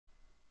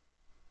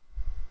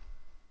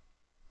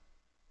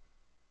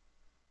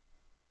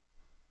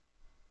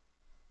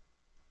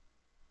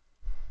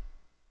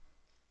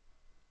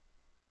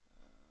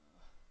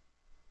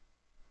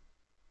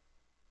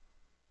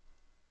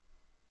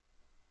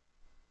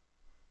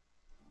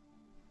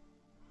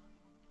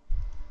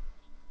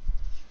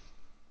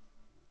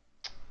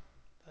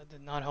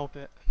did not help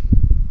it.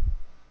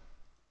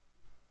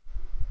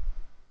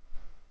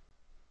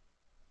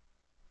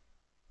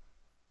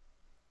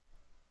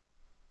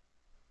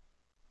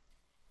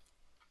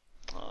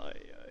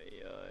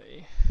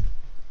 Ay.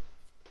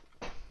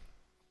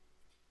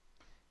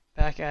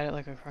 Back at it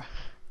like a cro-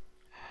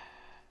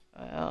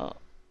 Well,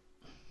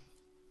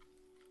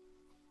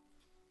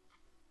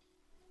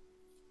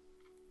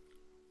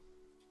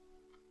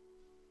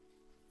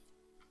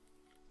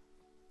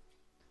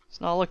 it's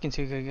not looking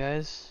too good,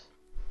 guys.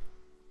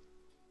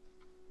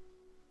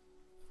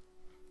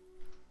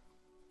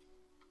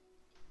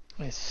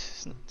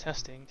 It's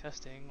testing.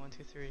 1,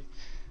 2, 3.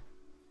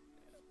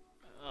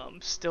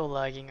 Still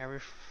lagging. I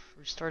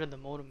restarted the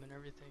modem and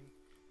everything.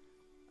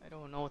 I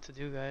don't know what to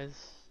do,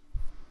 guys.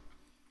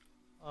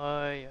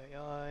 Ay.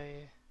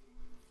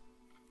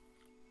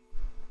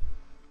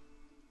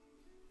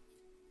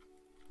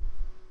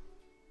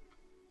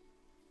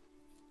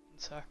 One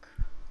sec.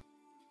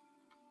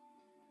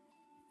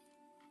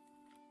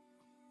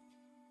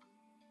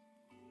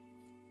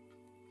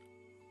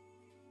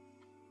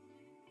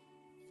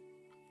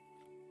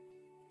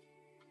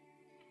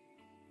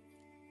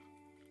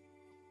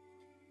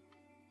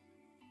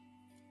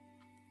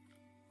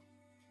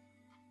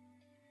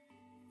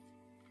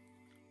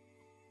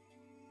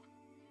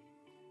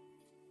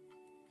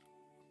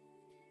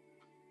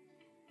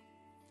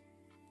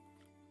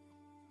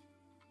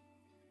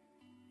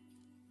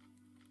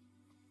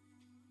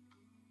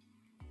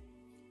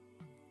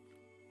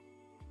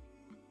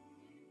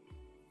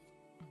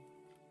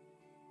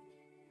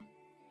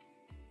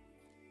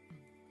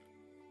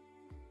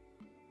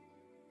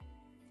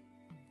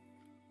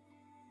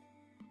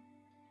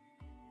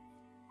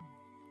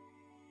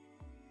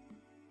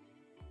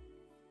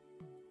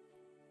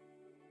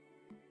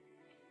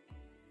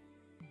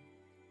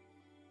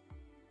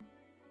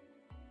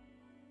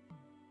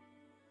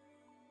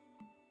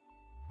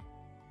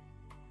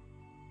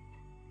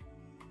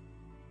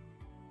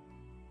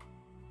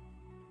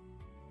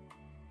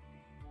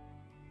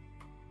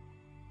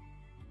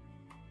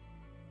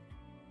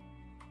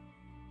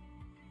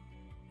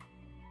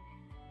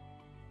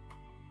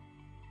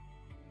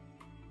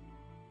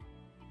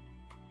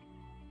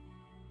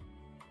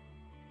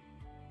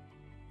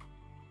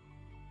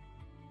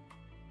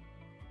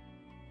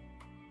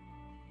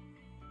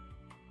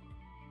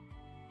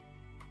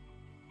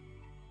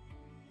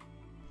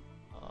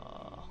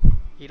 Uh,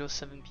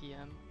 8:07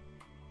 p.m.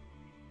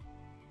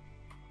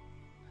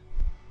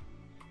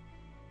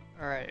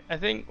 Alright, I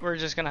think we're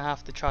just gonna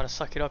have to try to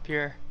suck it up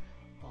here.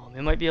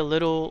 It might be a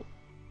little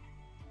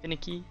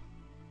finicky.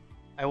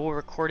 I will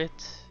record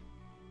it.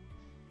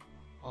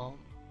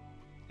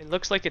 It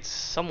looks like it's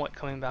somewhat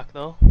coming back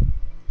though.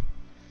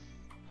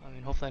 I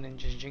mean, hopefully I didn't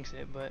just jinx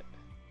it, but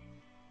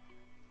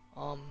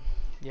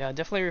yeah,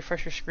 definitely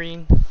refresh your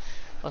screen.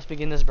 Let's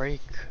begin this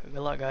break.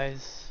 Good luck,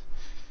 guys.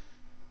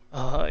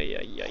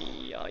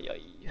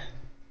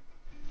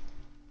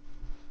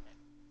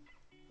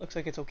 Looks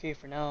like it's okay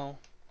for now.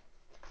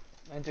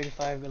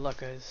 9:35. Good luck,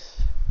 guys.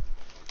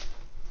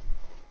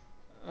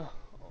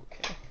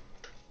 Okay.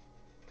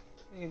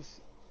 I think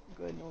it's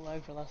good. No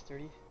lag for last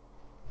 30.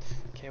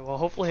 Okay, well,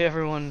 hopefully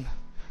everyone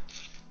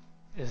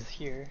is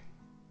here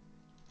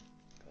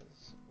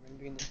because we're gonna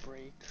begin this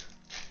break.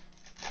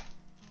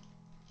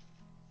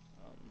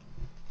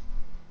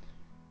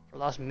 For the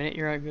last minute,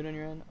 you're good on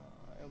your end.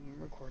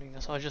 I'm recording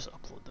this. I'll just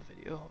upload the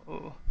video.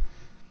 Oh,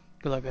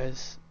 good luck,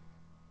 guys.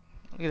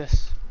 Look at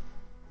this.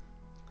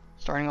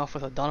 Starting off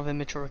with a Donovan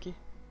Mitchell rookie.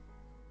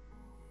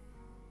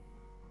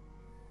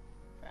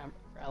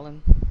 For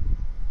Allen,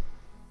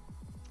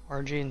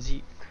 RJ, and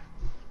Zeke.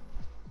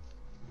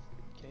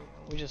 Okay,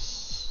 we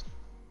just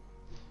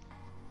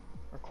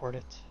record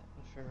it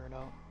and figure it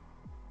out.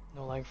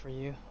 No lag for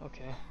you.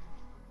 Okay.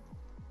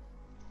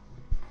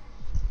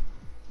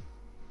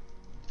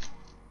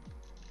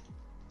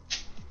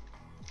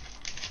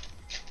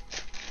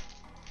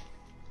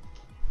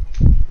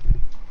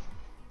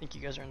 I think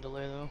you guys are in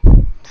delay though.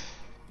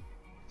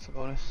 It's a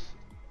bonus.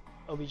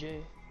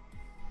 LBJ.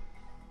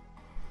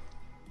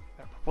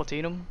 Got Purple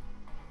Tatum.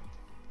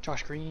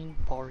 Josh Green.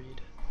 Paul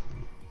Reed.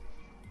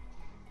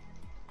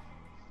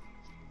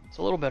 It's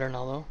a little better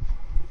now though.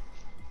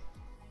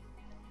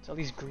 It's at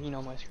least green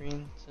on my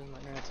screen. It says my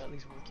internet's at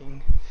least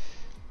working.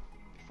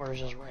 Before it was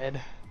just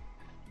red.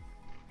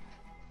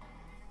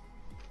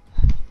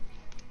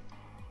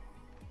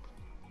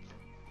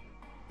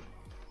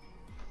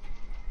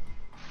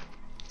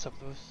 What's up,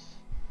 Bruce?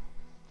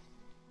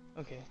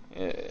 Okay,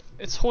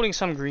 it's holding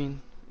some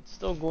green. It's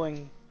still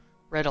going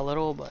red a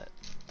little, but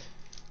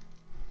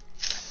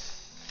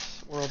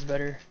world's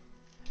better.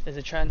 Is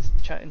it chat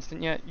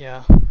instant yet?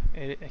 Yeah.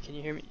 Can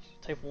you hear me?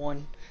 Type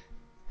 1.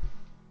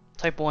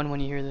 Type 1 when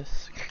you hear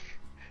this.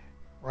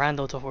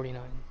 Rando to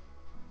 49.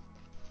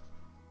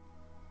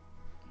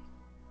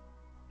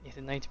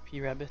 Nathan Knight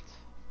P Rabbit.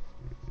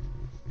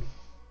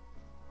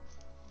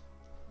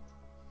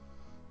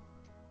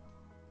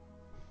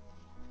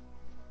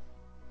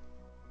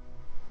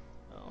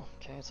 Oh,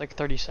 okay, it's like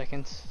 30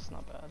 seconds. It's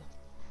not bad.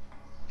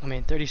 I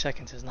mean, 30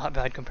 seconds is not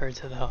bad compared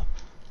to the...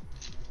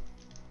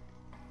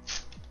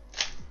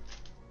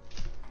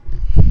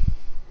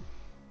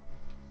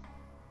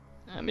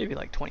 maybe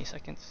like 20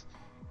 seconds.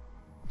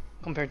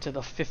 Compared to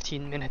the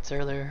 15 minutes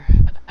earlier.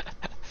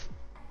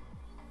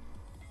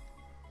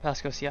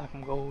 Pascal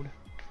Siakam gold.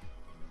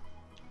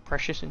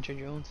 Precious and Joe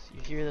Jones.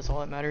 You hear that's all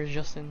that matters,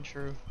 Justin?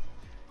 True.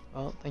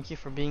 Well, thank you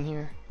for being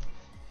here.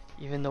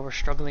 Even though we're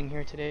struggling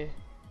here today.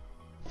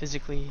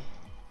 Physically.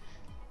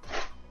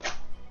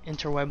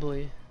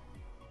 Interwebly.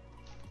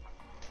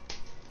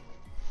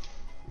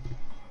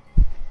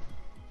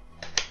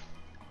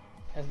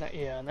 Has that,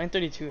 yeah,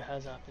 932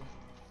 has happened.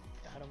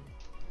 Got him.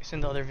 It's in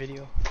the other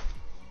video.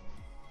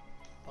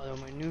 By the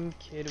way, my new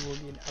kid will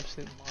be an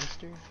absolute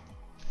monster.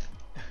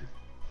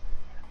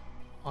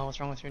 Oh, what's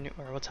wrong with your new,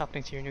 or what's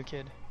happening to your new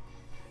kid?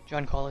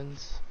 John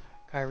Collins,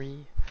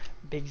 Kyrie,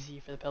 Big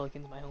Z for the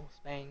Pelicans, my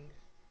host, Bang.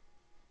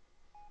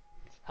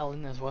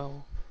 Allen as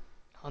well,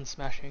 on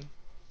smashing.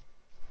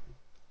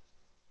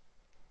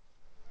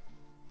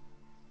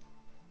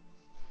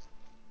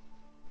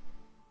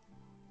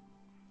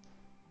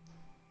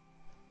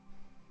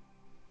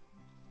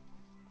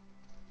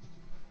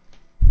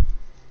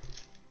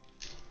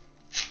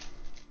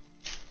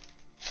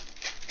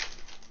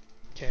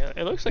 Okay,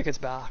 it looks like it's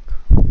back.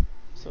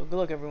 So good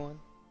luck, everyone.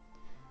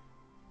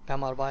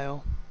 Bam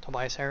Adebayo,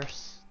 Tobias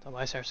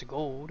Harris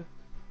gold,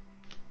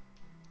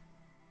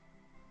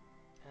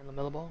 and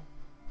LaMelo Ball.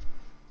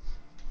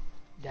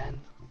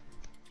 Dan,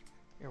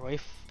 your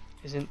wife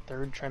isn't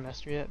third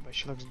trimester yet, but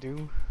she looks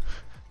due.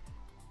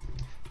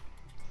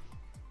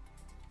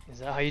 Is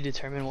that how you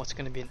determine what's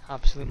going to be an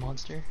absolute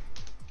monster?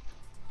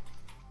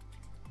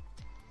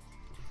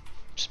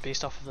 Just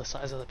based off of the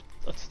size of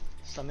the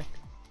stomach?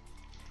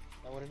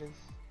 Is that what it is?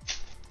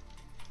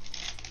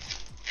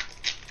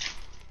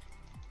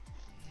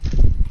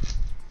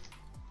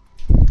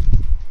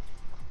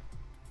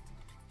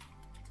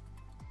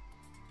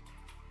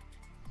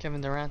 Kevin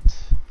Durant,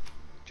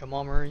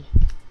 Jamal Murray,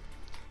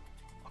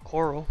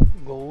 Okoro,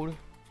 gold,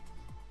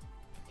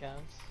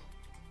 Cavs,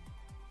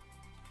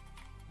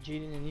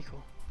 Jaden and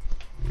Nico.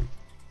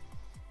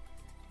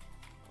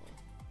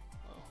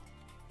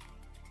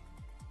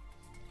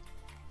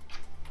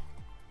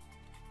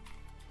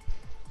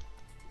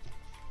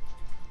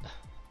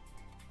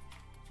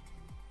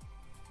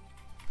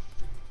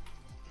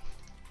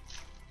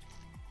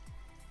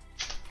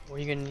 What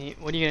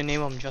are you gonna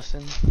name him,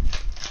 Justin?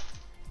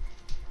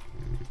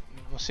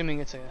 I'm assuming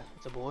it's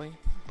a boy,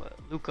 but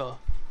Luca.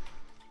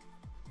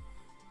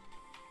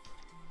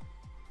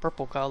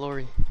 Purple Kyle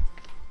Lowry.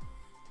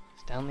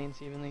 Stanley and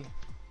Stephen Lee.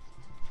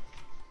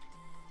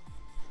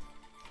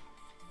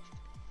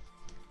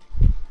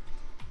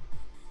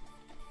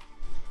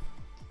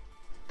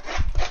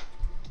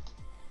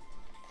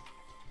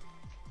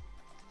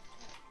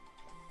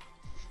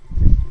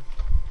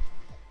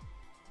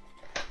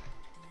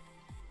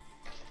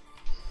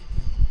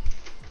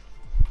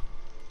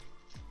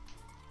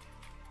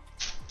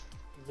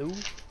 Lou?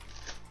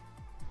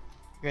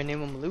 You're gonna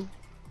name him Lou?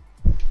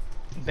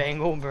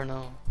 Bango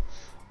Bernal.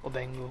 Or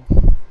Bango.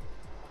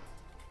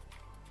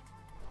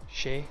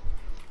 Shea.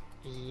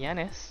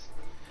 Giannis.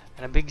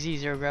 And a big Z,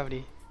 zero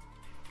gravity.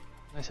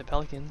 Nice at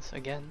Pelicans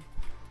again.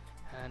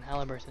 And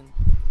Halliburton.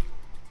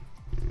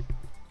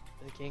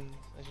 For the Kings.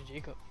 Legend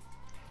Jacob.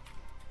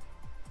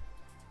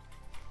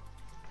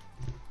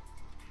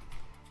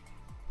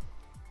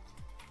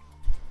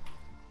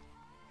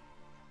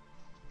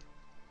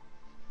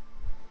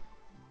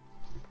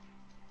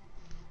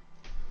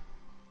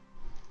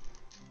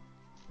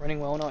 Running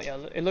well now, yeah,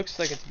 it looks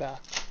like it's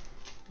back.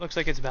 Looks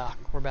like it's back.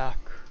 We're back.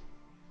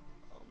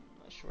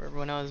 Not sure where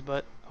everyone is,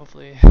 but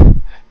hopefully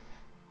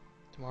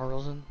tomorrow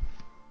Rosen.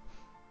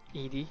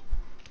 Edie.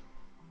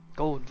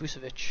 Gold,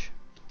 Vucevic.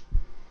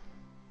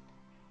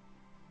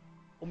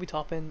 Obi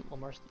Toppin,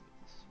 Lamar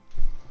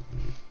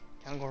Stevens.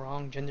 Can't go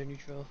wrong, gender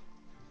neutral.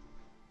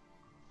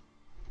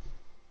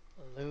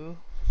 Lou.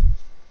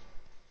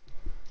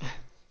 I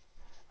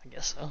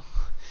guess so.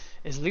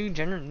 Is Lou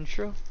gender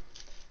neutral?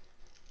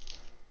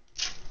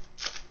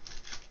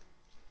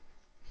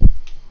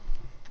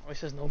 He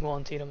says no go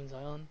on Tatum and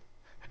Zion.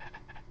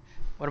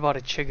 What about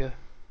a Chiga?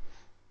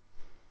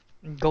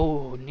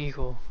 Go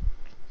Nico.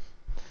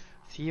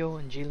 Theo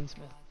and Jalen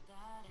Smith.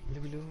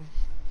 Lulu.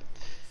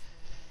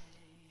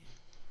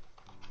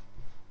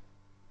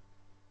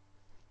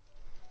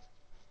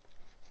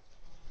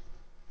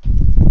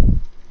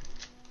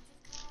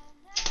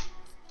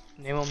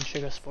 Name him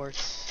Chiga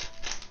Sports.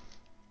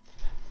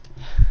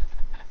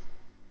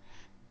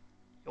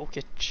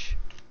 Jokic.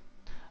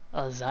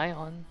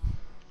 Zion.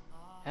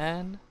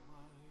 And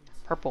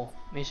purple,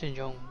 Mason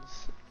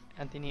Jones,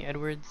 Anthony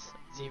Edwards,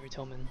 Xavier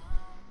Tillman.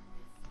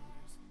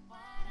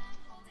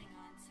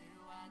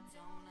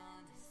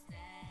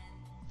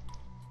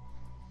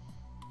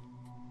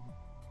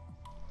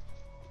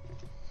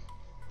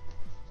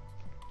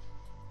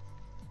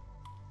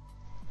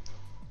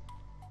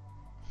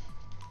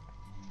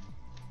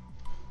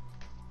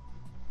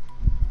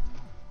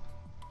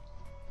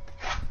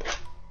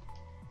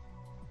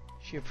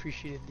 She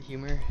appreciated the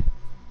humor.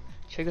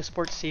 Chega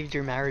Sports saved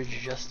your marriage,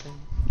 Justin.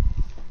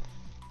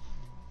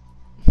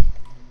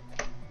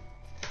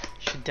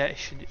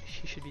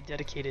 She should be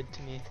dedicated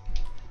to me.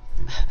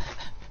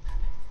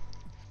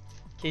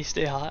 Okay,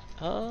 stay hot.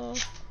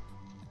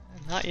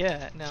 Not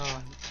yet. No,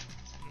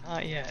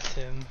 not yet,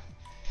 Tim.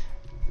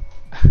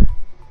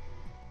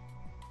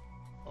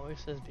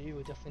 Always says B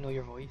would definitely know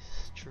your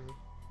voice. True.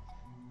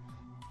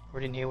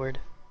 Gordon Hayward,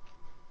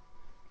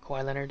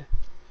 Kawhi Leonard,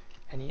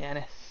 and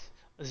Giannis.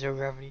 Zero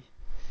gravity.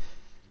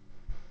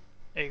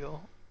 There you go.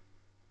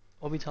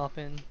 Obi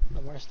Toppin,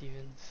 Lamar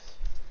Stevens.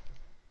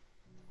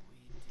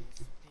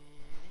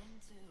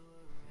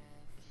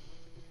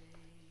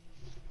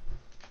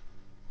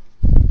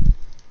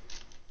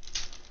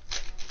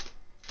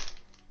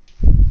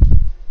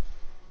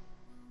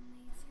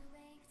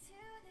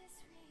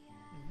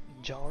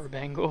 Jar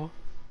Bango.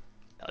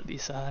 That'd be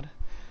sad.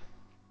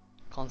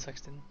 Con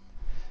Sexton.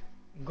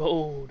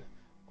 Gold.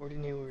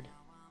 Gordon Hayward.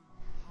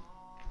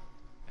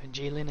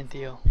 Jalen and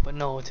Theo. But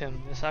no,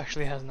 Tim, this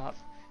actually is not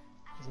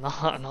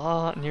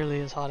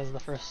nearly as hot as the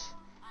first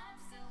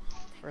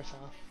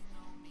half.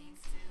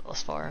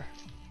 Thus far.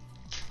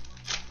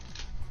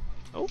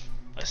 Oh,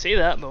 I say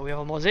that, but we have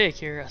a mosaic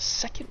here. A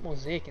second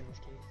mosaic in this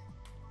case.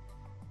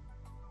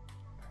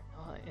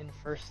 Not in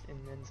first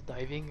in men's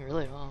diving,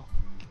 really? Wow.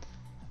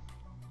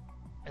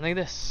 And like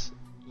this,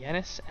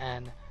 Giannis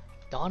and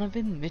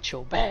Donovan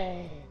Mitchell.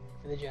 Bang!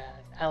 For the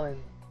Jazz.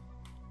 Allen.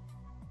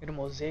 Get a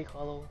mosaic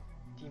hollow.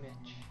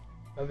 D-Mitch.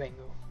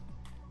 Babango.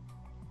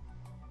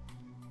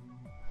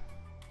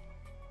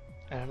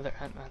 And another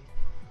Ant-Man.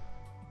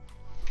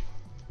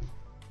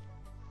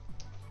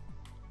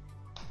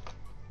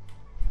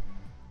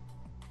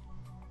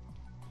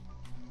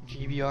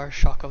 GBR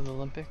shock of the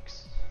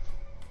Olympics.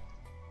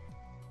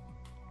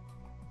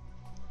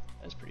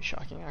 That's pretty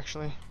shocking,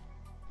 actually.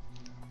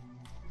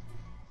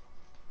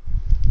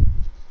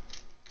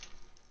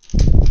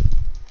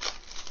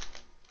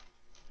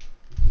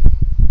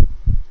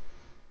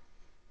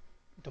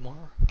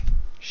 DeMar,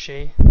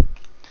 Shea,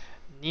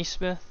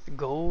 Neesmith,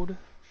 gold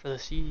for the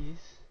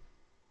C's.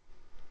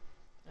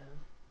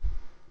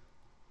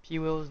 P.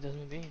 Wills,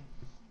 Desmond Bain.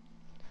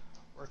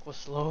 Work was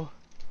slow.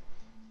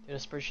 Did a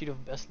spreadsheet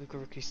of best Luka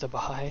rookies to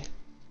buy.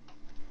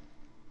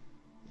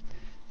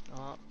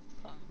 I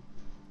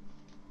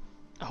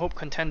hope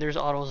contenders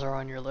autos are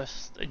on your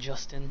list,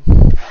 Justin.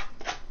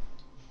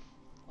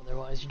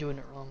 Otherwise, you're doing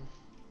it wrong.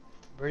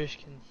 British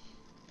can.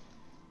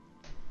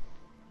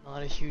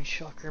 Not a huge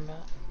shocker,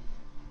 Matt.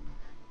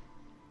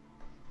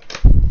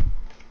 Okay,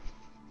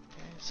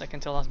 second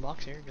to last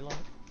box here. Good luck.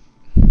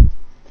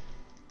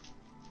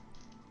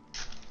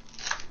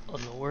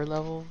 Lower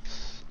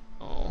levels.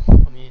 Oh,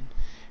 I mean,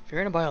 if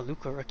you're gonna buy a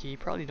Luka rookie, you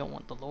probably don't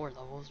want the lower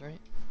levels, right?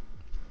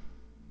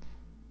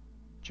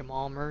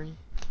 Jamal Murray,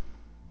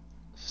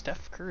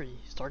 Steph Curry,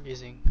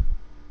 stargazing.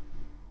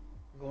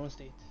 Golden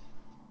State.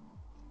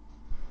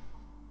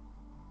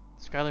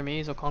 Skylar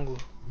Mays, Okongwu.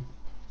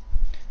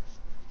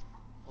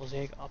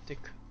 Mosaic Optic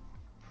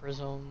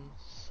Prism,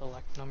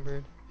 select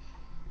numbered.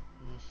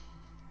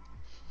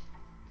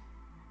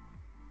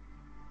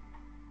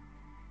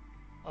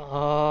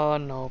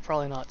 No,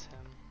 probably not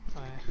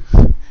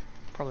Tim.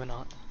 Probably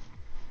not.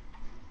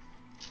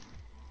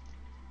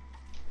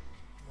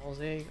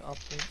 Mosaic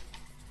Optic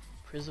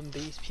Prism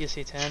base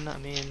PSA 10. I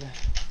mean,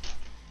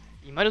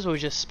 you might as well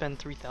just spend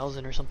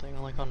 3,000 or something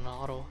on an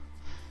auto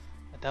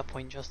at that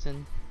point,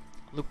 Justin.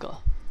 Luka.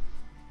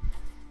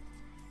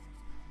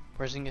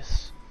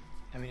 Porzingis.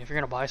 I mean, if you're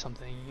gonna buy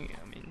something,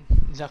 I mean,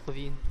 Zach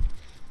LaVine,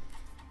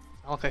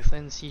 Malachi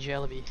Flynn, CJ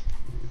Ellaby.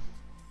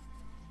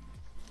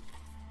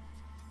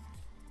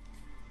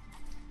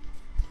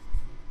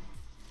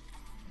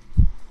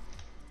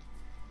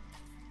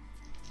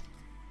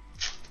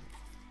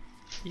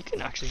 You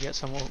can actually get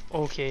some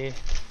okay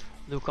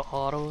Luka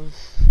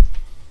autos.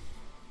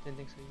 Didn't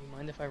think so. You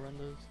mind if I run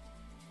those?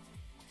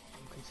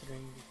 I'm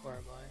considering before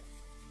I buy.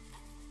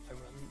 I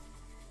run.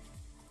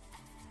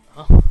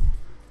 Huh?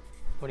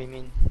 What do you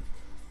mean?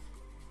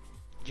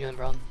 Jalen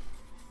Brown.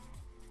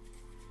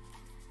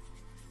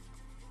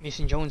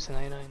 Mason Jones to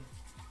 99.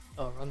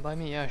 Oh, run by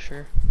me? Yeah,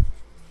 sure.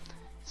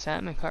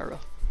 Sam and Kyra.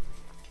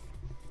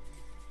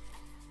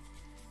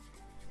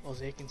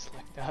 Mosaic and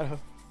select data.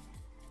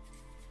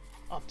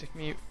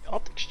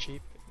 Optic's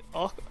cheap.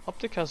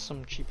 Optic has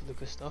some cheap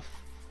Luka stuff.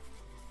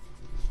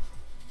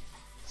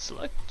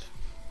 Select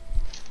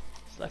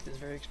is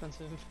very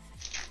expensive.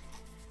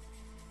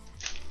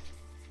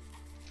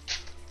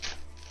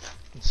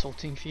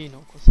 Consulting fee?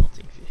 No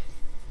consulting fee.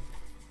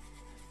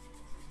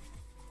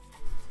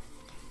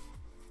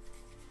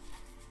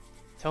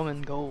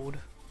 Tillman gold.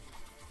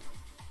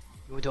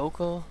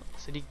 Udoka,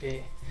 Sadiq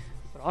Bey.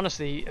 But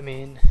honestly, I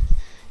mean,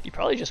 you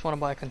probably just want to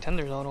buy a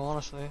contenders auto,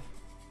 honestly,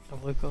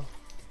 of Luka.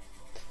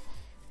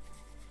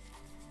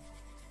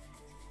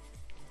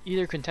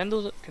 Either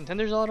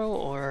contenders auto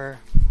or,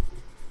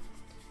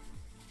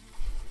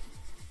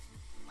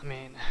 I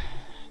mean,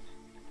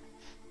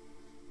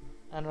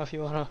 I don't know if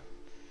you wanna.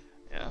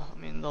 Yeah, I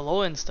mean the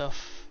low end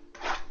stuff.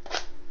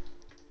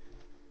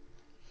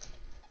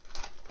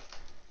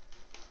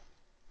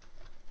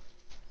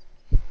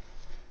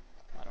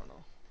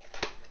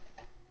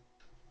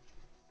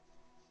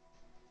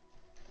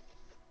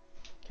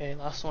 Okay,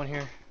 last one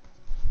here.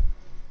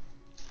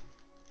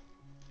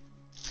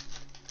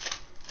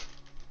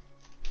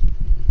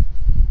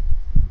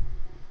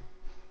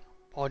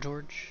 Paul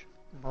George,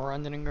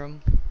 Brandon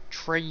Ingram,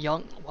 Trey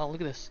Young. Wow, look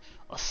at this.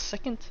 A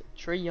second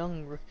Trey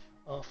Young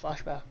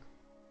flashback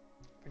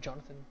for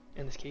Jonathan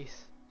in this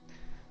case.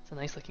 It's a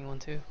nice looking one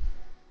too.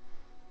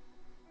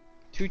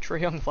 2 Trey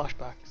Young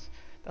flashbacks.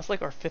 That's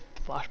like our 5th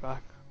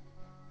flashback.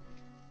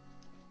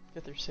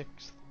 5th or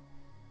 6th.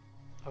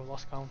 I've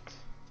lost count.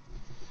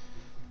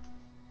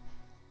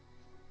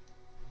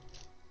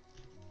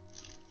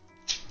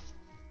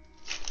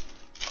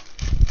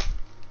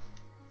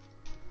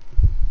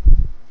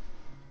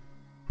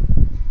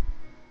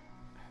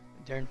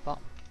 Darren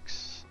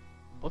Fox,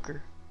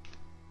 Booker,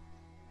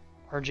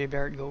 RJ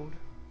Barrett Gold,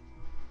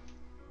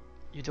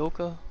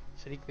 Udoka,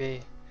 Sadiq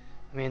Bey.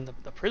 I mean,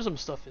 the Prism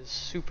stuff is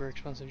super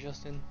expensive,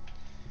 Justin.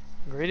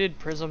 Graded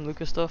Prism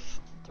Luka stuff,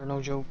 they're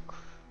no joke.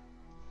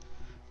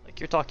 Like,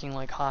 you're talking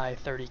like high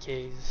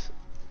 30Ks.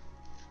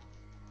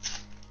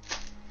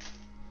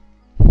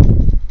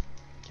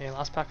 Okay,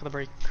 last pack of the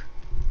break.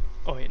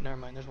 Oh wait, never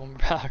mind, there's one more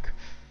pack.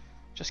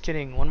 Just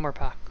kidding, one more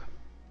pack.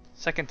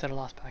 Second to the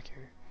last pack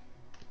here.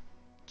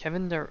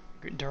 Kevin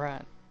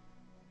Durant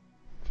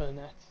for the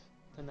Nets.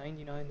 The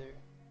 99 there.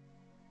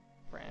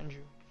 For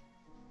Andrew.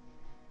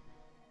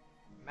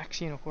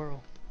 Maxine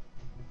Okoro.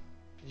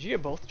 Did you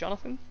get both,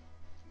 Jonathan?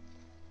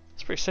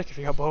 It's pretty sick if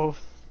you got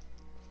both.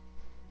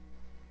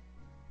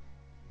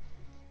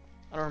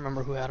 I don't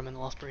remember who had him in the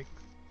last break.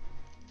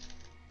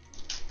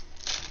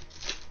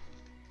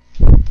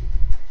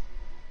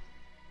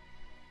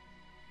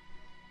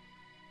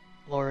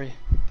 Laurie.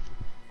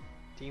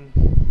 Team.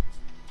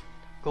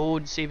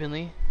 Gold Sabin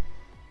Lee.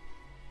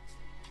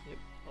 Yep.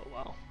 Oh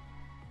wow.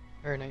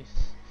 Very nice.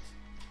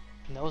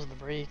 And that was the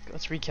break.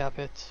 Let's recap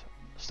it.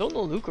 Still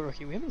no Luka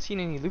rookie. We haven't seen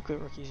any Luka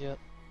rookies yet.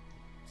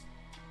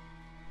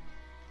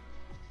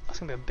 That's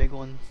gonna be a big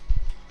one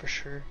for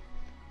sure.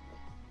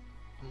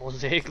 A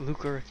mosaic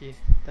Luka rookie.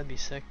 That'd be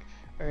sick.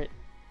 Alright,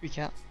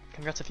 recap.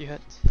 Congrats if you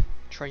hit.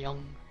 Trae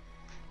Young.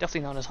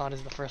 Definitely not as hot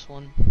as the first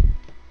one.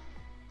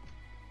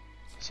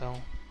 So,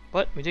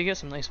 but we did get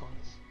some nice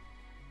ones.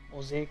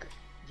 Mosaic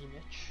D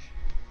Mitch.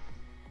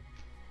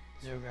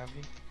 Zero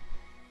Gravity.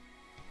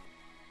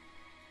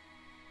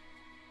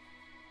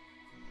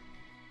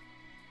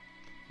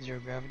 Zero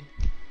Gravity.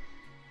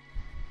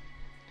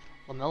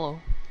 LaMelo.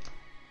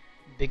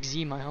 Big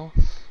Z, my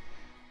house.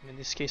 I mean,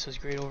 this case was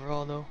great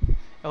overall, though.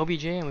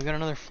 LBJ, and we got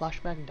another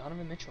flashback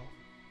Donovan Mitchell.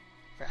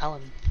 For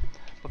Allen.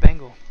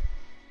 Babango.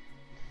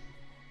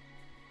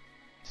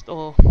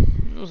 Still,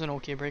 it was an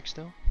okay break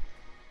still.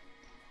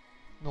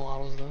 No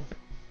autos, though.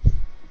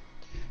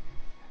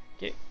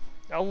 Okay,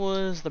 that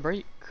was the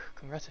break.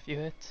 Congrats if you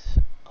hit.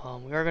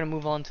 We are going to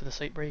move on to the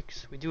site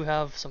breaks. We do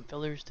have some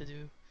fillers to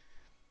do.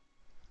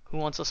 Who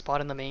wants a spot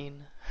in the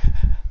main?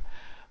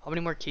 How many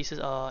more cases?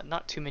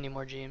 Not too many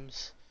more,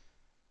 James.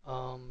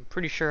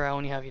 Pretty sure I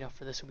only have enough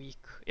for this week,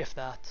 if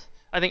that.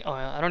 I think, oh,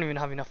 I don't even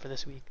have enough for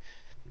this week.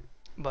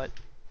 But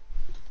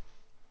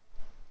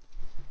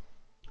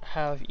I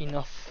have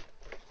enough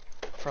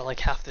for like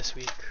half this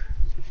week.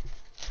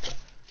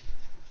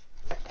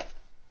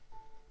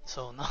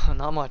 So,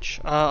 not much.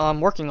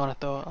 I'm working on it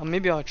though.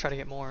 Maybe I'll try to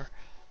get more.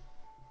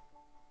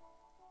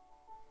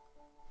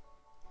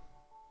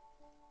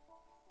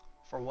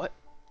 For what?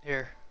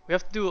 Here. We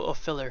have to do a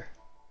filler.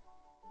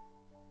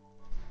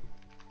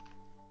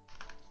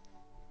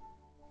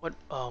 What?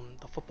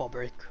 The football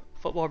break.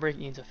 Football break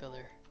needs a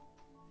filler.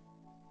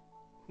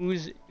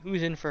 Who's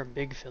in for a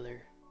big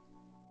filler?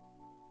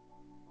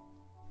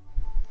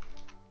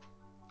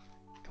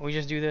 Can we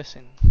just do this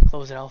and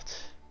close it out?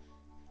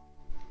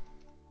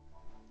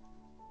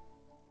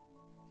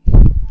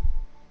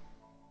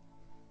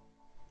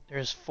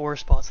 There's 4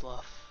 spots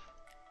left.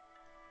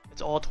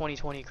 It's all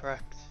 2020,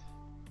 correct?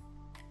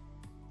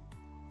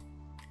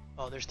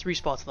 Oh, there's 3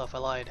 spots left. I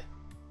lied.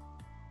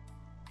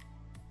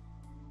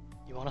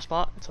 You want a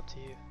spot? It's up to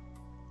you.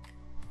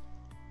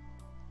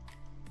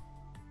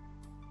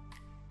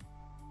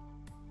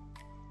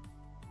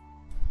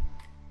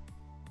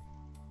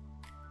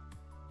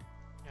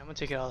 Yeah, I'm gonna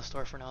take it out of the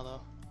store for now,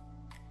 though.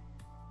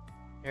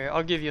 Here,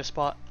 I'll give you a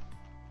spot.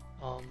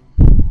 Or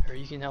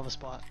you can have a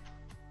spot.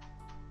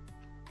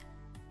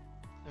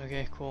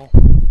 Okay, cool.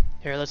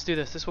 Here, let's do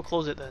this. This will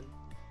close it then.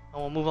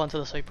 And we'll move on to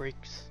the site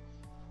breaks.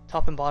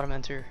 Top and bottom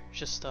enter.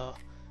 Just the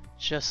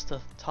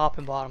top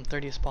and bottom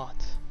 30th spot.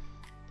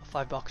 The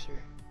 5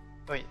 boxer.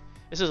 Wait,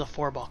 this is a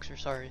 4 boxer,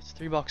 sorry. It's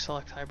 3 box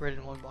select hybrid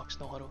and 1 box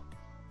no huddle.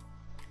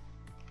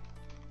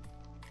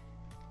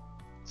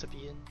 What's up,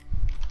 Ian?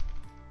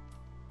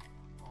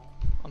 Oh,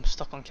 I'm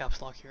stuck on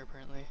caps lock here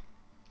apparently.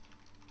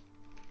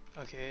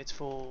 Okay, it's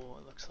full,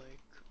 it looks like.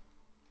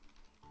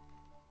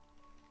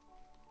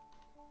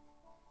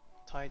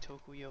 Tai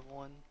Toku, you have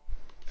 1.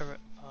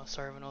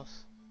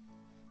 Sarvanos.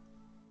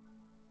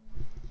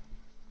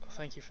 Oh,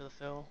 thank you for the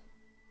fill.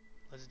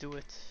 Let's do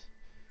it.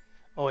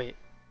 Oh wait.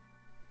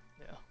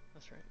 Yeah,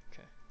 that's right.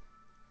 Okay.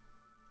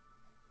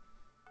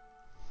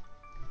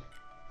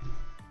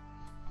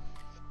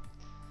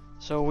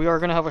 So we are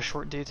gonna have a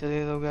short day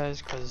today though,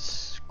 guys,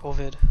 cause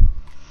COVID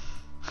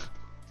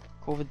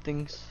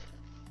things.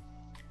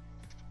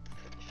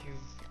 If you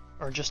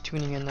are just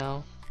tuning in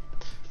now.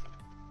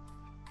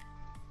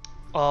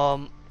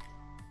 No,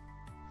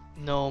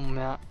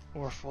 Matt,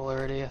 we're full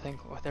already, I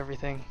think, with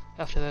everything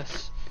after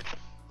this.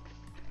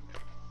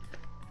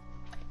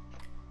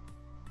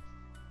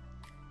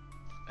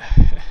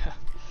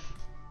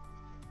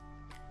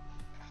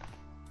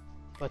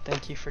 But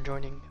thank you for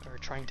joining, or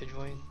trying to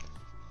join.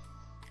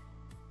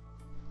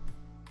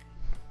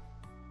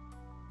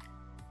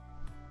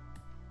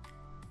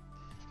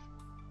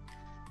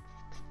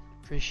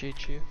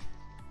 Appreciate you.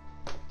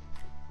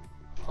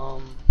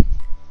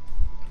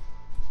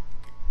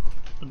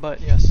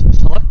 But yes,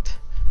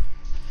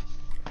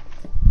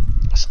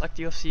 select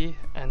UFC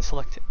and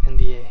select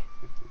NBA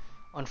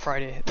on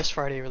Friday. This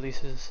Friday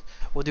releases.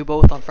 We'll do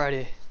both on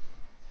Friday.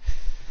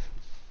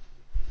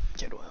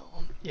 Get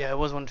well. Yeah, it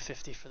was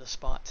 150 for the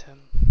spot,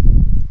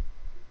 Tim.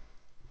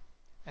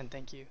 And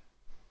thank you.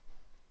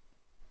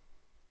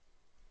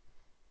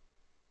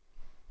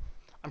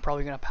 I'm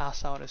probably gonna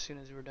pass out as soon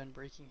as we're done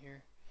breaking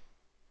here.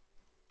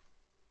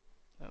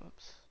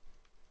 Oops.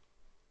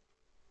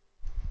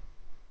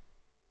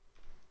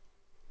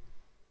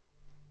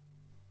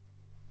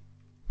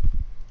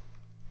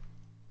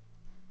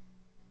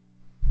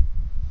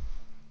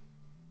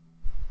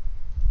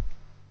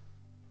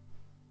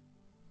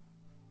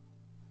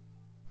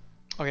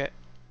 Okay,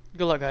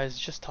 good luck guys,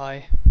 just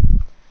tie.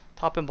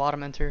 Top and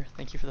bottom enter,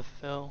 thank you for the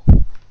fill.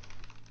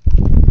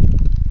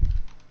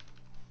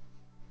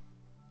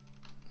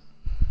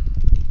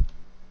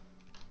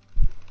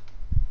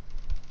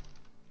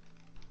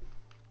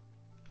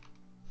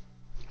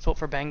 Let's hope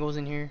for Bengals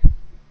in here.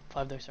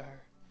 5 dice are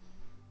higher.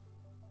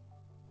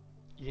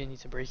 You didn't need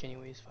to break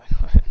anyways,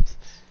 5 times.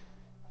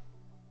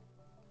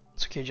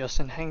 It's okay,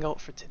 Justin, hang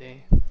out for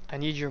today. I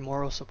need your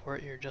moral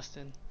support here,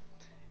 Justin.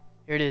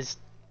 Here it is,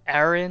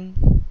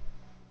 Aaron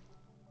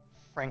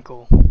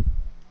Franco.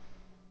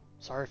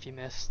 Sorry if you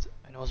missed.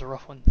 I know it was a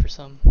rough one for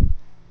some.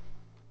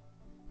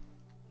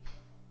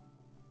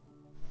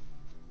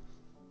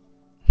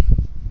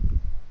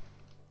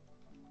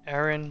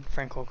 Aaron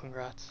Franco,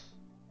 congrats.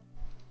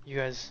 You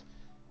guys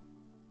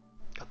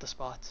got the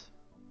spot.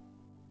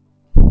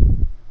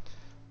 1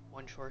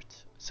 short.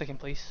 2nd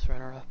place,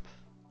 runner up.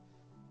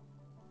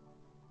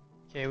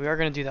 Okay, we are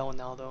gonna do that one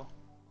now though.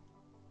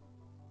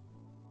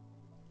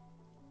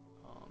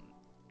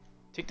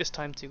 Take this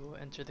time to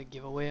enter the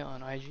giveaway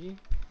on IG.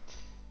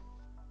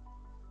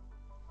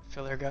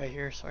 Filler guy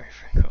here, sorry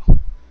Franco.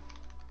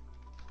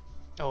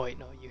 Oh wait,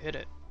 no, you hit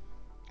it.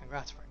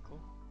 Congrats, Franco.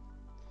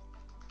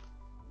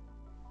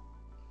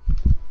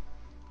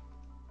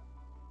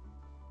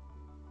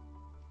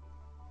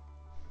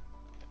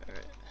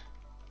 Alright.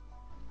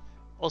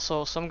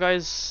 Also, some of your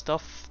guys'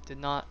 stuff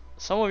didn't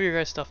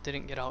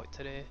get out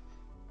today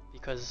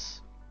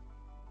because,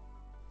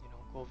 you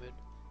know, COVID,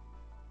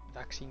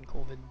 vaccine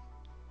COVID.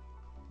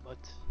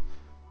 But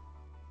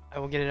I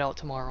will get it out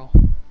tomorrow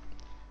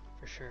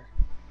for sure.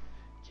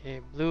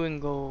 Okay, blue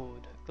and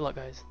gold. Good luck,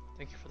 guys.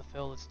 Thank you for the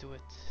fill. Let's do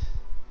it.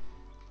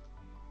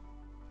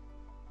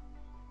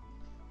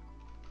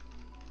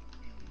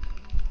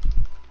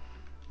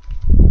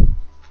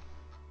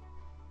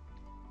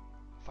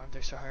 Five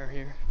dice are higher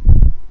here.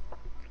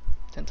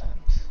 10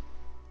 times.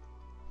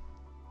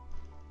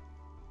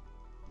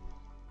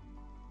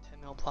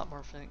 10 mil plot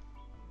morphing.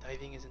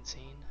 Diving is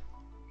insane.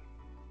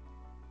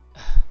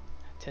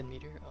 10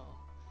 meter. Oh.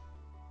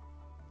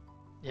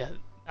 Yeah,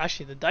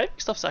 actually, the diving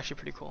stuff's actually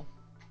pretty cool.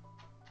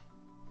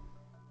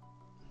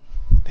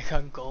 They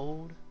got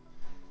gold.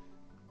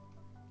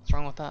 What's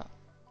wrong with that?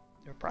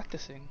 They're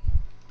practicing.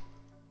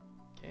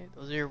 Okay,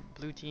 those are your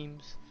blue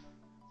teams.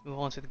 Move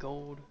on to the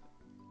gold.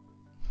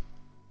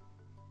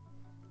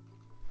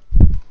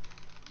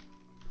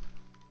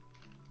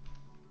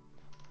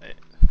 Wait.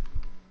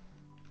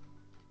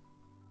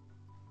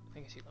 I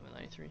think I see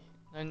 1193.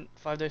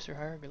 5 dice or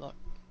higher, good luck.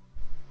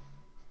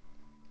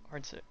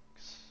 Hard 6.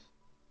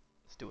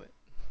 Let's do it.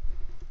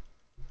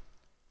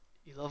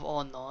 You love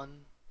all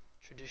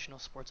non-traditional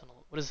sports.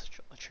 What is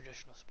a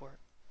traditional sport?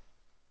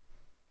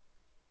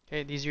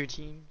 Okay, these are your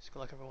teams. Good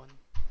luck, everyone.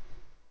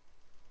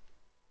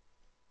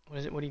 What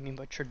is it? What do you mean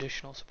by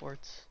traditional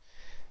sports?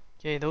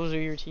 Okay, those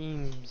are your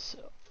teams.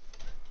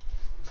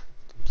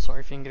 Sorry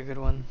if you didn't get a good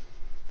one.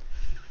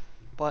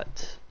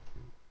 But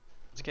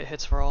let's get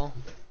hits for all.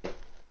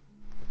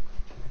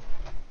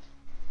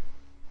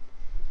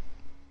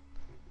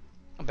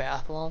 A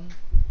biathlon.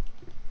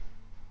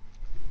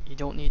 You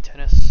don't need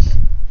tennis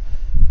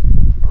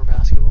or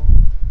basketball.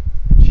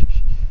 Okay.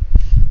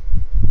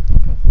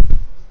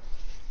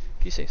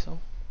 If you say so.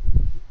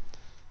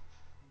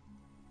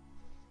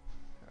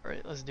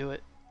 Alright, let's do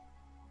it.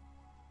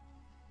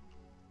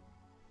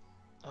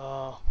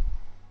 You're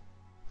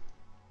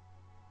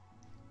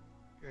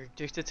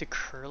addicted to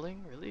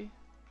curling? Really?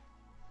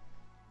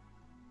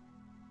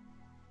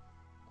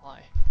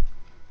 Why?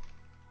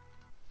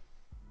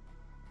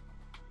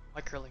 Why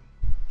curling?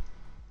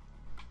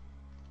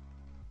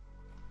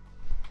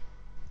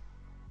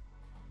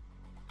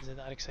 it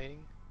that exciting?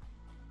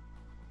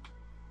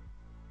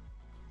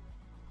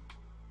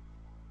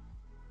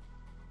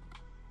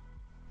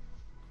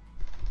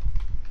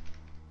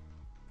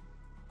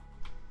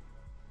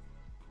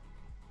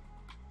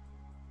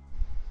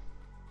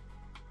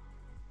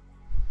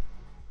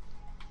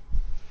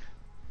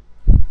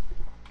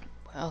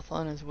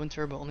 Biathlon is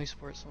winter, but only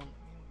sports won't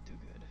do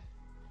good.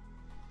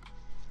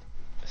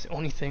 That's the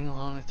only thing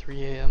on at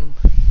 3 a.m.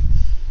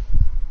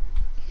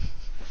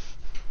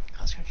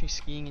 Cross country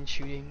skiing and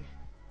shooting.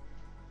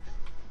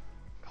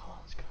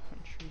 Cross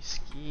country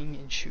skiing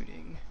and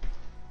shooting.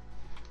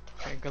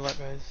 Okay, good luck,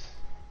 guys.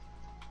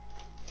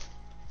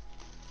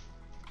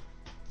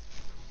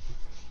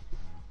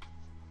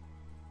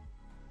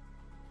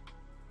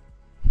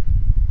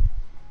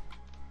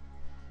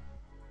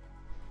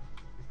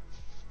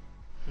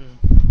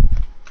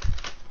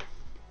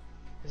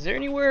 Is there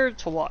anywhere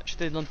to watch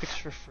the Olympics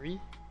for free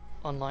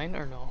online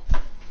or no?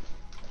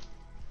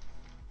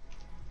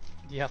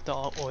 Do you have to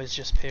always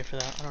just pay for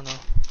that? I don't know.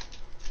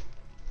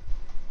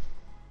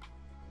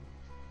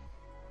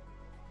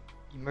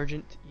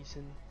 Emergent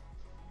Eason.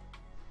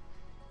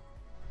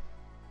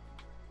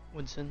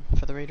 Woodson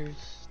for the Raiders.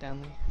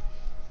 Stanley.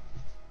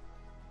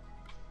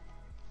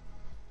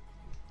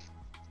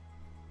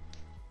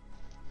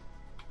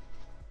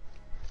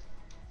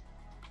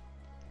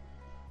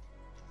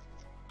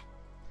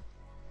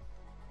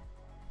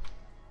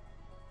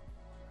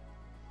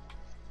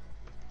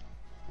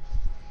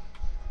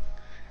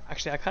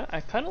 Actually, I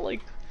kind of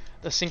like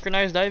the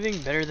synchronized diving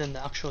better than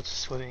the actual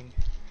swimming.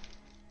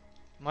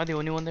 Am I the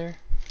only one there?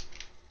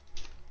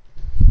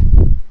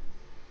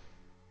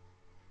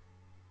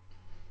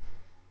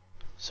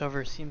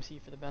 Silver CMC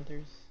for the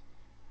Panthers.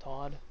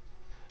 Todd.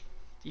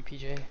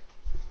 DPJ.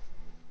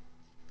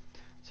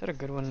 Is that a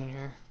good one in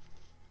here?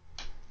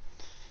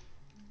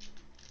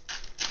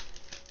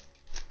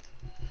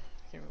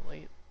 Can't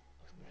relate.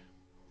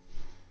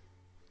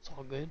 It's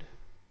all good.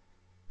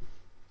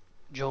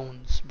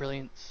 Jones,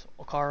 Brilliance,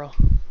 Okara.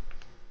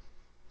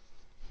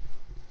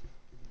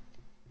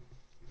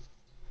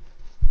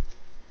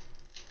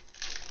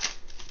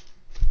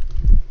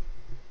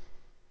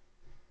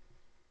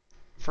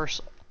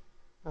 First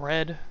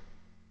red.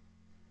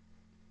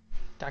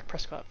 Dak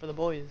Prescott for the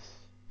boys.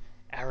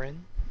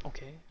 Aaron,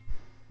 okay.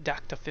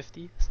 Dak to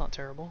 50, it's not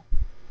terrible.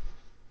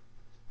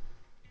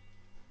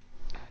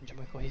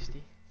 Jamichael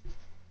Hasty.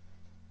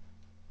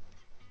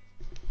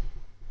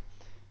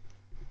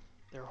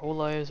 Their whole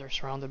lives are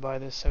surrounded by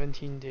this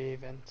 17-day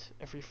event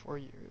every 4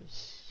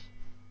 years.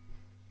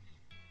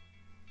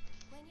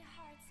 When your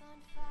heart's on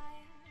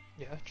fire,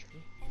 yeah, true.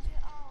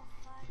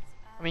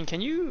 I mean, can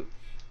you...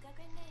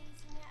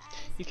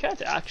 You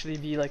can't actually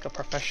be like a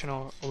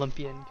professional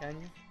Olympian, can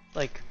you?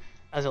 Like,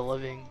 as a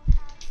living.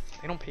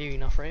 They don't pay you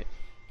enough, right?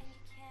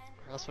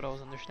 Or that's what I was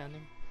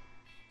understanding.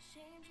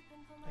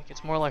 Like,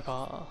 it's more like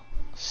a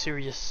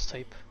serious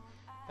type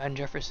Van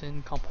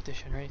Jefferson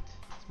competition, right?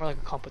 It's more like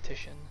a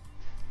competition.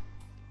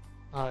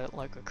 Not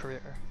like a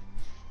career.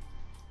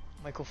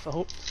 Michael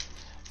Phelps?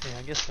 Yeah,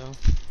 I guess so.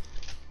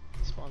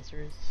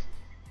 Sponsors.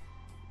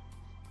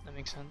 That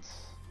makes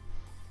sense.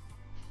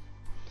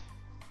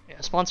 Yeah,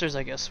 sponsors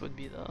I guess would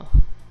be the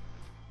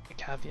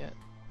caveat.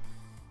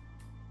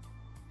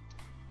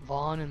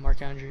 Vaughn and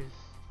Mark Andrews.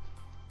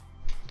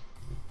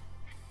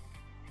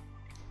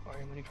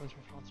 Alright, money comes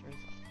from sponsors.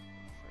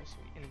 First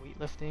in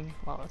weightlifting.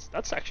 Wow,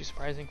 that's actually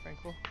surprising,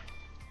 Franco.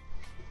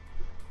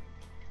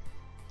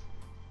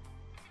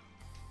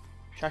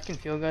 Track and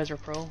field guys are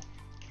pro.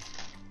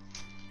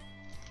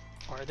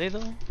 Are they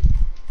though?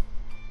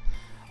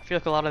 I feel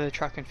like a lot of the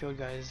track and field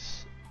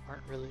guys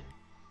aren't really.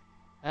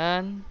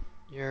 And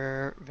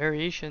your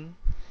variation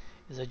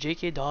is a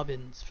J.K.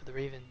 Dobbins for the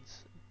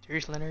Ravens.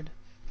 Darius Leonard.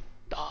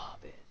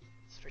 Dobbins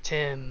for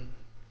Tim.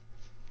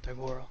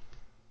 Tagora.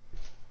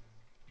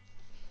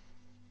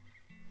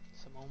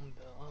 Simone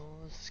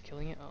Biles is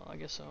killing it. Oh, I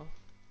guess so.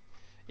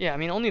 Yeah, I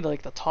mean only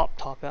like the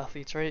top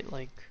athletes, right?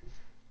 Like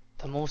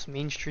the most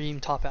mainstream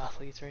top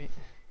athletes, right?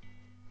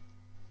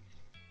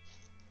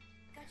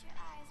 Got your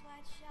eyes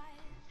wide shut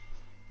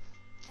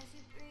as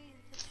you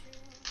breathe the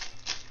truth.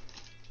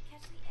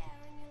 Catch the air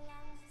in your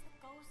lungs as the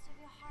ghost of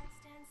your heart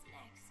stands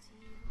next to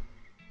you.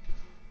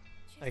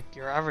 Like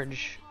your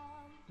average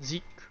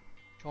Zeke,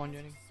 John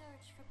Jennings.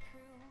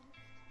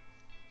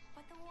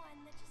 But the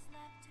one that just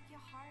left took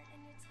your heart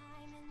and your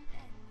time and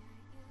then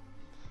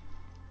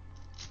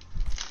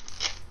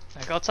you.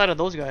 Like outside of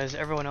those guys,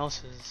 everyone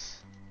else is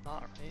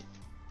not right.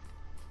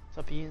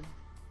 What's up, Ian?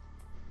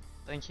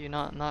 Thank you.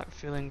 Not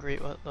feeling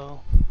great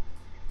though.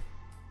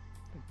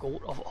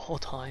 GOAT of all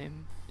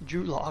time.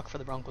 Drew Lock for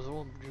the Broncos.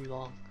 Oh, Drew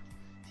Lock.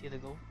 Is he the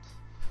GOAT?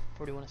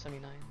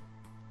 41/79.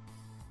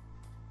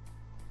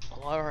 A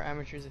lot of our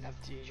amateurs didn't have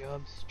day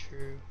jobs.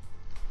 True.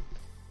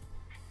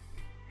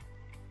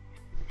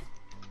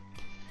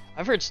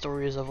 I've heard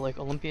stories of like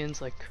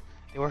Olympians, like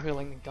they work at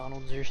like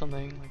McDonald's or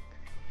something, like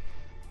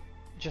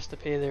just to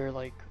pay their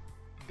like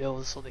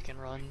bills so they can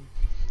run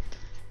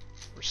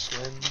or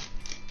swim,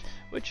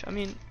 which I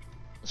mean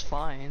is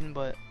fine,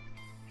 but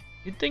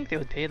you'd think they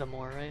would pay them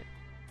more, right?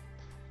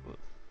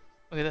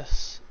 Look at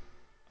this.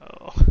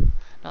 Oh,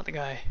 not the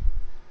guy.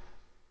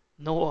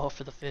 Noah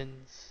for the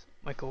Finns.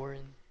 Michael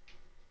Oren.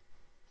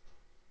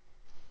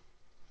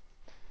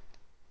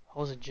 I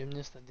was a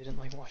gymnast that didn't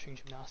like watching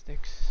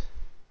gymnastics.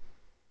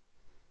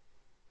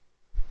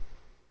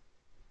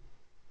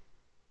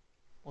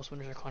 Most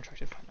winners are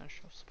contracted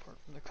financial support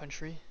from their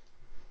country.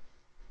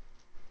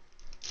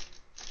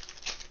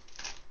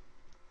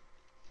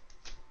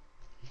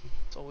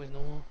 It's always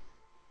Noah.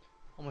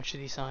 How much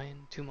did he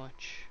sign? Too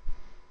much.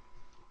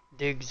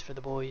 Diggs for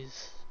the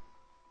boys.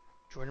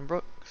 Jordan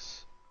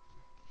Brooks.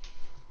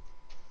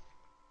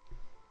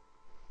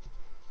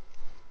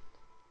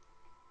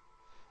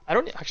 I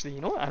don't actually,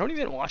 you know what? I don't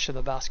even watch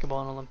the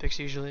basketball in Olympics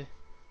usually.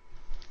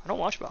 I don't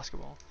watch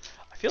basketball.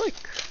 I feel like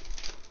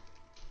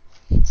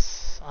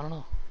it's, I don't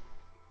know.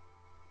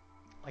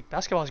 Like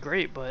basketball is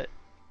great, but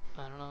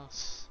I don't know.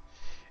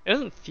 It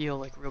doesn't feel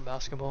like real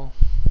basketball.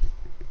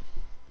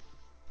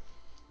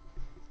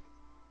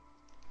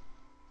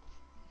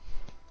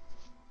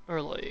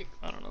 Or like,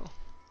 I don't know.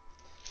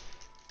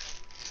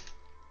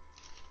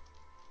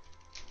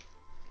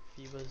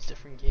 FIBA's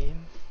different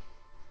game.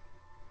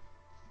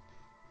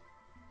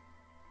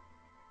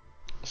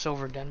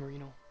 Silver Dan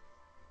Marino.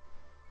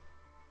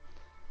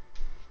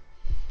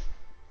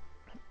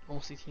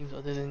 Mostly teams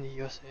other than the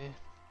USA.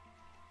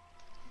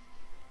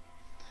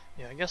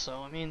 Yeah, I guess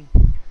so. I mean,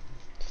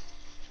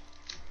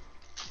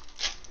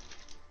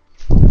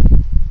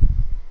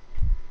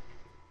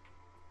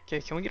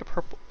 okay, can we get a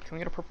purple? Can we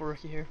get a purple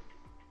rookie here?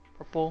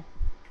 Purple.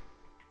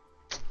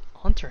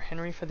 Hunter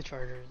Henry for the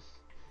Chargers.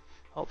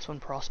 Helps when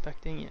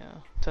prospecting,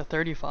 yeah. To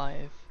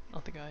 35,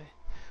 not the guy.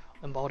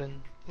 And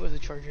Bowden. Who has the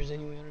Chargers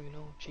anyway? I don't even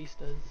know. Chase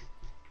does.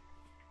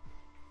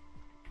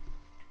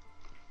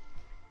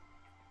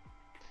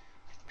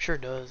 I'm sure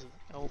it does.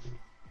 Oh.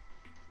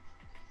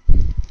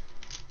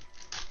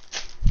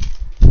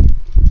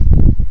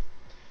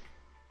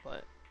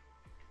 But,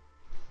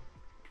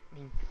 I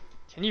mean,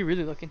 can you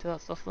really look into that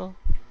stuff though?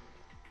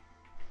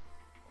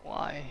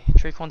 Why?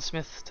 Traquan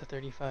Smith to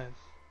 35.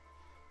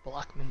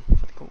 Blackman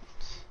for the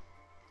Colts.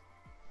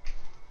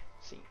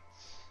 Saints.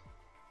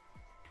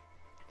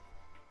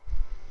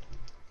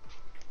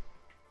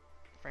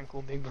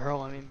 Franco Big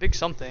Bro. I mean, big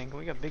something. Can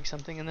we get big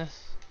something in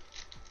this?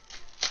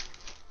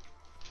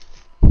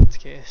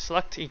 Okay,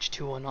 select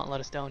H2 will not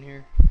let us down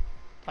here.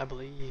 I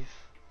believe.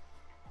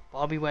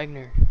 Bobby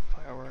Wagner.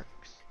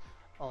 Fireworks.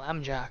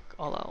 Amjack.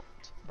 All out.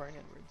 Brian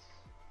Edwards.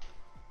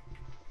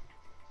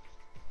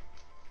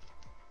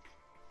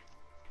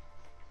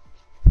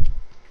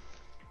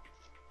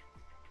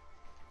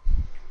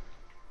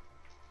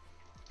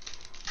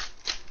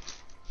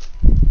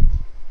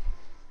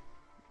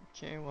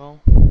 Okay, well.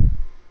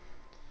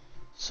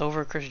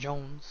 Silver Chris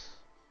Jones.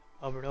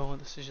 Alberto,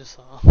 this is just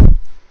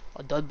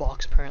a dud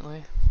box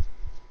apparently.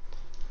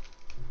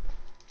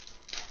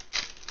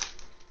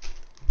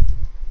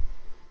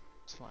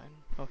 It's fine.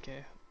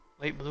 Okay.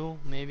 Light blue,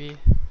 maybe.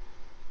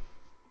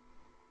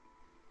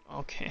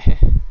 Okay.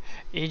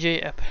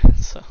 AJ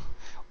Epps.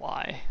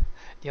 Why?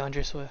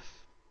 DeAndre Swift.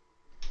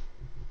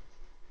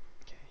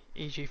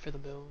 Okay. AJ for the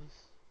Bills.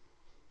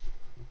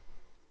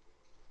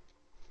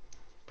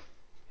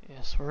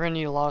 Yes, we're gonna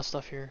need a lot of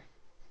stuff here.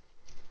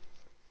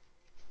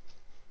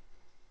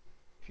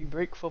 If you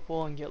break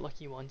football and get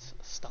lucky once,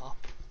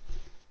 stop.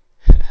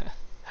 I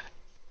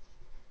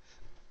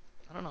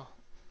don't know.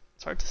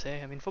 It's hard to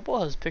say. I mean,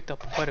 football has picked up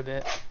quite a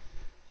bit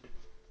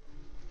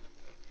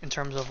in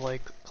terms of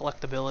like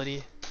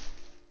collectability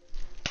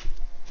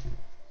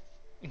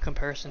in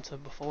comparison to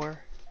before.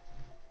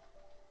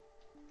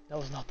 That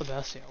was not the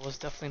best. Yeah, it was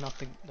definitely not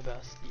the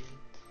best.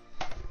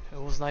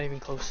 It was not even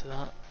close to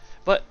that.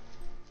 But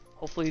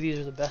hopefully these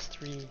are the best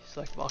 3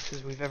 select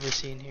boxes we've ever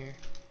seen here.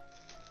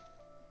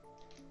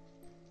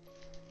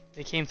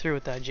 They came through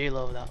with that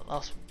J-Lo, that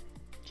last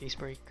case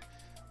break.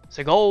 It's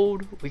a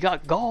gold. We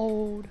got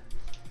gold.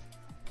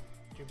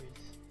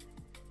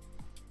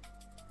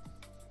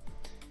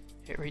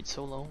 Hit rate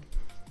so low.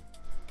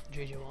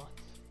 JJ Watt.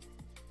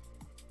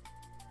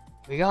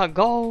 We got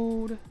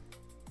gold.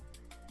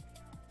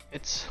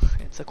 It's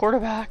a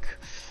quarterback.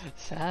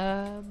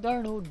 Sam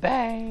Darnold.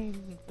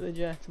 Bang for the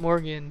Jets.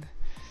 Morgan.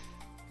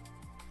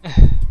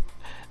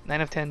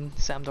 9 of 10.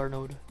 Sam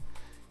Darnold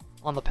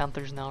on the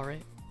Panthers now,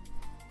 right?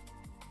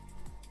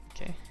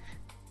 Okay.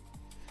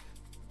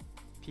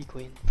 P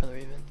Queen for the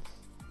Ravens.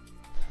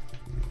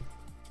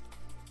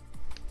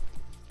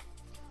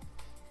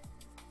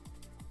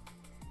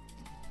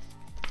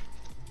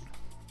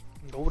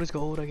 Gold is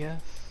gold, I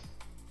guess.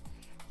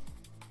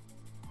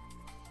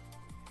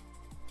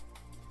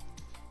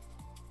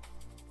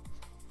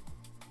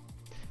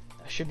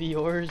 That should be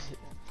yours.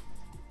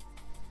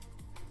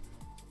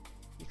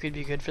 You could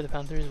be good for the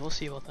Panthers. We'll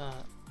see about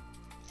that.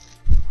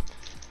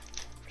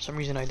 For some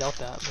reason, I doubt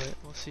that, but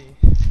we'll see.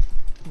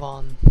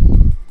 Vaughn.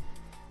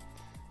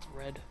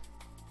 Red.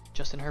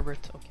 Justin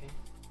Herbert. Okay.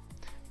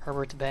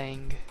 Herbert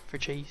bang for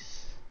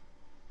Chase.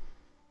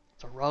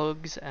 It's a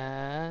Ruggs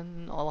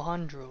and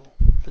Alejandro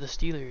for the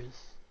Steelers.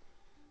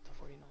 To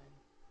 49.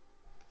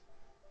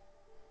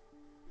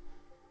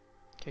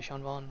 Okay,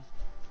 Sean Vaughn.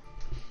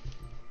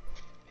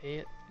 Pay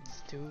it.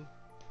 It's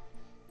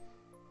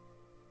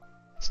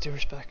due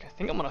respect. I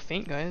think I'm gonna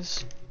faint,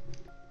 guys.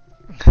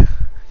 I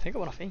think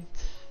I'm gonna faint.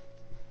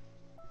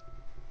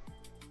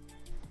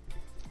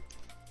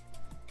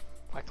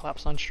 My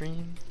claps on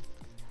stream.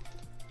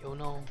 Yo,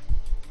 no.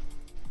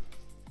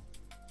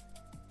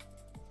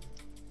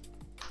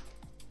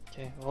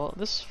 Okay, well,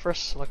 this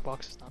first select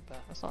box is not bad.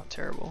 That's not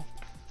terrible.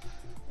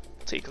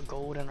 I'll take a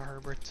gold and a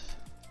Herbert.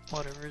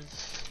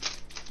 Whatever's.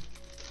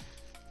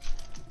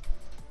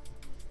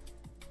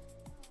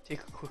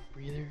 Take a quick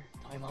breather.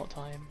 Timeout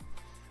time.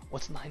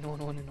 What's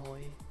 911 in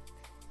Hawaii?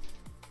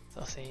 It's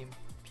the same.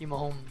 P.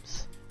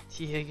 Mahomes.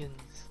 T.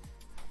 Higgins.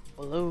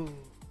 Below.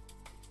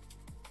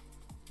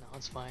 No,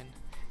 it's fine.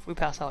 If we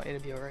pass out,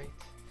 it'll be alright.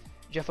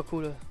 Jeff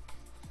Okuda.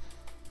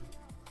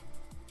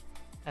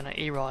 And an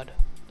A-Rod.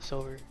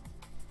 Silver.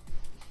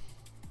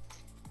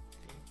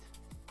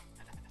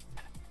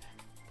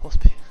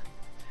 Post pay.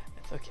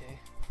 It's okay.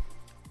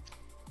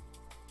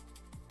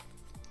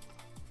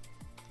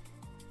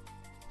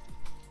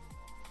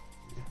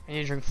 I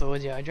need to drink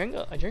fluids. Yeah, I drank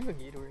a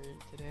Gatorade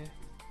today,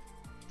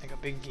 like a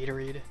big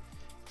Gatorade.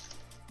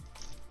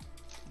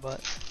 But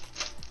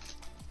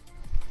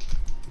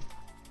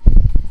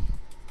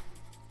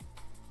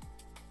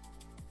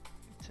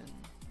it's in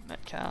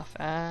Metcalf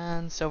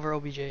and Silver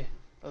OBJ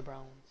for the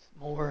Browns.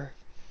 More,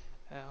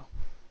 yeah.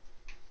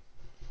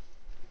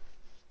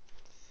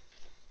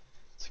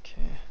 It's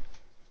okay.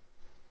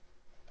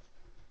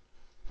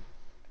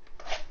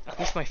 At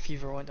least my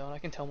fever went down. I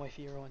can tell my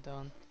fever went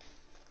down.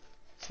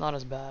 It's not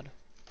as bad.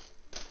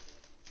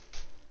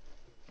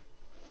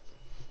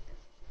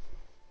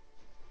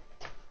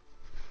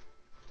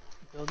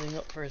 Building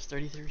up for his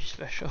 33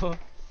 special.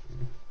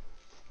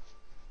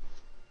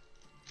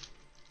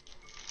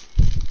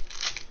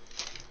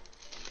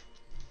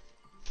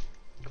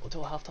 Go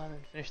till halftime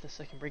and finish the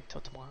second break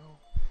till tomorrow.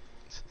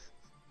 It's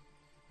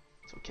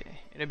okay.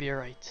 It'll be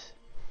alright.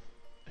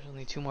 There's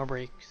only 2 more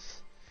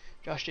breaks.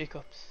 Josh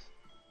Jacobs.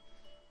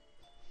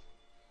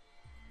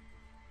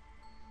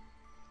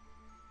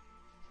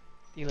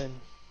 Thielen.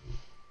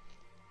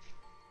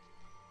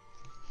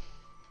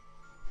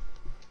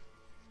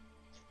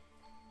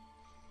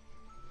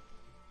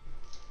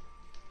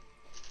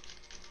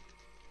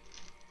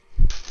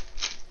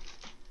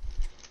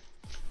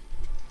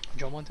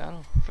 Joe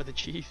Montana for the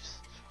Chiefs.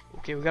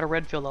 Okay, we got a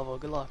red field level.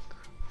 Good luck.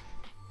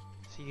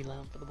 CeeDee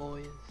Lamb for the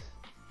boys.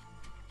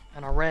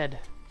 And a red.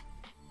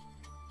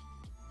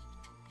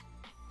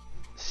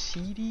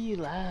 CeeDee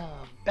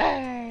Lamb.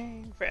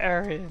 Bang! For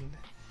Aaron.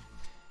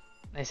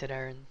 Nice hit,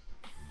 Aaron.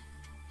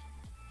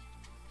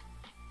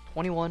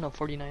 21 of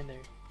 49 there.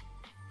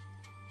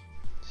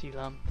 CeeDee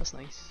Lamb. That's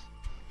nice.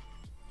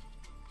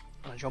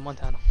 Joe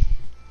Montana.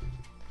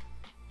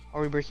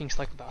 Are we breaking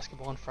select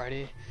basketball on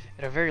Friday?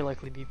 It'll very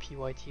likely be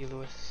PYT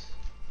Lewis.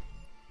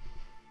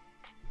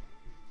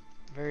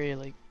 Very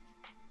like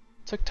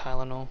took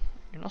Tylenol.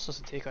 You're not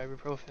supposed to take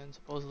ibuprofen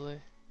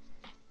supposedly.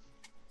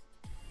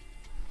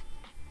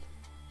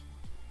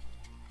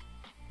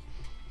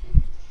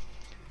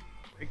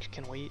 Breaks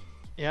can wait.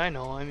 Yeah, I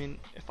know. I mean,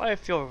 if I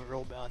feel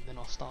real bad, then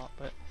I'll stop.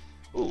 But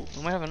ooh,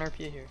 we might have an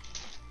RPA here.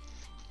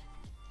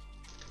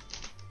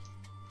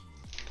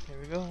 There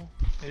we go.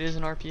 It is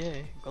an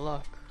RPA. Good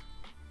luck.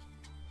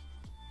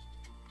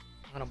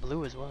 And a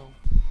blue as well.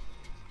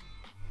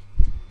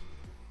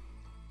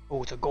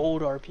 Oh, it's a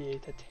gold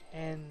RPA to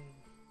 10.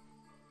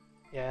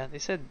 Yeah, they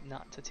said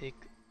not to take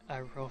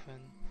ibuprofen.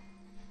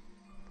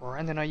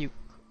 Brandon Ayuk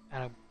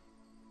and a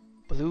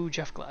blue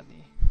Jeff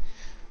Gladney.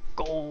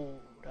 Gold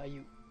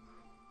Ayuk.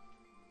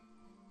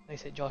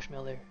 Nice hit, Josh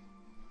Miller.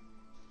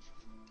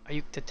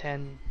 Ayuk to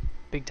 10,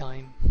 big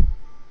time.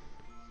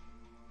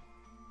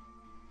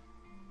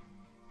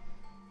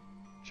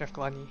 Jeff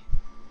Gladney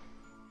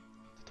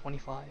to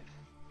 25.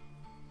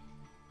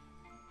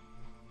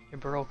 Your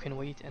Burrow can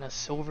wait, and a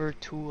silver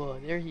Tua.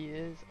 There he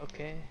is.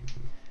 Okay.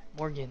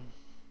 Morgan.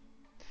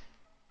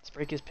 This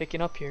break is picking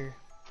up here.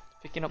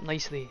 It's picking up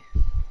nicely.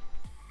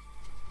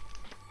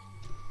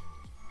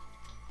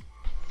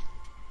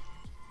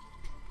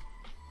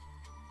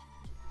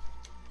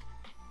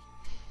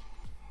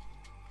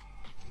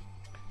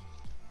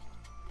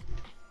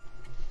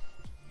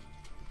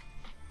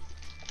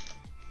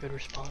 Good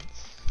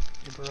response.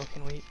 Your Burrow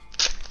can wait.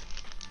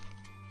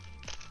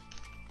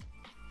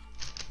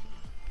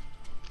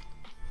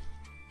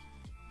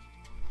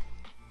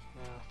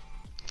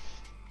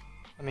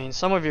 I mean,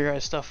 some of your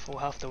guys' stuff will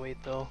have to wait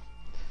though,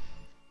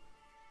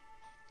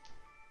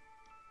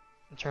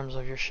 in terms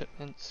of your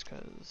shipments,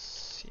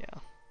 cause yeah,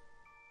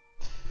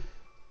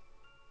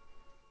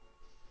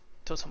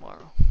 till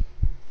tomorrow.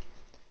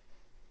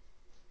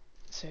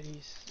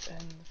 Cities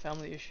and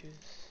family issues.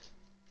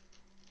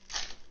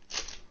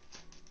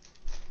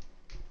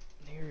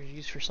 They were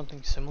used for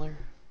something similar.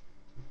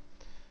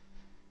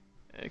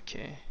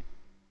 Okay.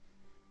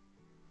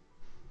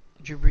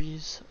 Drew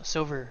Brees, a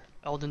silver.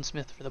 Alden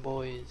Smith for the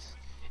boys.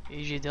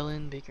 AJ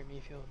Dillon, Baker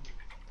Mayfield.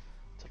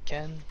 It's a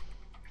Ken.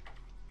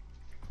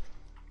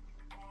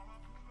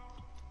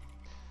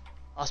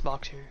 Last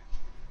box here.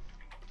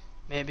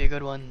 May be a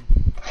good one.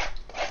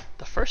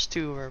 The first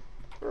two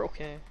were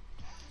okay.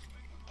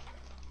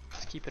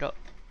 Let's keep it up.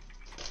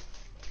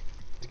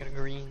 Let's get a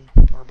green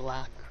or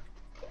black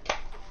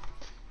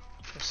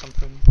or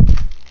something.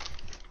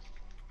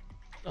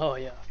 Oh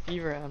yeah,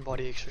 fever and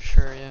body aches for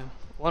sure, yeah.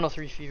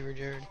 103 fever,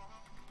 Jared.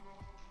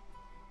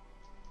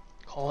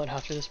 Call it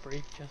after this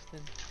break,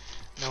 Justin.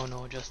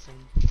 No, Justin.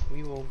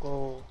 We will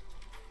go.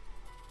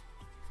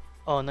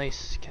 Oh,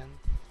 nice, Ken.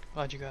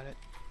 Glad you got it.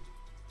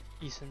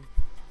 Eason.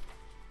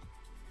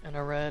 And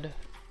a red.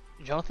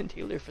 Jonathan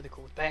Taylor for the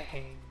Colts.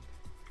 Bang!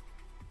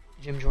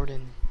 Jim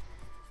Jordan.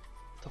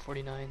 To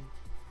 49.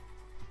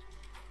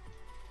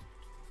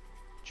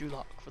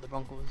 Julock for the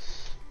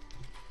Broncos.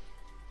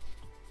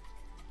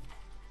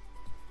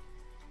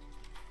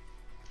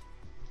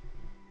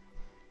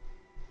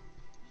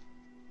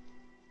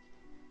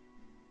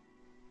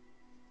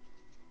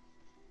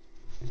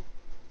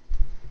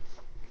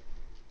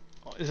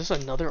 Oh, is this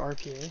another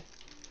RPA?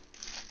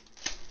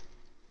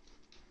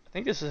 I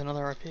think this is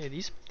another RPA.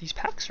 These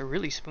packs are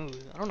really smooth.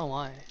 I don't know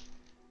why.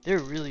 They're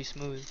really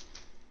smooth.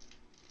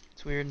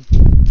 It's weird.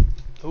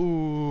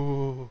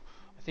 Ooh,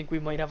 I think we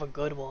might have a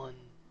good one.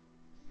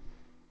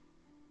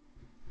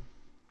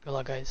 Good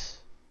luck, guys.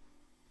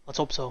 Let's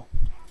hope so.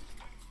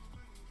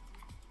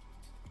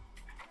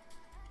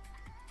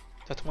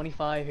 To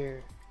 25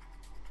 here.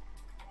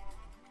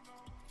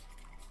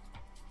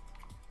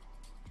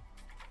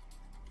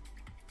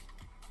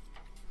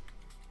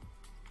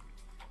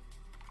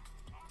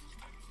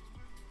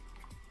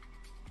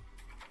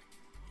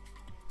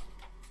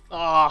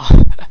 Ah,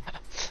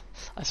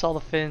 I saw the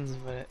fins,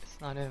 but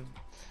it's not him.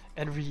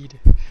 Ed Reed.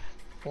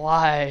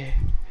 Why?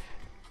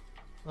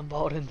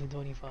 Lombardi to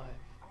 25.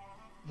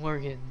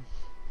 Morgan.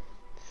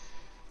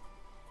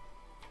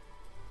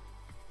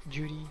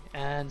 Judy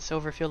and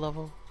Silverfield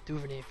level.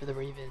 Duvernay for the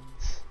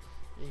Ravens.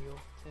 There you go,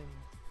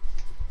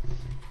 Tim.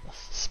 The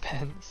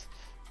suspense.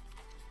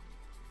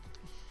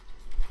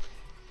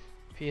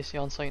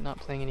 PSC on site not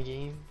playing any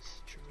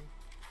games. True.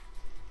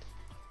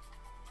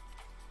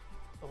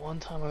 The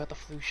one time I got the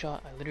flu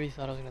shot, I literally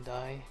thought I was gonna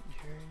die.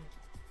 Jared.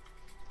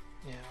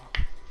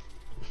 Yeah.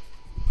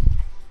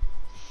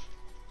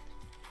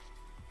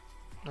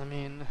 I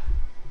mean,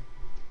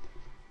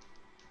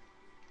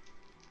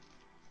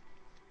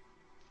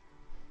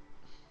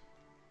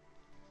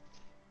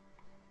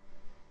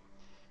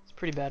 it's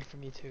pretty bad for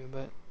me too,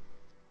 but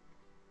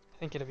I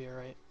think it'll be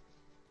alright.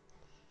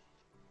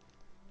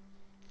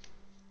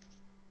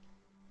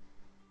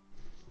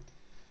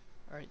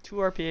 Alright, 2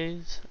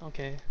 RPAs,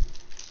 okay.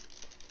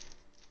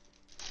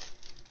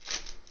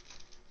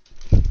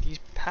 These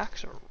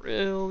packs are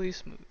really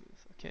smooth.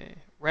 Okay,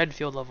 red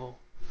field level.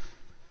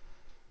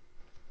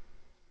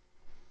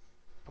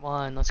 Come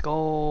on, let's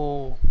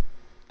go.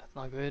 That's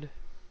not good.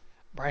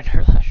 Brian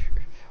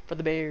Urlacher for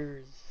the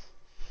Bears.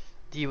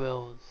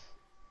 D-Wills.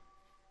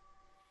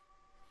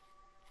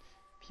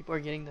 People are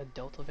getting the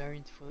Delta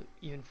variant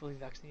even fully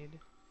vaccinated.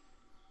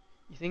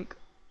 You think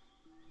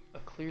a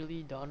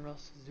clearly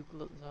Donruss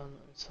Zukulazan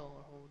sell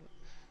or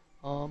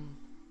hold?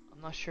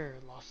 I'm not sure.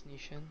 Lost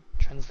Nation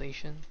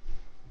translation.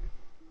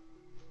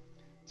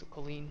 So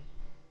Colleen.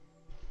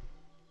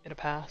 It'll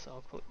pass.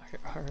 Oh,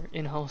 our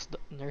in-house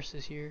nurse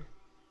is here.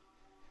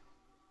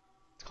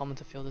 It's common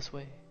to feel this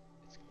way.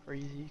 It's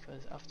crazy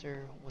because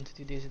after 1 to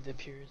 2 days it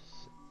appears.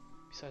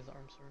 Besides the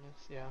arm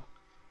soreness, yeah.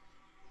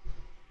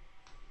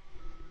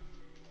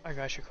 I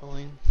got you,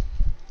 Colleen.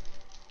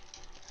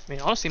 I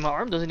mean, honestly, my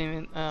arm doesn't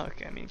even.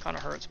 Okay, I mean, it kind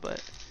of hurts,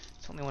 but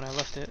it's only when I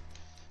left it.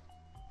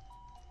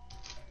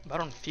 But I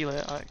don't feel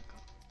it. I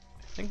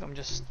think I'm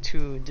just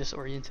too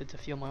disoriented to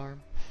feel my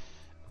arm.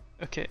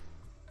 Okay,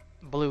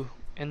 blue.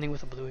 Ending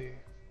with a blue here.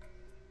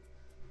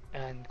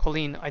 And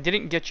Colleen, I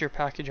didn't get your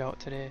package out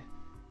today.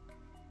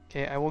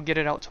 Okay, I will get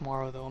it out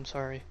tomorrow though, I'm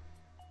sorry.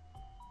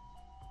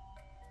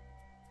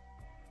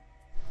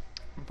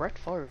 Brett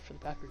Favre for the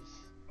Packers.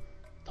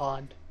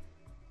 Todd.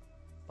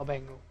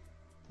 Babango.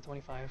 To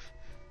 25.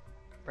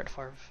 Brett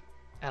Favre.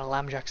 And a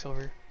Lambjack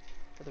Silver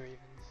for the Ravens.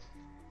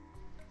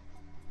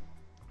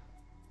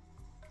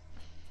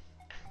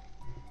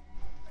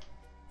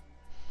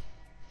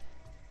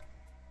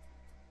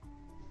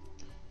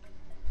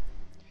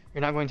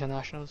 You're not going to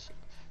Nationals?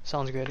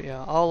 Sounds good,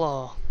 yeah.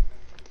 I'll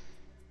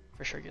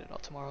for sure get it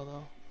out tomorrow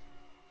though.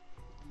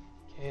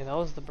 Okay, that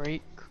was the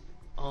break.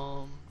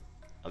 At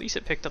least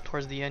it picked up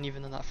towards the end,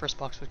 even though that first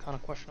box was kind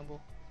of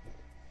questionable.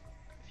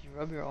 If you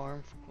rub your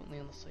arm frequently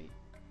on the site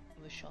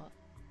of the shot,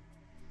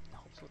 it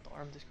helps with the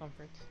arm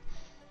discomfort.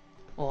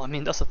 Well, I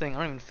mean, that's the thing, I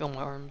don't even feel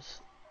my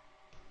arms.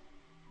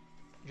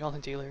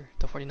 Jonathan Taylor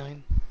to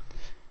 49.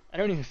 I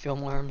don't even feel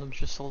my arms, I'm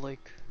just so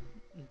like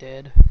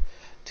dead.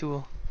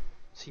 Tua,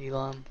 C.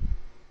 Lamb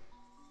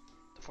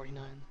to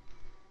 49.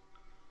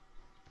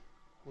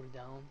 Hold it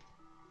down.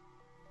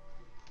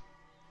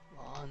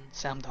 On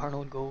Sam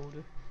Darnold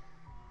gold.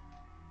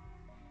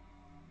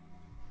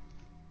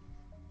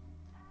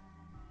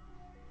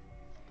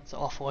 That's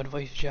awful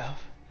advice,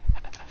 Jeff.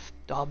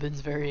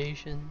 Dobbins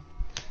variation.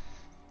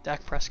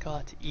 Dak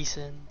Prescott,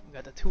 Eason. We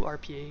got the 2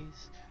 RPAs.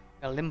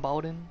 We got Lim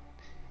Bowden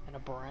and a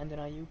Brandon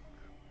Ayuk.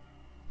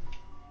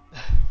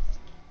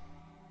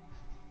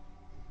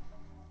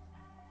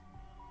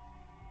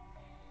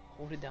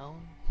 Hold it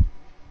down.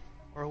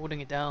 We're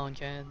holding it down,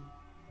 Ken.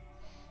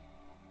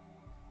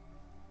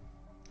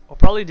 We'll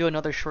probably do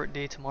another short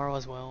day tomorrow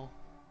as well.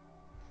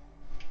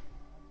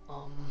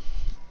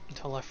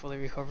 Until I fully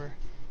recover.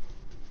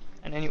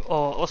 And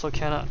also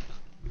Ken, I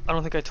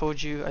don't think I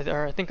told you,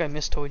 or I think I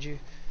mistold you.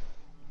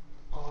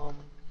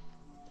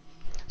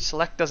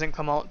 Select doesn't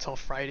come out till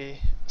Friday.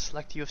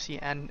 Select UFC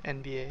and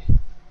NBA.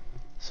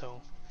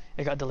 So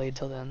it got delayed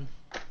till then.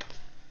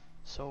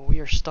 So we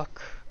are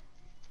stuck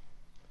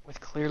with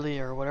Clearly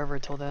or whatever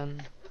till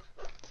then.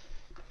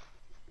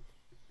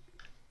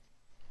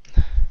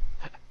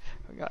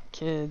 We got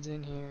kids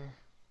in here.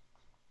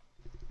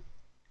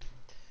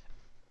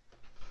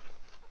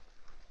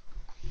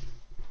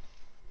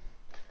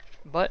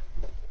 But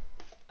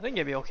I think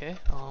it'd be okay.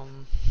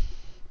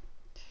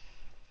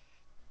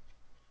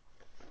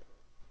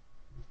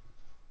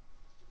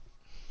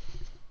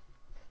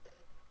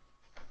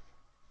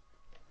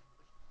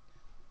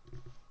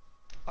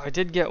 I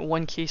did get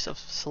 1 case of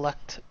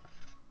select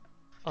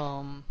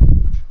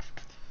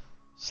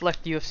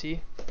UFC,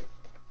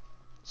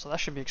 so that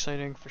should be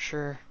exciting for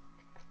sure.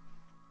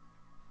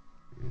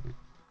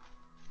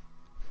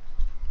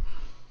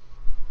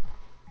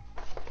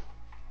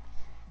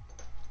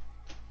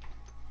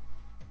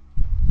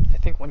 I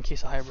think 1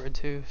 case of hybrid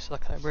too,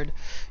 select hybrid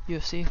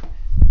UFC,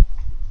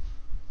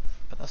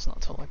 but that's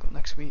not till like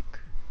next week.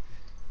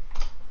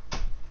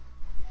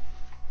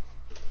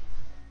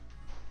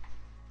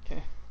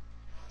 Okay.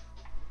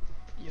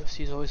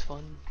 UFC is always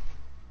fun.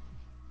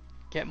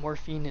 Get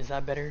morphine, is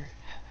that better?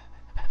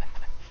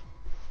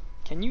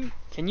 Can you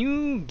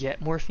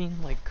get morphine?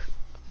 Like,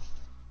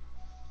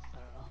 I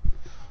don't know.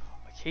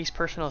 A case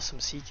personal some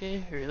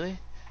CK? Really?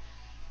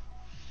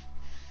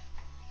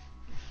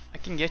 I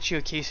can get you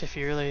a case if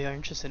you really are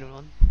interested in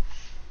one.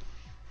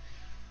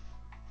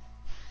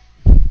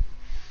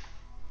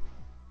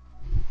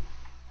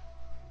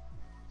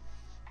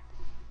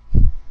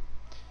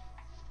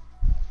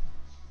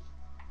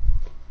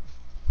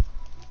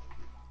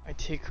 I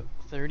take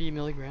 30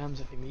 milligrams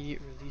of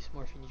immediate release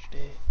morphine each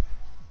day.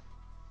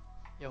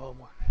 Yo,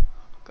 more.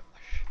 Oh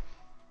gosh.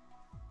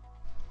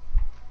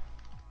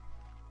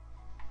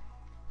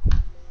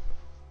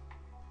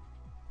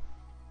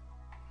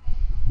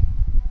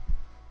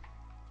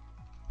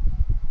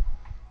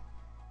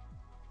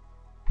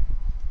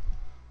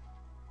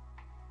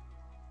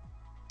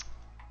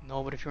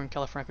 No, but if you're in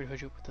California, I could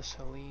hook you up with the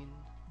saline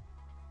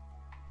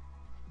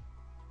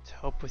to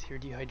help with your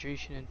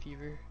dehydration and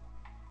fever.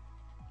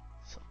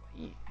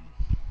 Saline.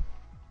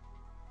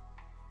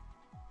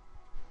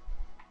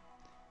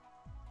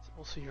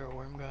 Also, you're a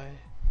worm guy.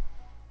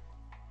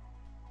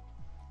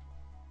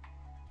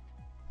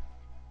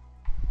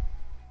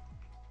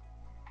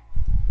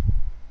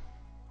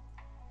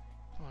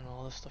 I don't know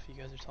all the stuff you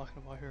guys are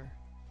talking about here.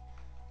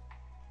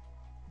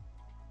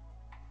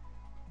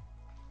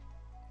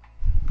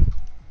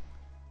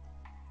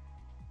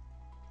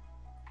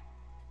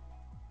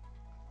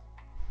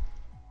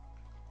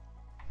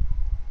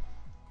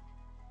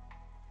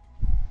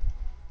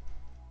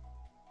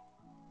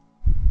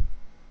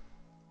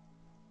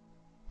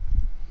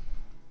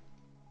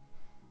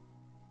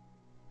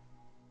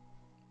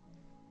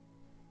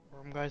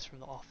 Guys from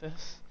The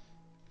Office.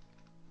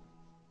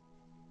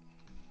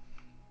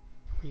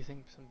 What do you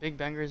think? Some big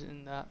bangers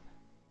in that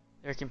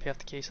there can pay off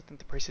the case. I think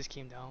the prices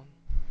came down.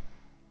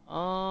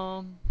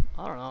 I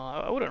don't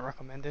know. I wouldn't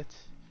recommend it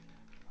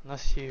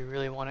unless you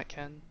really want it,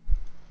 Ken.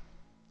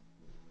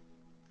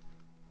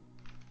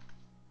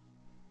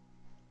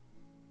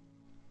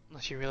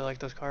 Unless you really like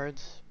those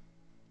cards.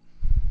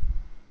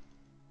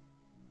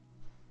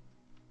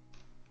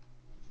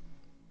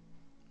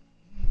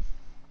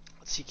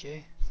 Let's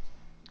CK.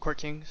 Court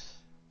Kings.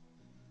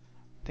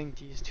 I think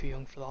he's too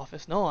young for The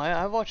Office. No,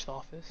 I've watched The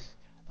Office.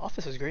 The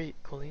Office is great,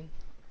 Colleen.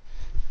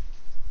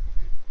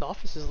 The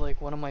Office is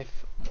like one of my...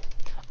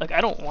 like, I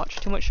don't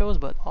watch too much shows,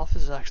 but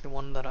Office is actually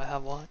one that I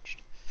have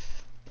watched.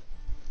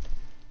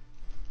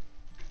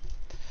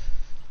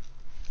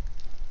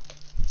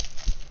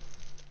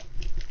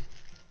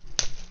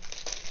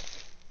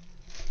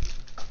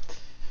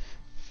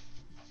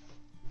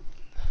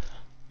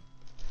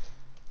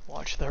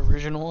 Watch the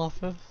original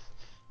Office.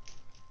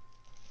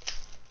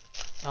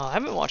 I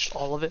haven't watched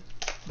all of it,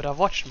 but I've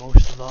watched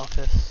most of The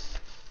Office.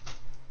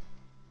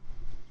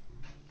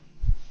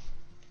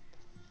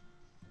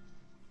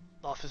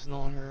 The Office is no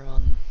longer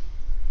on.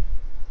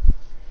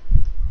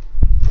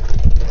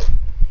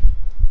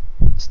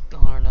 It's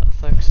not on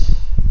Netflix.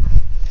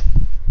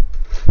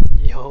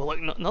 Yo,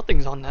 like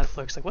nothing's on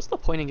Netflix. Like, what's the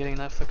point in getting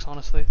Netflix?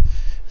 Honestly,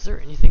 is there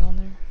anything on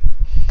there?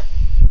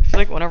 I feel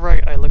like whenever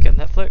I look at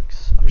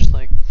Netflix, I'm just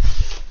like,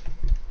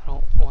 I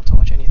don't want to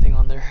watch anything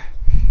on there.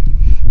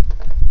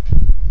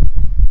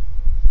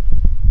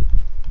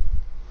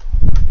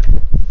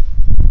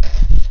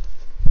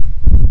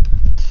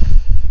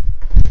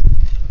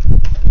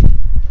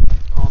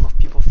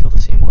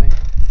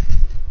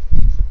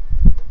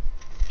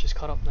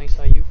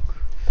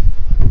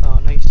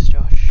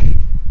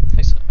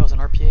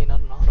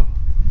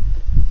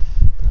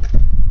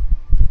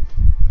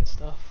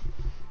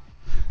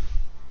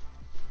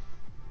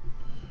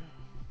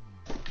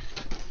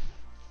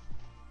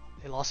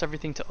 lost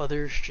everything to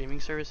other streaming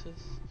services.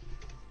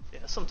 Yeah,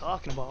 that's what I'm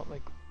talking about.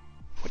 Like,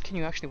 what can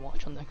you actually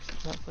watch on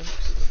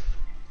Netflix?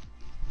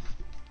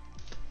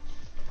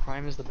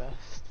 Prime is the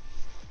best.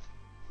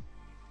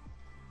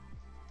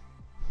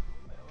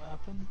 Wait, what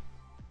happened?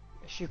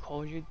 She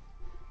called you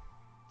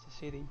to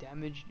say they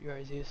damaged your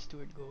Isaiah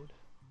Stewart gold.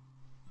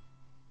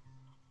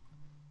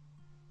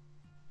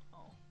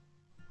 Oh.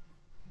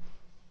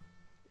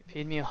 They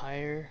paid me a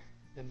higher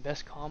than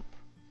best comp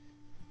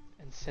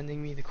and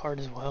sending me the card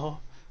as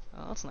well.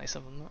 Oh, that's nice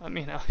of them. I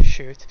mean,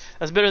 shoot.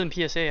 That's better than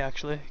PSA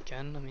actually,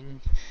 Ken. I mean,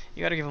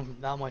 you gotta give them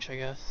that much, I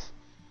guess.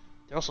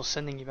 They're also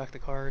sending you back the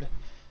card.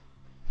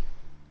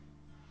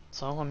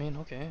 So, I mean,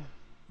 okay.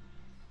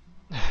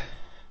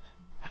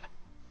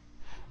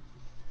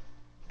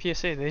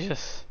 PSA, they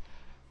just...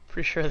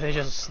 Pretty sure they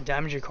just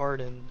damage your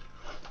card and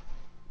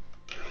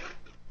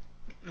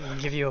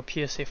give you a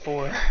PSA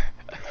 4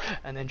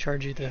 and then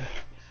charge you the...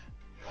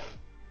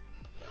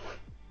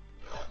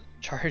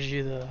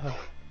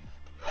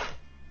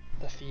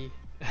 the fee.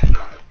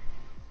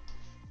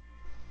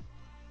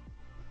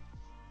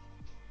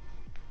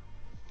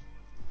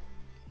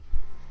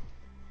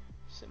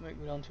 So it might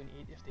go down to an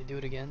 8 if they do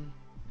it again.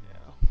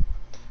 Yeah.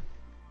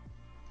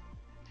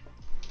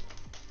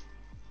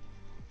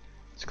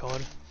 It's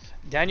called.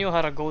 Daniel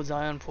had a gold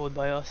Zion pulled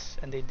by us,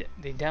 and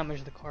they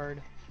damaged the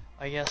card,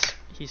 I guess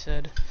he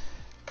said.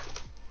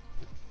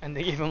 And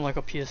they gave him like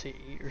a PSA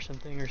 8 or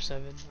something, or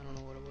 7, I don't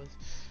know what it was.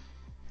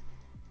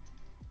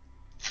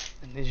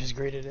 And they just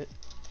graded it.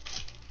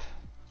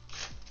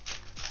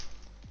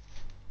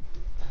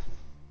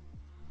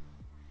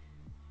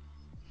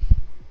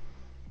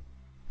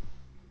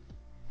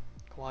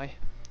 Kawhi.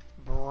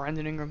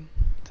 Brandon Ingram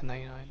to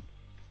 99.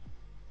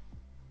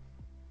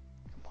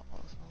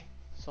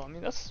 So I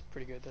mean that's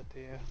pretty good that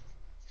they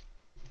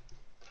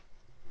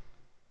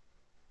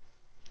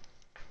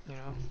you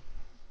know,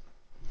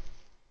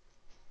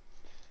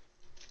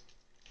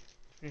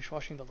 finish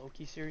watching the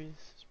Loki series.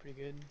 It's pretty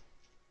good.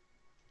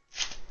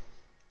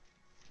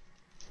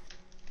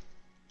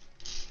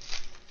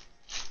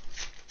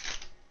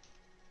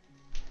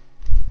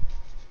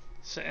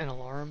 Set an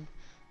alarm.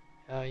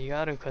 You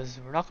gotta, cause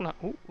we're not gonna.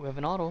 Ooh, we have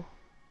an auto.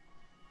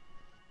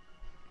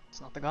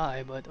 It's not the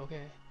guy, but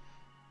okay.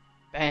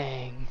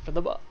 Bang for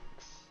the Bucks.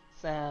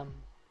 Sam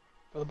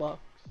for the Bucks.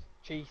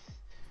 Chase.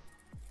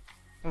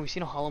 And we've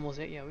seen a hollow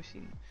mosaic. Yeah,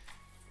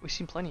 we've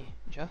seen plenty.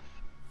 Jeff.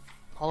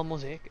 Hollow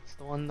mosaic. It's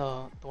the one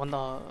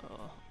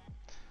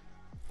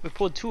we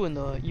pulled 2 in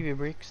the eBay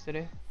breaks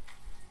today.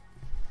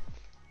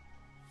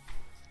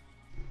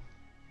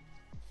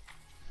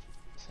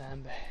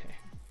 Sam bang.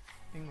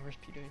 Being reverse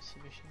Peter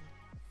submission.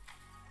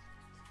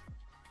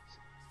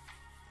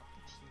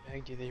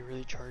 Teabag, do they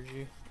really charge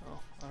you?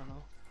 Oh, I don't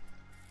know.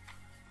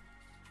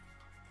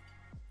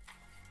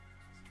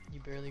 You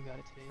barely got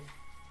it today.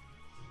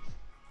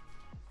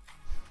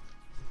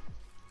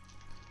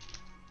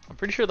 I'm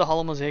pretty sure the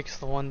hollow mosaic's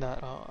the one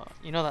that,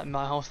 you know that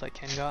my house that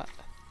Ken got?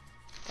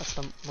 That's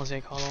the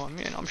mosaic hollow. I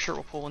mean, I'm sure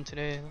we'll pull one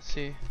today. Let's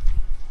see.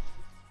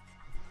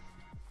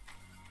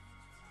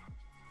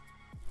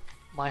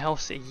 My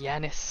house,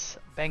 Giannis,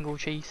 Bengal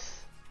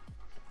Chase.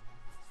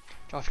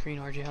 Josh Green,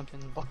 RJ Hampton,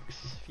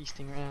 Bucks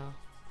feasting right now.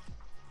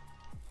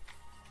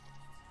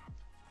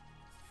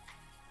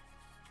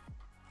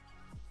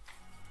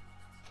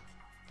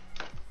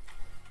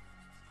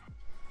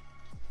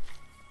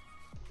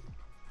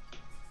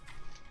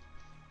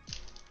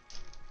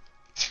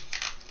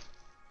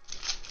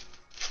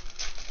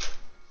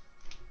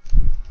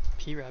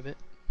 P-Rabbit.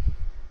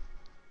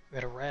 We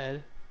got a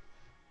red.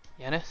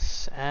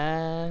 Giannis,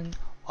 and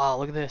wow,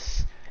 look at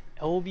this.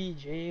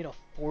 LBJ to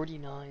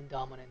 49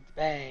 dominant.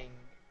 Bang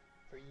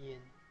for Ian.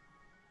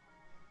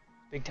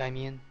 Big time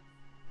Ian.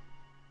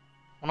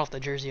 One off the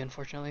jersey,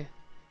 unfortunately.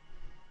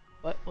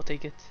 But we'll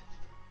take it.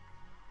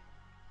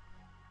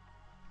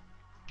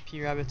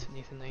 P-Rabbit,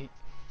 Nathan Knight.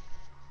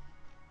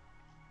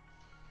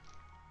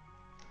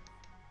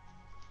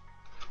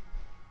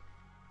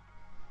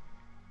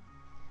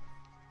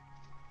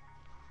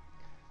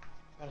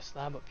 Got a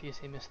slab, but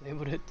PSA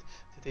mislabeled it.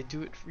 Did they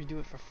redo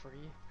it for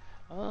free?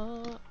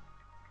 I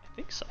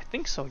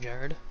think so,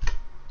 Jared.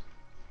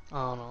 I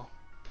don't know.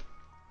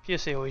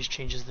 PSA always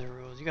changes their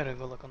rules. You gotta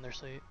go look on their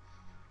site.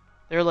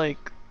 They're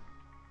like,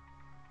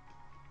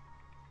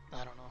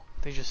 I don't know.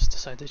 They just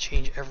decide to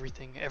change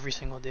everything every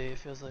single day, it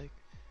feels like.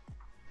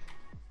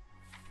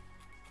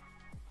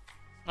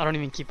 I don't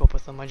even keep up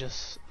with them. I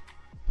just,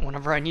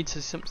 whenever I need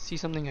to see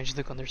something, I just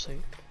look on their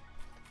site.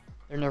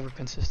 They're never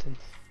consistent.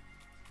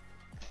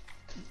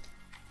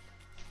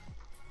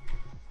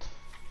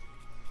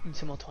 Need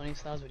some Otani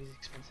slabs, but he's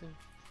expensive.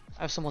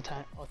 I have some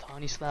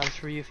Otani slabs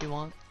for you if you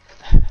want.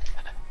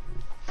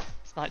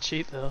 It's not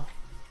cheap though.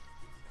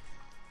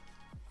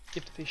 You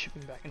have to pay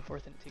shipping back and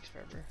forth and it takes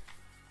forever.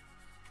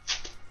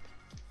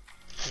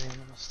 And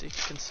a mistake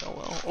can sell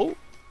well. Oh!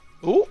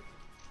 Oh!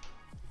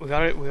 We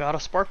got it, we got a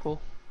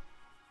sparkle.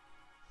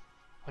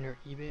 On your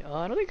eBay?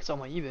 I don't think it's on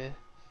my eBay.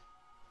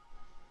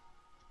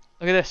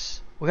 Look at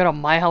this. We got a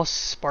My House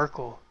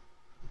sparkle.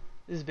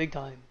 This is big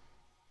time.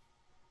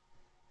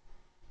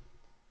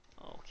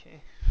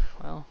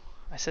 well,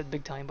 I said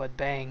big time, but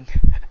bang.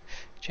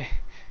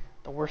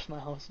 The worst in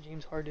my house,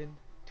 James Harden.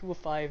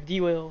 205,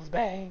 D Wills,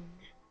 bang.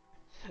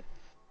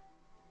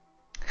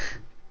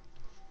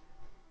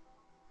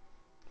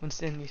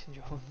 Winston Mason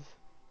Jones.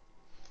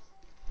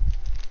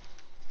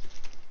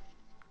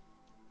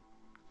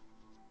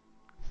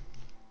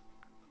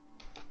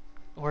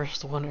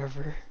 Worst one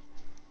ever.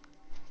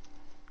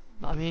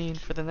 I mean,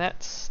 for the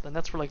Nets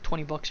were like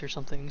 $20 or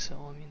something, so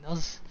I mean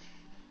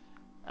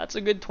that's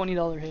a good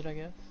 $20 hit, I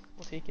guess.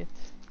 We'll take it.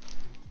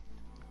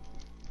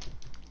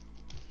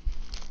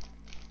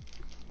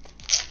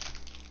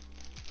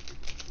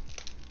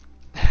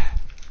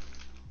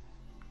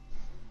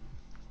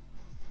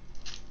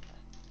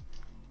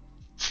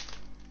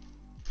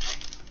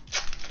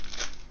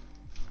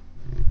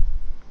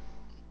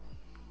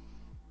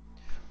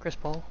 Chris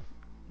Paul,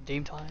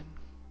 Dame Time,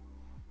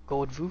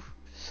 Gold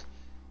Voos,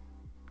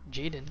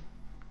 Jaden,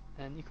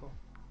 and Nico.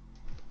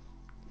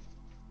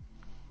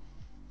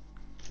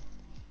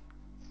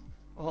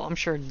 Well, I'm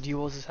sure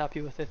Duos is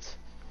happy with it,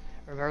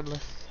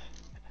 regardless.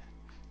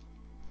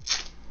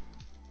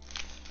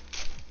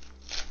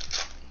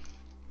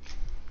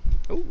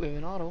 Oh, we have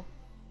an auto.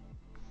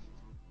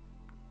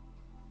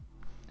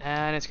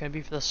 And it's going to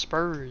be for the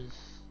Spurs.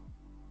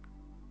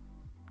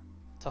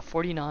 It's a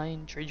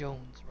 49, Trey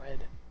Jones, red.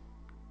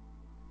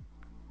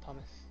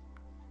 Thomas,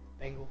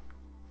 Bengal.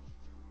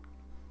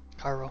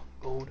 Cairo,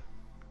 gold.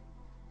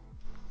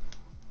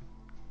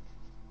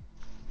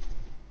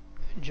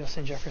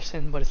 Justin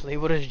Jefferson, but it's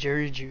labeled as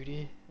Jerry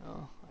Judy.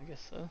 Oh, I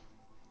guess so.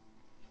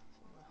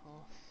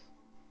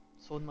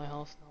 Sold my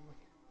house, now I'm looking.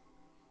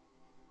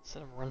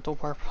 Instead of rental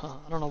park,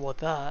 I don't know about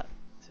that,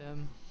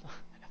 Tim.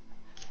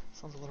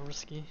 Sounds a little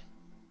risky.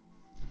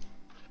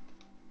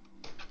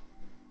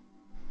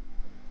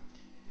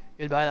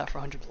 You'd buy that for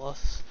 100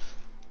 plus.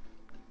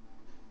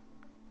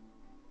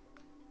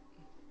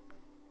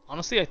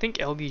 Honestly, I think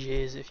LBJ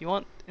is, if you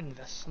want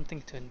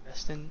something to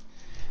invest in,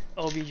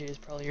 LBJ is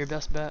probably your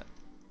best bet.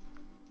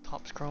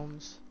 Topps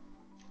Chromes.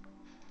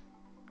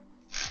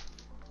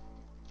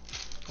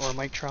 Or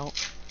Mike Trout.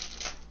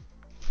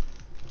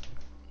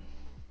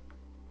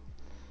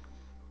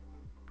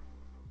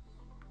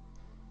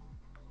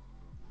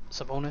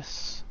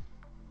 Sabonis.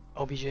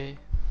 LBJ.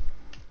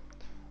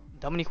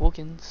 Dominique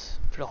Wilkins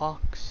for the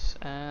Hawks.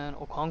 And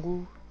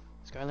Okongwu.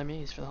 Skylar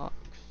Mays for the Hawks.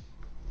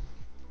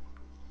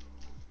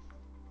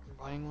 You're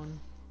buying one?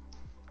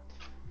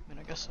 I mean,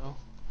 I guess so.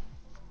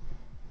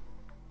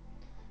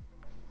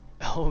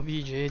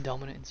 LBJ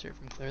dominant insert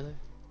from Clearly.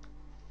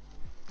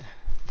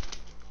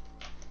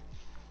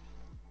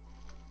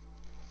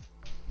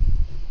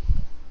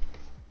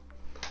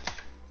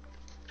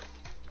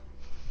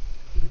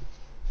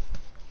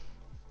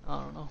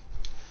 I don't know.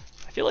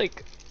 I feel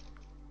like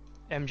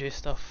MJ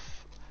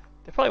stuff,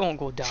 they probably won't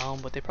go down,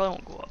 but they probably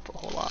won't go up a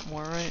whole lot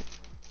more, right?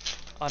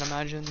 I'd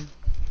imagine.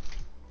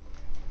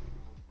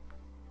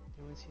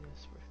 You want to see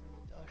this?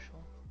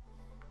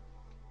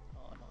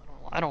 Oh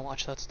no, I don't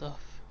watch that stuff.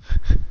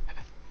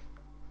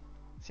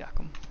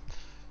 Siakam.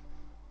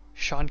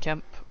 Sean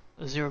Kemp,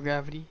 Zero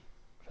Gravity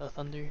for the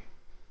Thunder.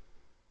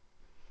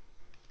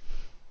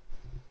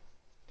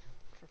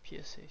 For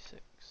PSA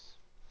 6.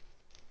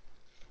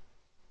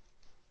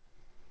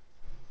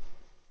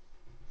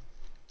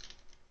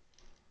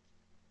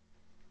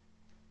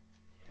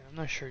 Yeah, I'm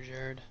not sure,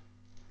 Jared.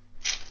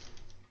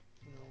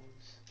 Who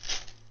knows?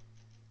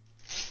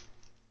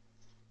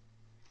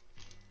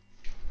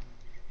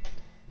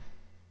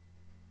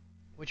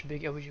 Which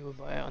big LG would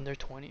buy under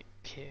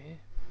 20k?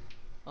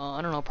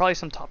 I don't know, probably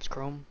some Topps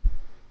Chrome.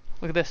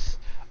 Look at this.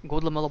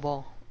 Gold LaMelo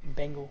Ball.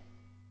 Bengal.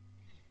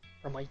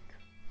 For Mike.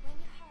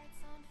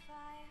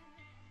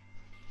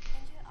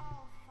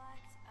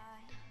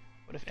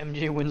 What if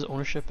MJ wins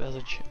ownership as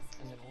an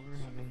owner?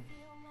 I mean,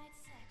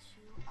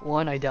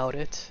 one, I doubt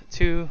it.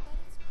 Two,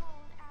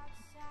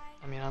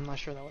 I mean, I'm not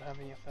sure that would have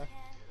any effect.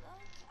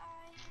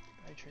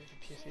 I traded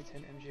the PSA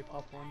 10 MJ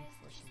Pop 1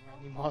 for some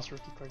Randy Moss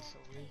rookie card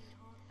silvers.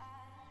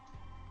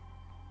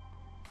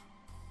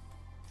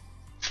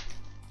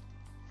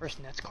 First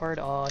Nets card?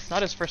 It's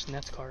not his first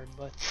Nets card,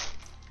 but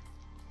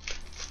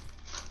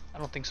I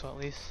don't think so, at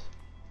least.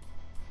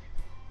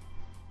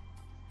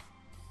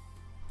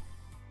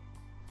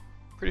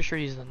 Pretty sure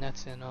he's the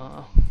Nets in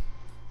other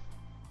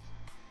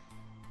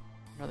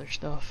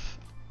stuff.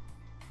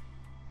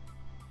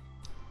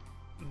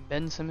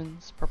 Ben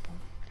Simmons, purple.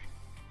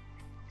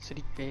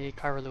 Sadiq Bey,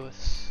 Kyra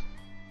Lewis.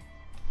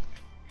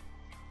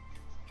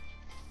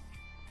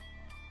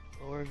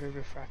 Lower grade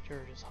refractor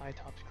or just high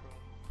Topps Chrome.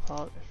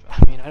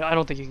 I mean, I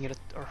don't think you can get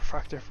a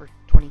refractor for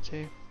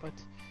 20k, but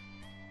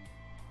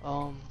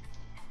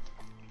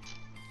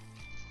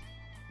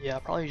yeah,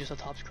 probably just a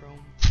Topps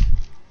Chrome.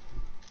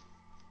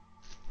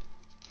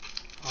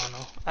 I don't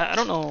know. I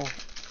don't know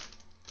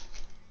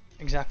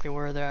exactly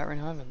where they're at right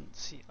now.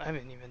 I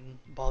haven't even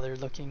bothered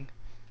looking.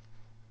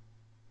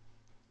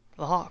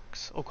 For the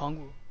Hawks,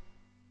 Okongwu.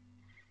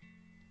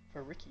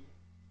 For Ricky.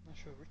 I'm not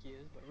sure who Ricky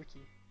is, but Ricky.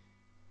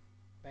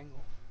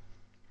 Bengal.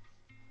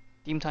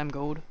 Team Time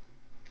Gold.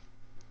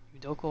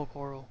 Udoko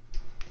Okoro.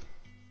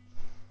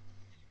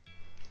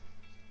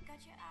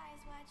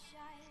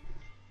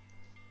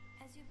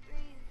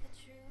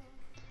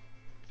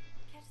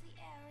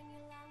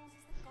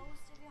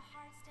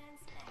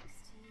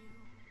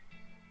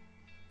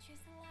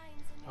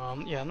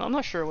 Yeah, I'm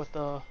not sure what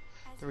the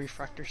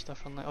refractor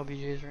stuff on the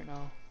LBJs right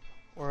now,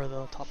 or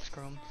the top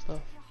scrum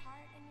stuff.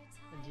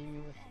 Redeem me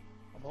with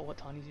about what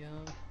Tawnies you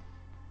have.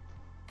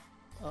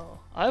 Oh,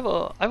 I have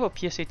a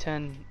PSA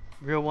 10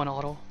 real one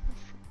auto.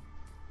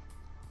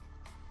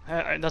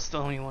 That's the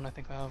only one I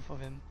think I have of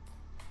him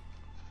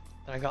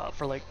that I got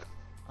for like,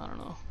 I don't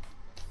know,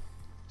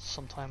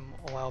 sometime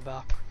a while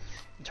back.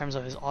 In terms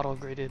of his auto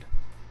graded,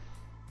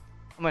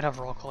 I might have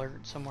raw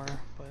colored somewhere,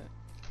 but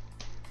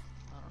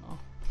I don't know.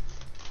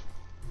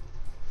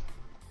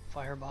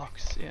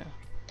 Firebox, yeah.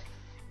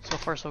 So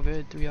far so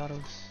good, 3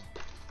 autos.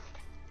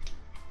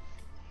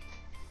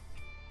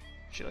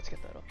 Actually, let's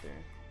get that up there.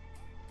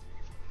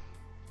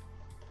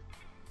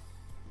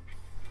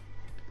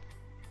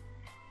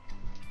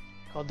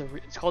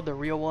 It's called the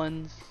Real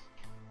Ones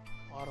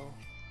auto.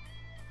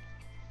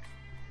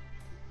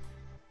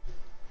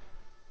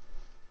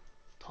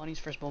 Tawny's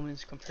first Bowman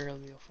is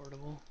comparatively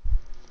affordable.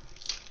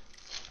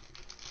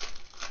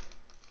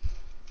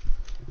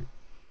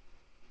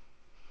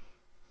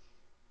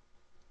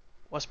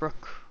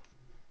 Westbrook,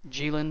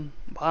 Jalen,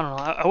 I don't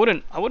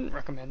know. I wouldn't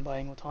recommend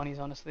buying Otani's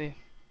honestly.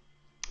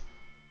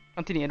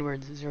 Anthony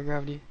Edwards, zero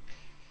gravity.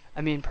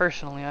 I mean,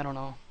 personally, I don't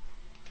know.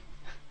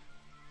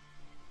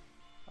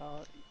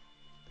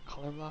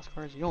 Color blast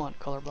cards. You don't want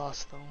color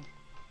blast though.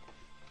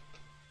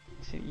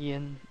 See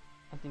Ian,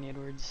 Anthony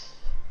Edwards.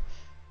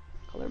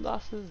 Color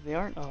blasts. They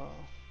aren't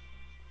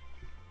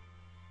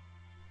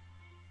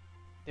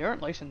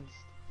licensed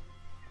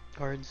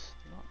cards.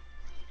 They're not.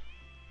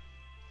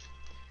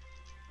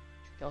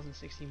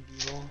 2016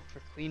 B-roll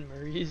for clean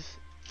Murrays.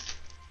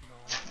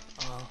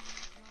 No.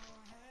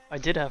 I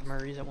did have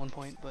Murrays at one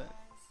point, but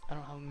I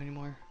don't have them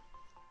anymore.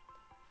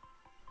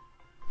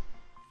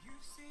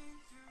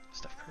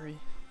 Steph Curry.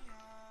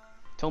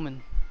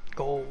 Tillman.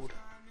 Gold.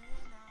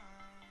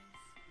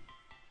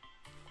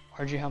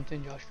 RJ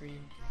Hampton, Josh Green.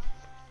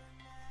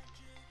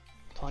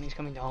 Tawny's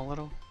coming down a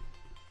little.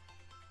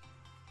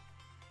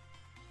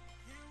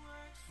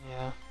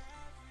 Yeah.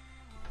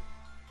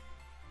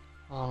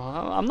 I don't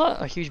know. I'm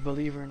not a huge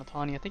believer in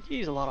Otani. I think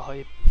he's a lot of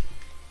hype.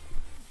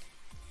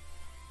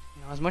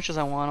 You know, as much as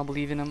I want to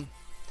believe in him,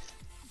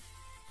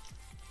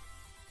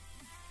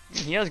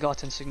 he has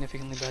gotten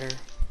significantly better,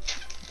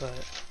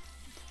 but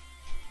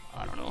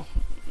I don't know.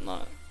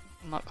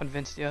 I'm not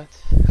convinced yet.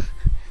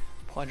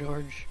 Paul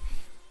George,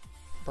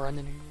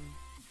 Brandon Ingram,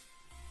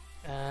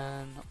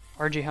 and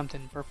RJ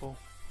Hampton, purple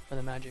for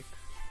the Magic.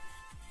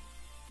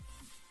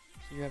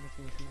 So you have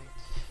everything tonight.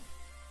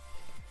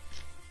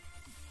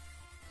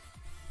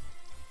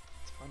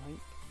 It's fun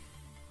hype.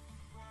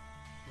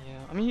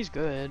 Yeah, I mean he's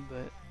good,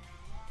 but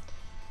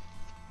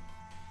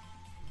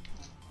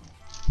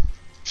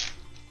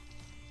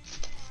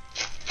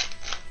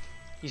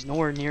he's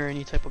nowhere near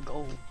any type of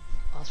goal.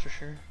 That's for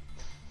sure.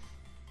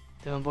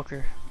 Devin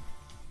Booker,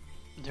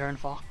 Darren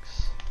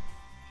Fox,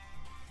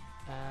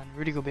 and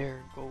Rudy Gobert,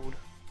 gold.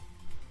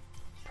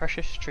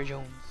 Precious Trey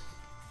Jones.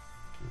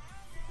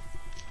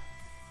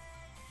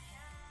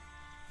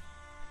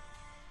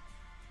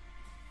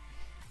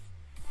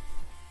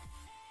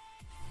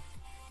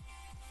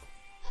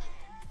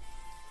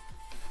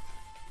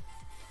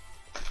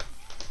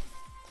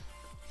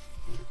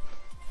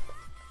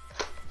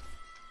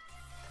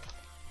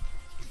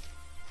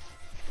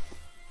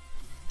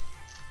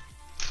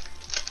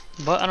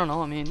 But I don't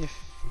know, I mean, if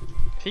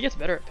he gets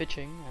better at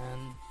pitching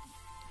and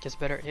gets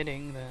better at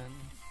hitting, then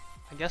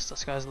I guess the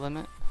sky's the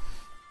limit.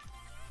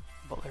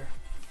 Butler.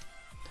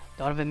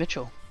 Donovan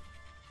Mitchell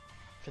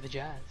for the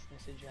Jazz.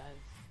 I said Jazz.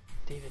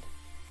 David.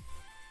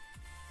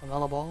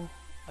 LaMelo Ball.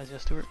 Isaiah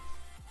Stewart.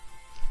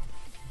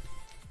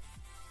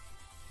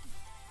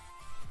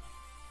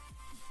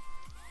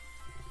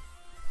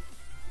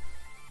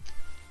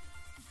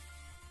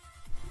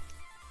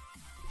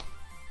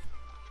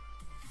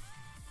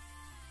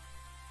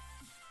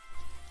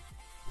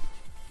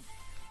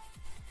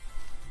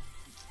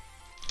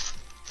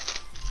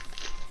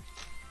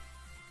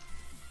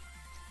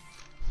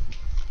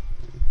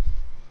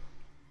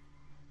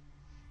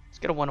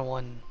 Get a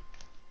 101.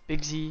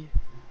 Big Z,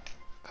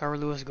 Kyra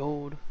Lewis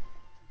Gold,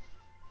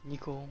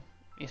 Nico,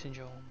 Mason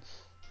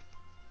Jones.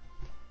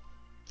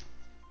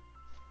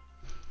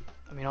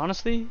 I mean,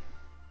 honestly,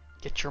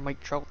 get your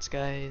Mike Trouts,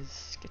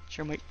 guys. Get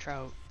your Mike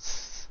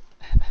Trouts.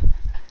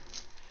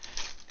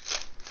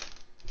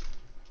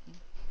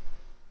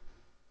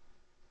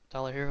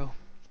 Tyler Hero,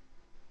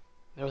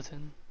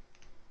 Middleton,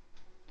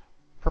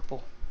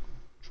 Purple,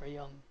 Trae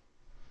Young,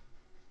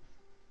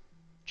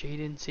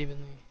 Jaden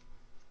Sabanley.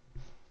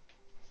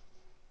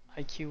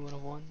 IQ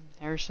 101,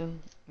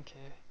 Harrison,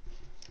 okay.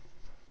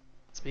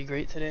 Let's be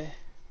great today.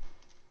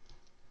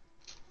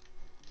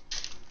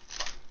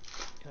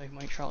 You like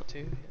Mike Trout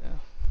too? Yeah.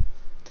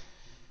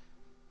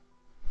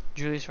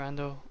 Julius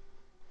Randle,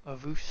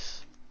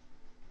 Avus,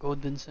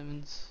 Gold Ben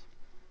Simmons,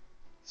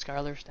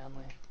 Skylar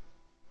Stanley.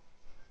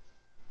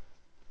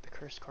 The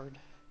cursed card.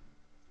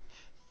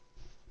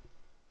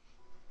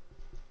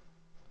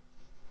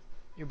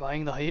 You're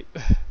buying the hype?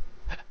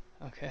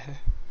 Okay.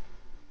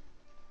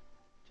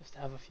 Just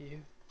have a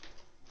few.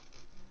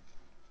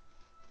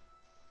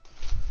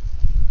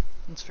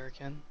 That's fair,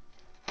 Ken.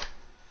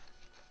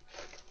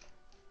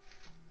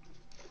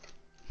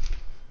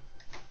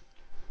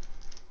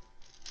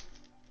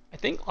 I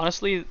think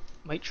honestly,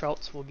 Mike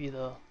Trout's will be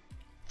the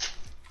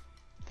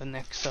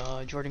next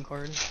Jordan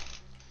card.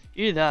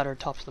 Either that or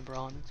Topps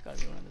LeBron. It's gotta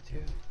be one of the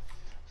two.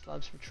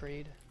 Slabs for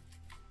trade.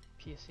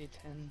 PSA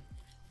 10.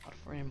 Out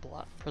for in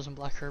Black Prism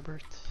Black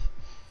Herbert.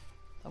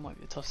 That might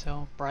be a tough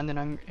sale.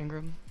 Brandon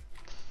Ingram.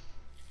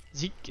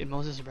 Zeke and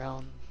Moses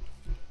Brown.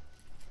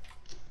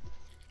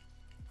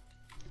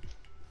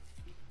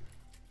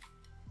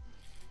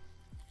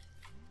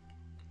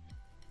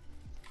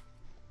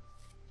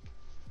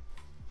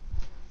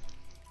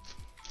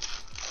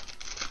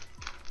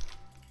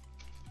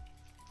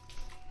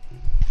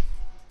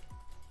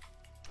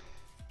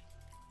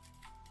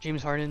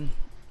 James Harden,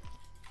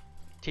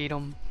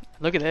 Tatum.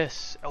 Look at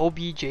this.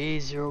 LBJ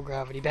Zero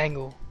Gravity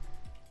Bango.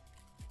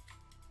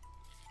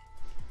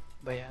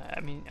 But yeah,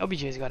 I mean,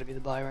 LBJ's got to be the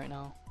buy right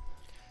now.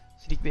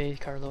 Sadiq Bey,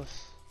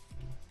 Carlos.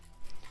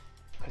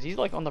 Because he's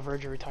like on the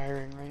verge of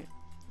retiring, right?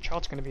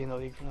 Trout's going to be in the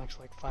league for the next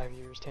like 5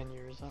 years, 10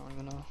 years. I don't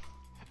even know.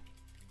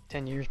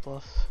 10 years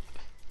plus.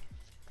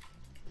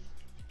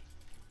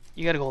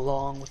 You got to go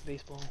long with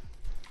baseball.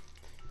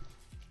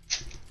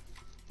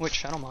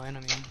 Which I don't mind.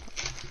 I mean,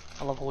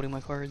 I love holding my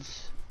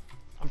cards.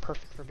 I'm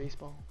perfect for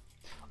baseball.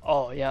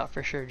 Oh yeah,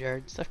 for sure,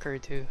 Jared. Steph Curry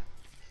too.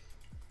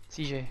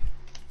 CJ.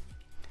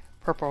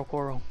 Purple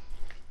Coral.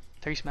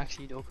 Therese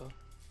Maxey Doka.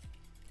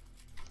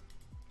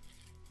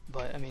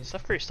 But I mean,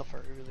 Steph Curry's stuff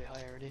are really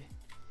high already.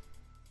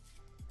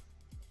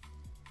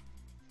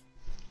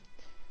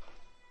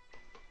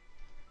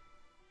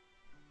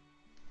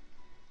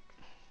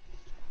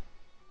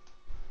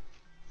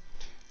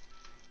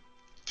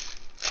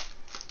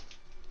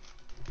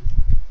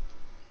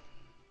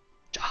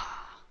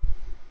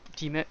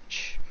 D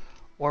Mitch,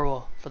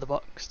 Warwell for the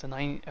Bucks to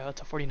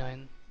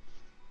 49.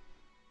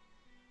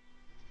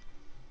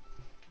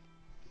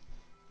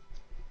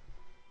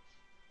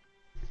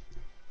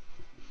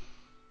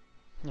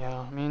 Yeah,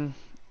 I mean,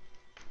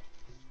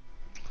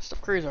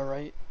 Steph Curry's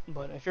alright,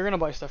 but if you're gonna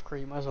buy Steph Curry,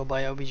 you might as well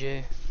buy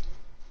LBJ.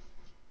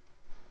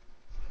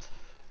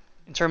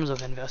 In terms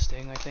of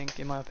investing, I think,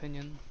 in my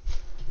opinion.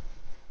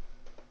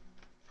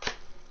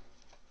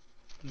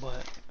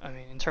 But, I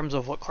mean, in terms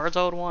of what cards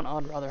I would want,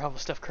 I'd rather have a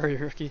Steph Curry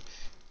rookie.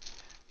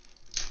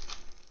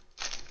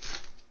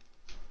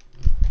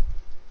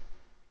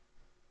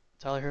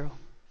 Tyler Hero,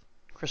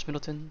 Chris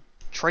Middleton,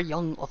 Trae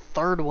Young, a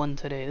third one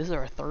today. This is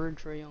our third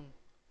Trae Young.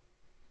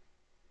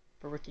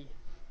 For rookie.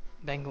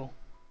 Bengal.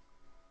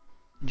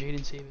 Jaden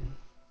Saban.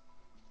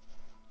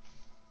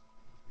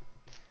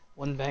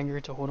 One banger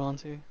to hold on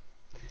to.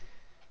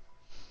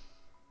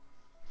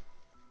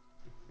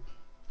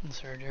 And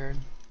Sir Jared.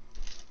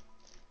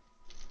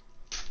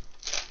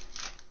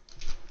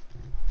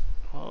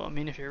 Well, I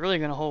mean, if you're really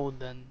gonna hold,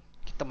 then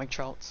get the Mike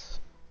Trouts.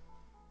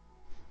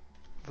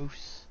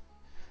 Voos.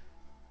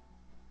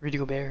 Rudy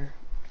Gobert.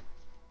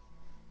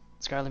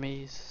 Skylar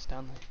Mays.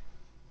 Stanley.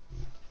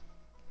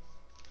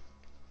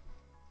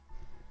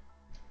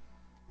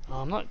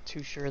 I'm not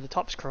too sure. The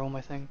Topps Chrome,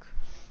 I think.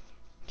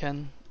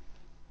 Ken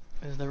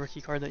is the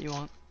rookie card that you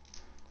want.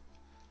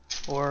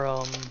 Or,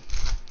 I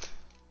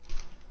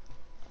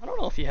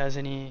don't know if he has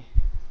any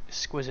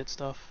exquisite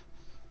stuff.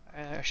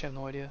 I actually have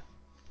no idea.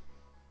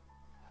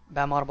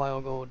 Bam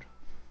Adebayo Gold.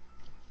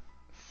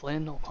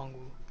 Flynn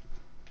Okongwu.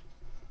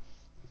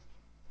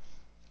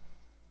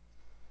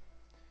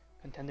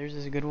 Contenders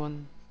is a good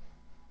one.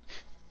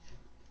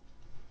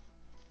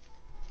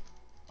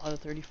 Auto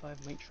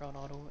 35 Mike Trout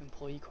Auto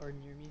employee card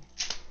near me.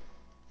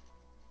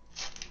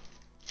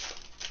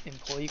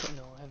 Employee card?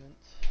 No, I haven't.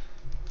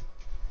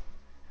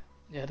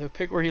 Yeah, the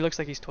pick where he looks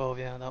like he's 12,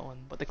 yeah, that one.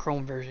 But the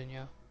chrome version,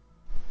 yeah.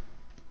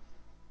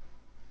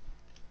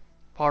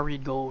 Paul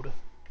Reed Gold.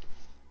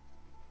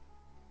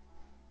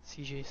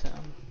 CJ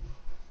Sam.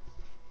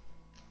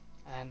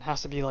 And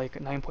has to be like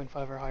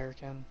 9.5 or higher,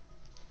 Ken.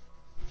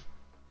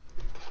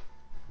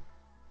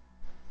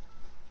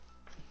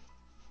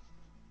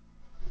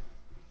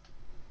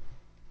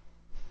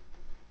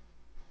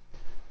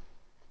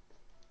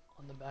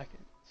 On the back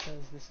it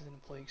says this is an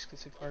employee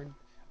exclusive card.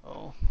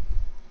 Oh.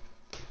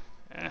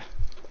 I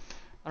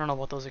don't know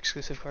about those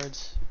exclusive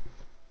cards.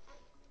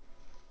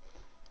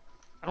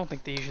 I don't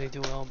think they usually do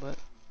well, but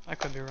I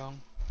could be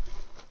wrong.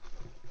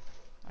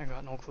 I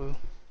got no clue.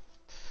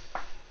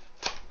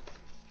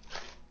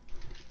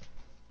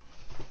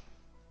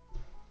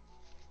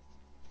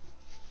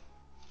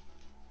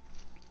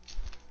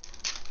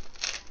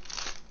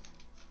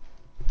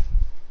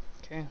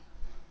 Okay.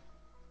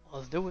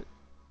 Let's do it.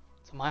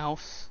 To my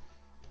house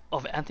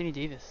of Anthony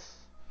Davis.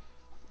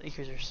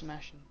 Lakers are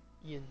smashing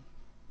Ian.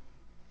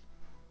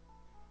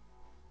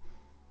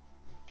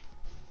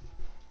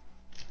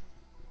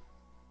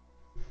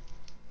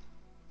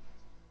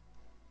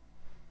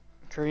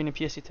 Curry in a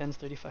PSA 10's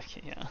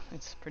 35k. Yeah,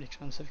 it's pretty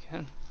expensive,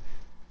 Ken.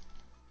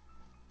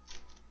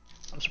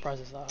 I'm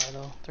surprised it's that high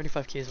though.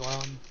 35k is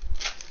wild.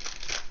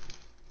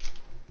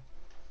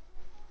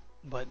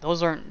 But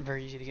those aren't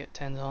very easy to get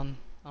 10s on,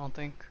 I don't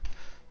think.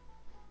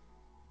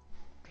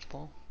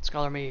 baseball.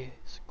 Skylar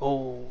Mays,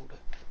 gold.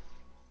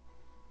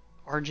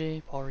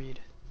 RJ, Paul Reed.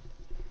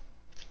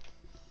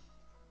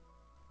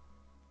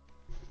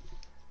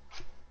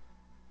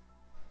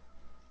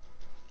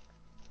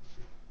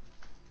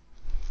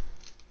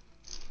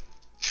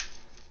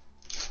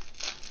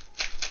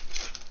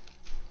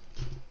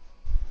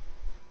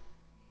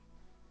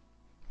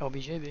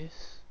 LBJ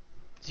base.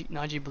 Zeke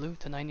Najee blue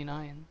to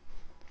 99.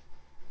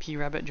 P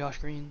Rabbit, Josh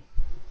Green.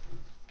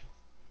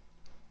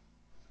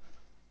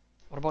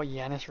 What about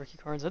Giannis rookie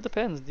cards? That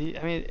depends.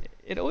 I mean,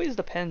 it always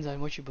depends on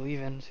what you believe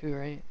in too,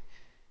 right?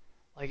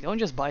 Like, don't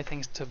just buy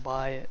things to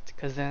buy it,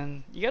 because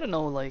then you gotta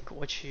know like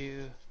what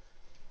you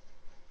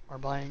are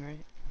buying,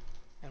 right?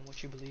 And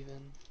what you believe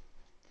in.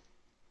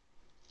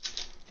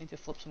 I need to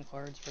flip some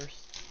cards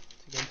first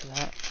to get into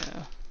that.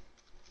 Yeah,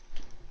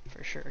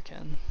 for sure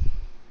can.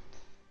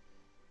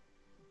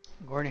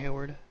 Gordon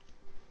Hayward.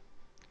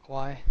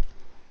 Kawhi.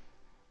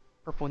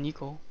 Purple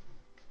Nico.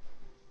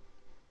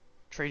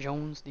 Trey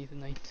Jones,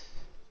 Nathan Knight.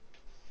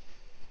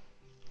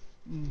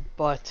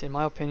 But in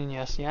my opinion,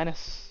 yes,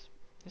 Giannis,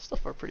 his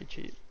stuff are pretty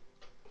cheap.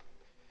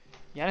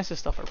 Giannis'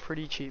 stuff are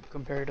pretty cheap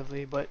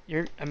comparatively, but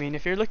I mean,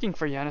 if you're looking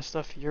for Giannis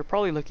stuff, you're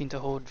probably looking to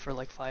hold for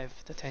like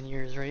 5 to 10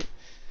 years, right?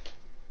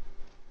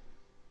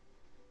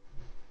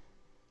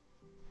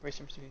 Price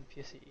difference between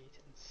PSA 8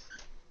 and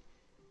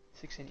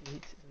 6 and 8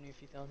 is only a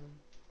few thousand.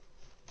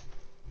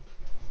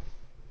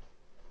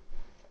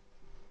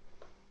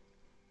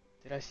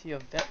 Did I see a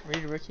vet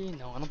rated rookie?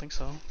 No, I don't think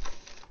so.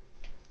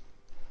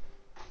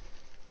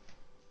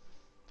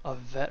 A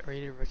vet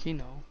rated rookie?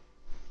 No.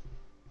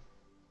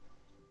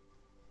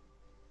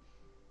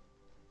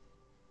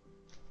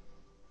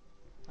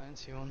 I didn't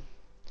see one.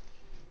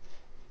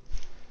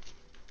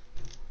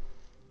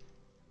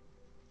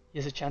 He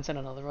has a chance at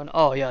another run.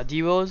 Oh yeah,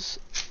 Devo's.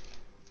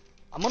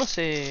 I'm gonna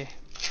say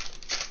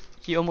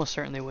he almost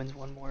certainly wins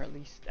one more at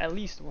least. At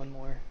least one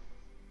more.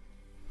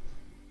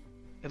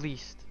 At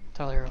least.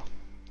 Tyler Hero.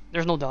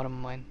 There's no doubt in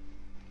my mind.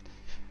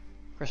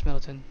 Chris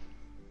Middleton.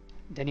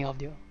 Denny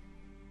Avdija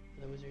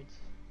for the Wizards.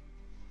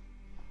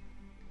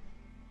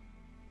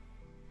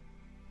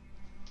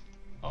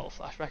 Oh,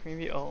 flashback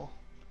maybe? Oh.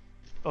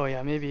 Oh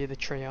yeah, maybe the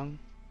Trae Young.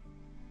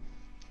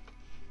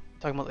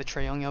 Talking about the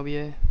Trae Young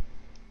LBA.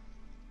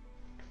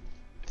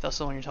 If that's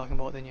the one you're talking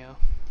about, then yeah.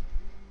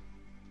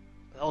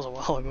 But that was a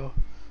while ago.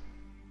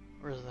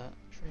 Where is that?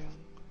 Trae Young.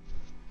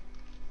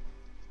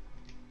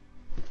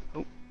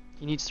 Oh,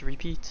 he needs to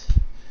repeat.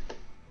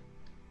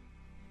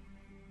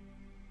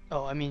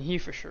 Oh, I mean, he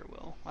for sure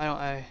will.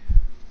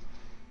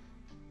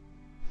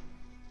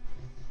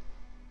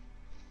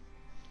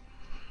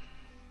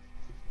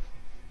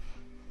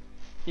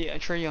 Yeah,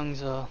 Trae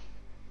Young's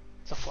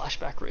it's a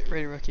flashback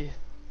rated rookie.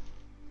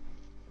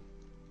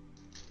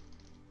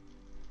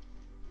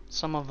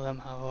 Some of them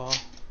have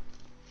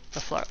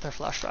their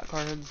flashback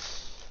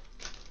cards.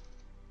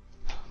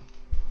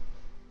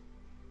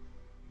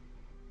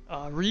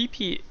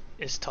 Repeat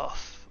is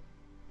tough.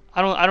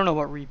 I don't know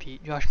about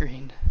repeat. Josh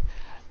Green,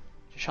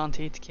 Deshaun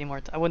Tate,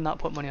 Kmart. I would not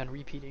put money on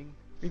repeating.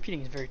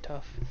 Repeating is very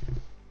tough,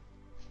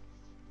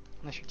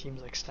 unless your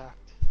team's like stacked.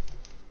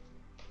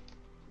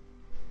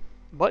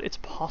 But it's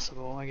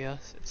possible, I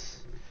guess.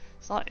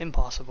 It's not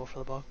impossible for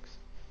the Bucks,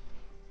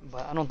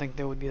 but I don't think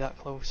they would be that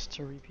close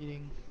to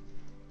repeating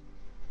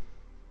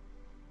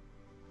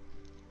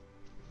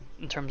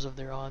in terms of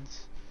their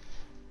odds.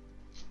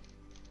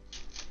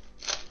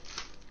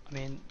 I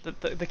mean,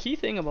 the key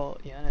thing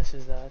about Giannis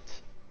is that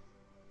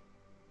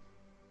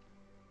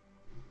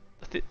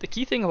the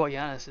key thing about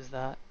Giannis is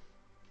that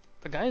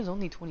the guy is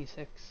only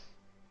 26.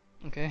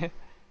 Okay,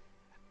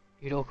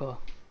 Udoka.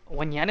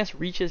 When Giannis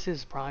reaches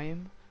his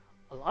prime,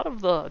 a lot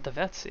of the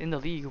vets in the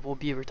league will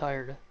be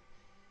retired.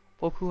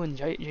 Poku and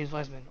James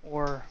Wiseman,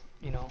 or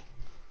you know,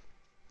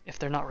 if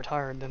they're not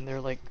retired, then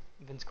they're like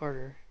Vince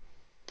Carter.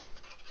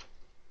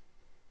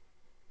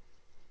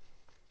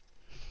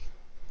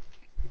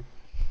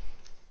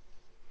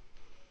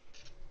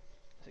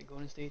 Is it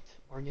Golden State,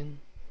 Oregon,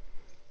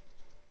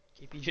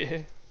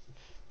 KPJ?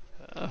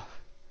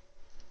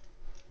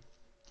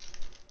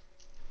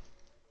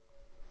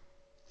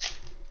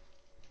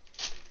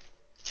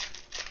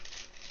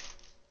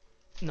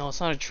 No,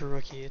 it's not a true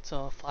rookie. It's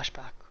a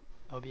flashback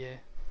LBA.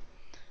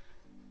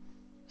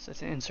 So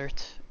it's an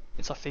insert.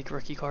 It's a fake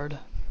rookie card.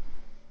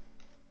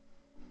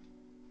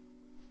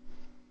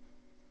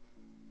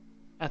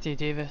 Anthony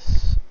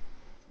Davis,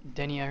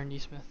 Denny Iron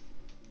Smith.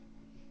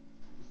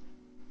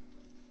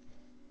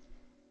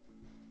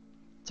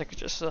 It's like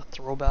just a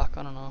throwback.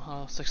 I don't know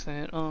how to explain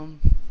it.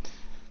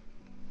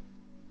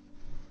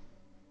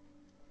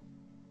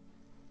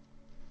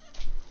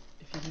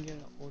 If you can get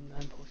an old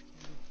man post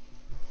game,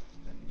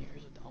 7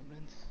 years of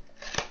dominance.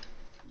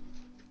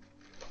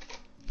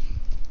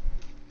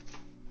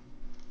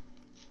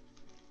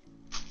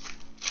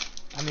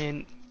 I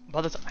mean,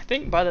 I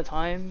think by the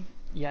time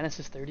Giannis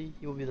is 30,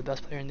 he will be the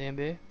best player in the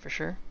NBA for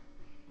sure.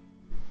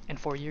 In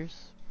 4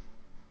 years,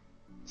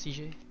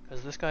 CJ,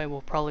 because this guy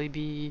will probably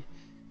be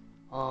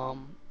a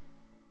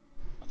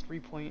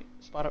 3-point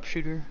spot-up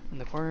shooter in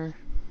the corner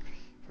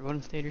or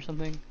Golden State or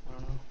something. I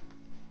don't know.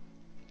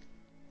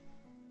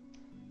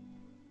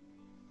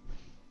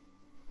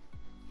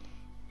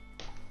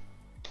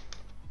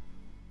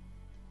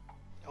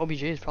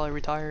 OBJ is probably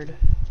retired.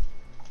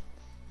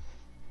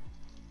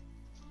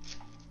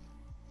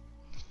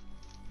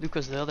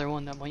 Luka's the other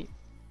one that might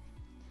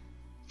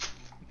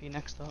be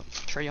next up.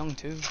 Trae Young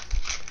too.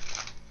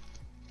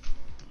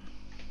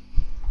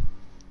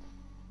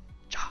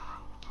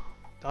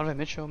 Donovan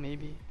Mitchell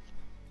maybe.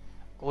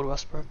 Gold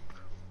Westbrook.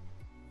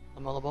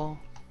 LaMelo Ball.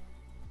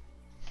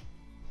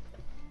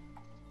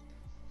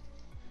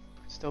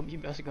 Still be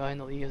best guy in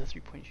the league as a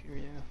 3-point shooter,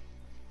 yeah.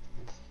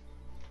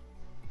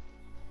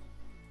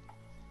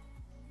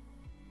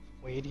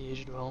 Wade, he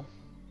aged well.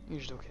 He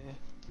aged okay.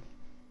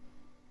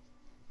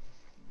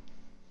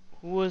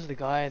 Who was the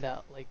guy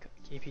that, like,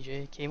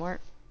 KPJ? Kmart? Or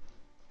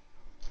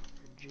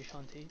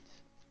Jason Tate?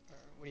 Or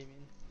what do you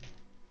mean?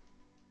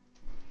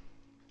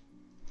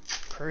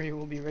 Curry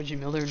will be Reggie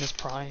Miller in his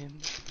prime.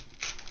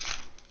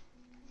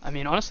 I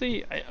mean,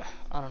 honestly,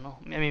 I don't know.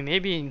 I mean,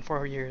 maybe in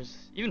 4 years,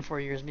 even 4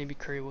 years, maybe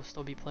Curry will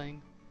still be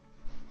playing.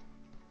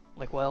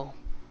 Like, well.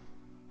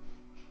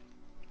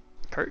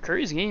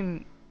 Curry's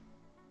game,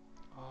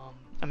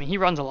 I mean, he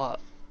runs a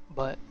lot,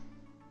 but,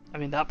 I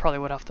mean, that probably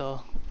would have to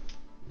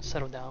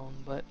settle down,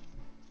 but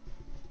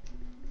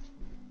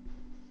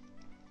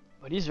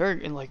he's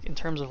very, in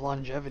terms of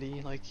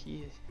longevity, like,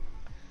 he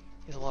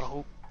has a lot of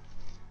hope.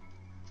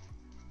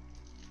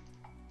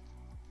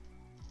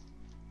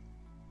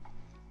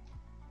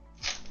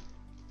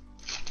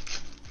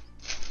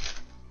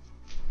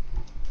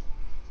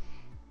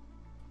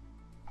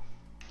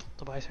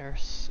 Tobias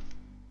Harris,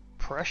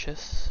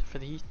 Precious for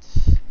the Heat,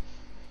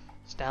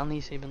 Stanley,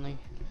 Sabinley.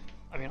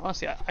 I mean,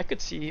 honestly, I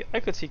could see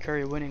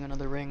Curry winning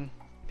another ring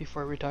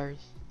before he retires.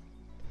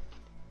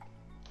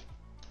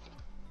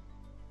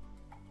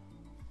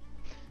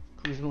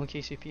 Kuzma and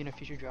KCP in a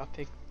future draft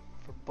pick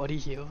for Buddy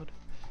Hield.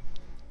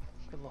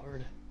 Good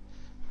lord.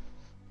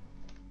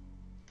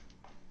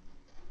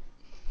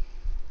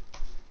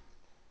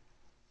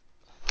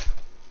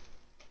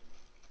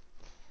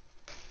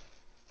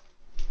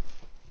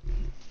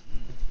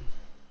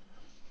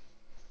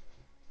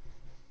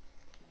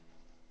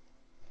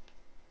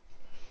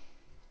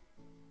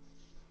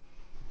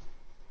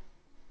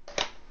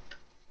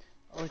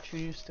 I'll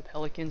choose the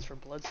Pelicans for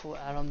Bledsoe,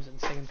 Adams, and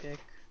second pick.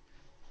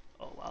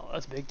 Oh wow,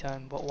 that's big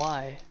time, but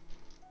why?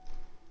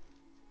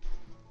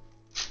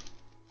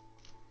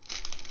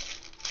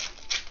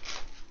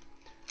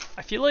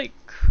 I feel like,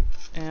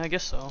 I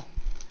guess so.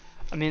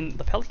 I mean,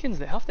 the Pelicans,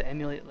 they have to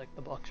emulate like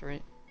the Bucks,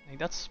 right? Like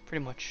that's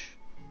pretty much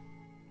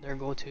their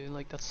go-to.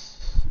 Like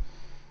that's.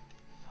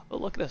 Oh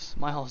look at this,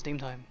 my house, Dame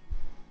Time,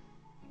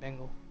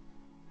 Bengal.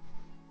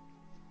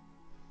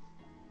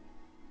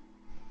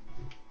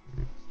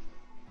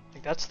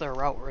 Like that's their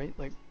route, right?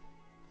 Like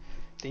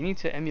they need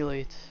to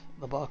emulate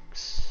the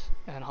Bucks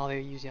and how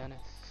they use Giannis,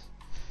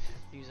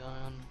 use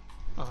Zion.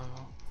 I don't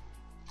know.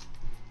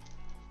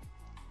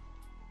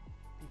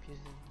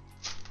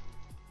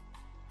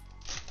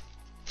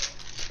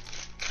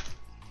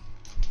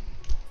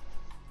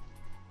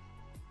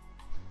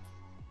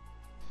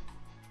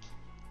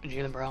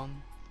 Jaylen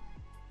Brown,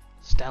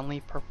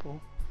 Stanley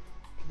purple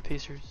for the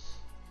Pacers,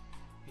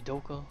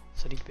 Udoka,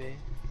 Sadiq Bey,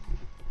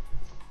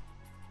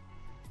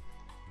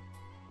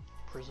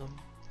 Prism,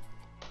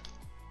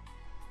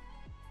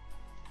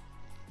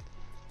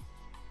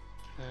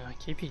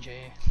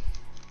 KPJ.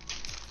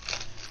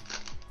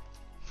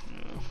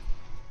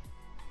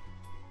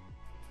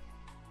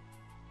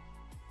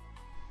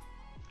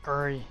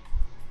 Curry,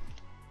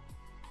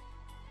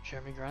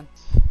 Jeremy Grant,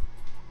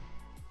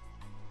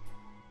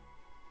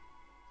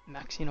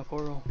 Maxine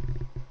Okoro.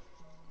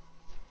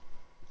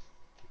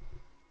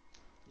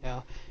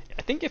 Yeah,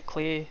 I think if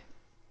Clay,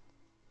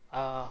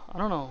 I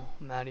don't know,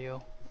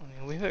 Mario. I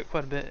mean, we've hit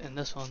quite a bit in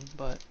this one,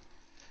 but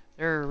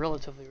they're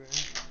relatively rare.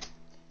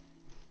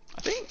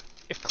 I think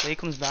if Clay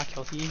comes back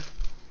healthy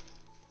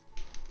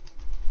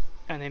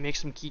and they make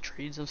some key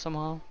trades of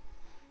somehow,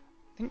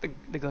 I think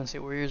the Golden State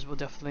Warriors will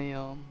definitely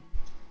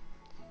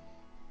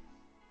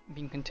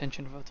be in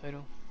contention for a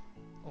title.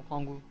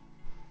 Okongwu.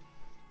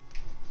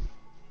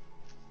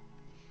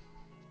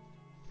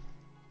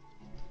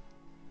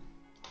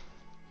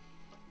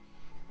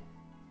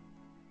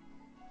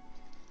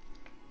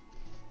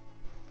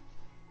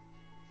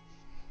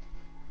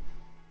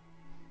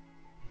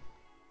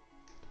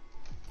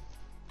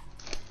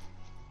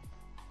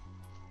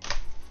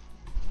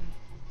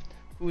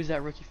 Who is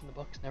that rookie from the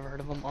Bucks? Never heard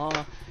of him.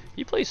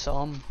 He plays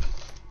some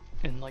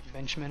in like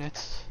bench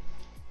minutes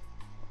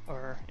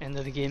or end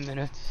of the game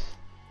minutes,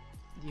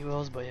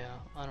 duels, but yeah,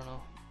 I don't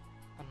know.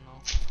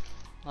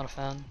 Not a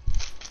fan.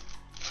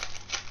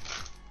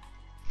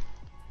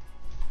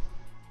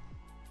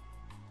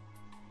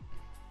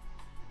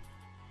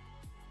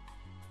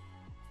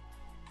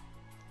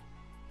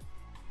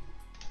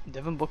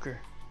 Devin Booker,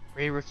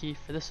 Ray rookie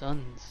for the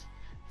Suns.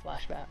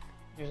 Flashback.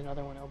 Here's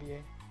another one,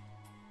 LBA.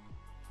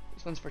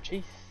 This one's for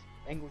Chase.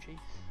 Bengal Chase.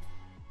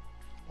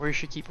 Or you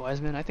should keep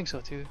Wiseman. I think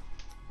so too.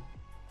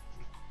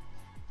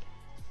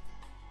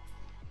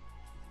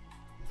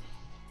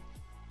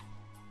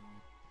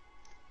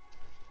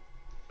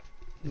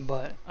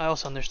 But I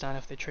also understand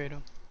if they trade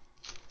him.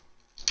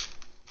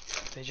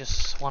 If they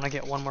just want to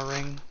get one more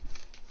ring.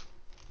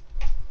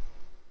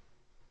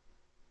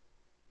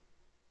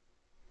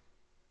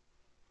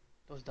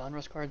 Those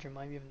Donruss cards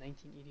remind me of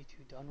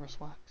 1982 Donruss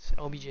wax.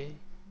 LBJ.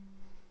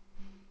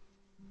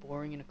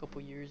 Boring in a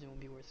couple years and will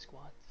be worth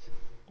squats.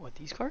 What,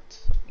 these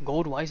cards?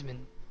 Gold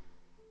Wiseman.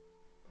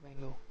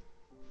 Mango.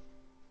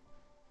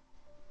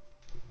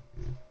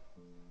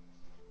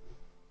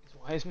 Is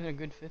Wiseman a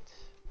good fit?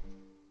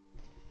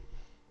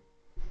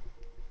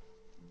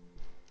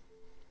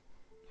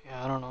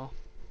 Yeah, I don't know.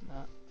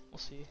 Nah, we'll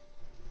see.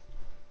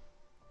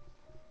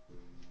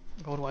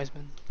 Gold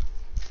Wiseman.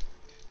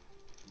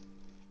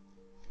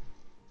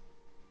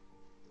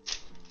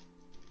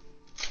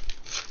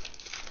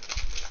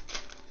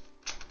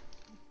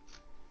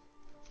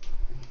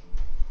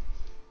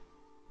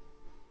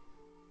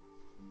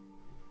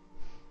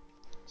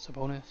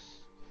 Sabonis.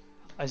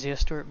 Isaiah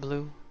Stewart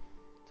blue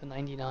to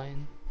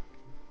 99.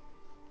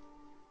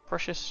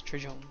 Precious Trey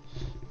Jones.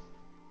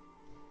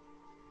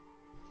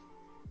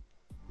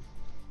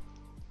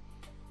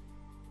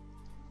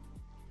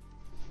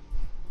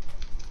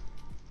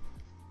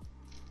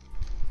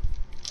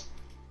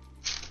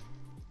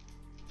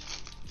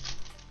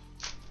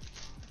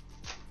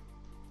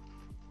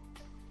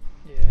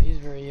 Yeah, he's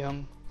very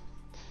young.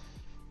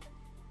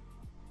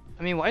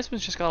 I mean,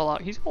 Wiseman's just got a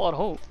lot. He's got a lot of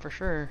hope for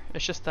sure.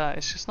 It's just that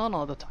it's just not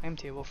on the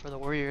timetable for the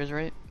Warriors,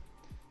 right?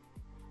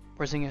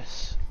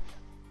 Porzingis,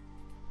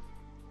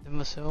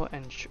 Vasil,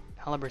 and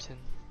Halliburton.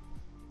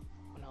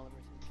 When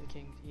Halliburton to the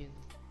Kings, Ian.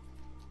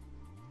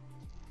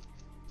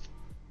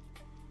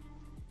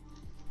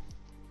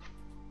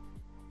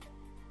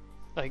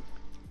 Like,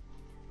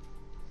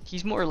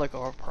 he's more like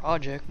a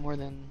project more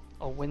than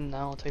a win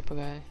now type of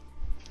guy.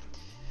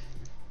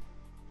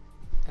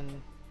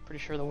 And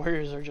pretty sure the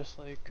Warriors are just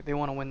like, they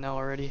want to win now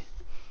already.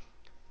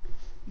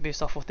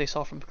 Based off what they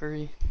saw from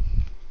Curry.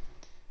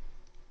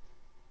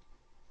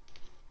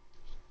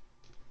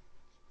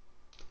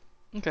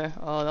 Okay,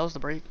 that was the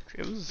break.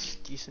 It was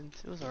decent.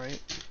 It was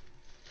alright.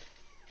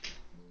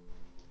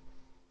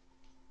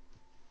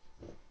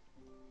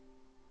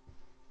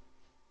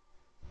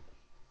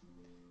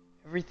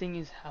 Everything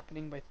is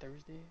happening by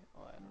Thursday?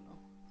 Oh, I don't know.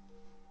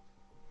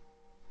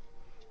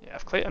 Yeah,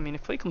 if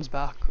Clay comes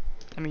back,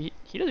 I mean,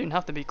 he doesn't even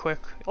have to be quick.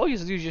 All he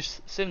has to do is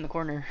just sit in the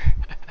corner,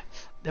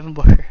 Devin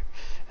Booker,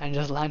 and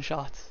just land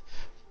shots.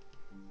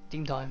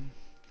 Team time.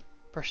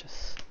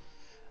 Precious.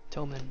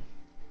 Tillman.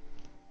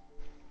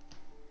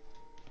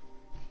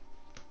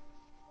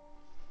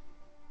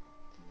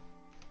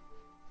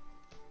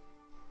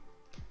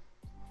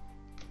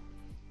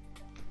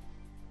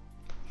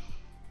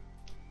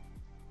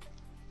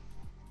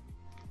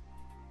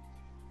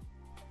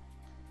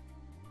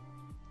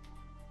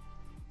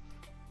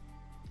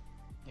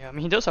 Yeah, I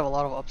mean, he does have a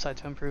lot of upside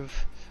to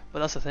improve, but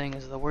that's the thing,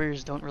 is the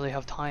Warriors don't really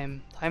have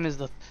time. Time is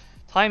the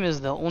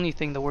only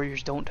thing the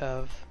Warriors don't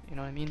have. You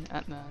know what I mean?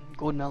 Ant-Man,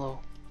 Golden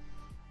Mello,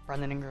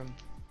 Brandon Ingram,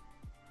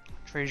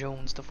 Trey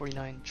Jones to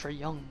 49, Trey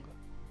Young,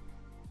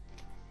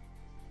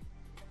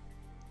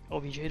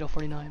 OBJ to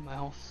 49, my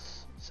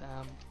house,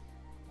 Sam,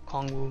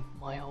 Kongwu,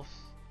 my house,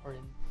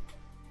 Harden.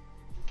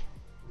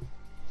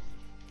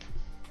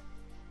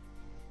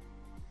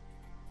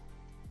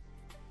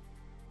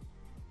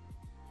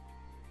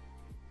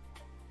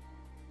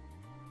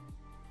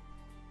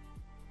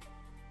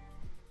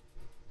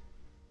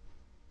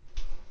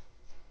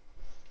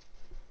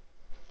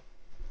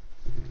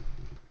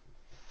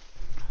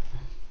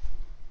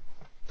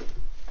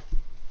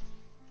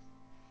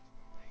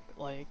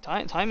 Like,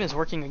 time is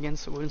working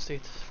against the Golden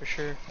State for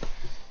sure.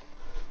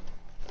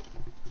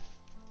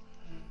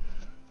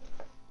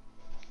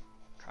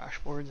 Crash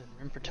boards and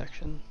rim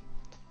protection.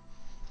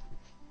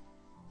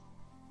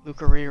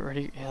 Luka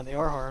already, yeah, they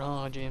are hard,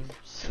 huh, James?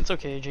 It's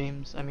okay,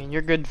 James. I mean,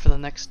 you're good for the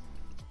next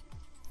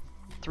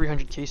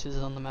 300 cases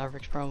on the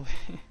Mavericks, probably.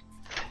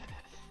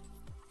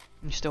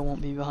 You still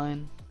won't be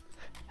behind.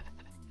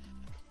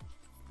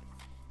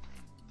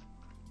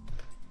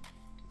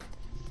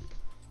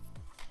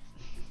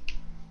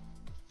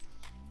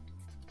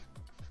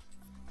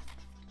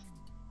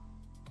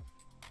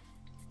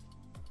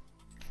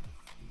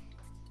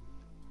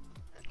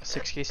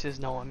 Six cases?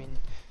 No, I mean,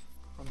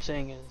 what I'm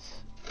saying is,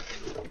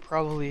 you're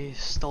probably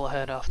still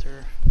ahead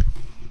after.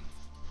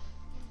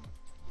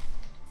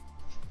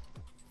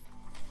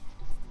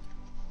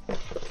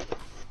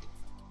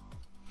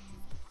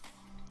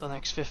 The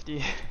next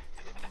 50.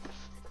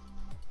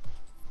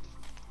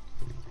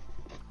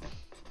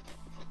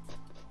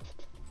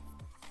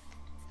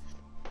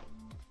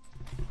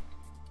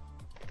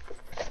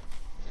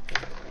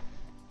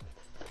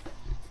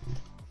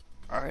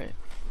 Alright.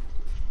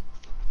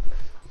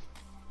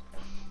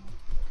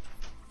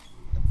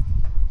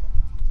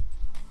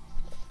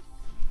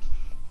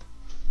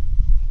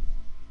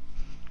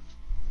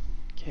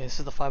 Okay, this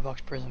is the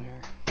 $5 prism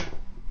here.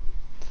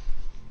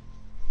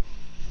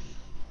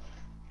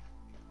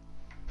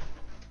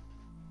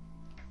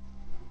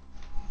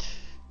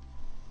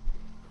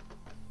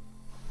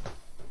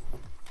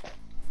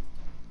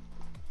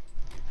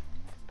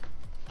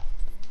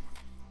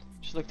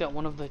 Just looked at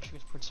one of the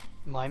transports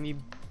Miami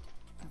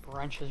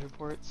branches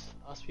reports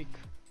last week.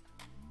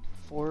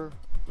 Four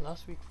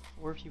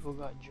people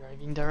got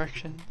driving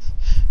directions.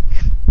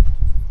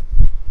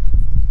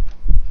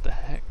 What the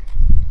heck?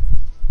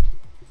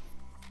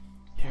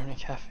 Internet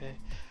cafe.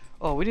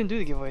 Oh, we didn't do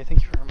the giveaway.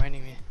 Thank you for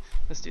reminding me.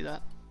 Let's do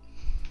that.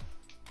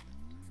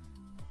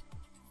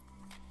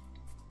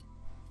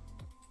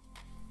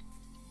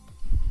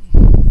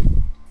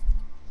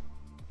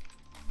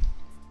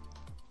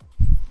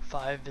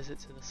 Five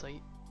visits to the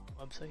website.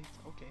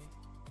 Okay.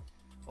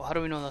 Well, how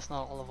do we know that's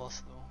not all of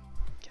us though?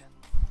 Ken.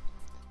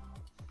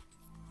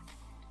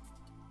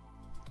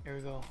 Here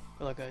we go.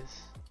 Good luck,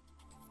 guys.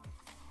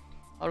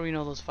 How do we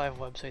know those 5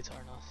 websites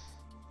aren't us?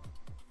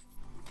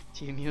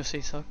 Team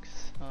USA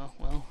sucks. Oh,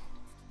 well.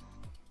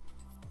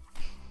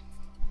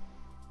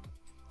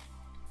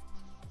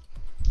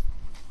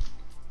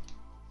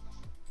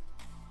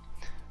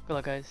 Good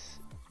luck, guys.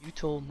 You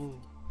told Moo.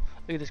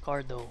 Look at this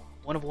card though.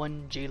 1 of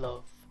 1 J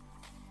Love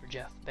for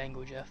Jeff.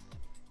 Bango Jeff.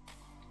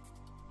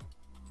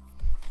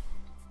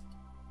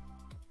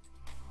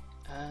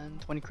 And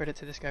 20 credit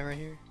to this guy right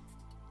here.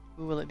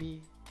 Who will it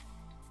be?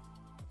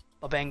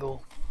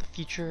 Babango. The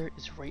future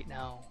is right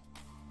now.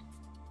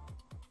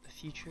 The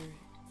future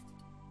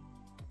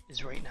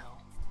is right now.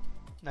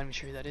 Not even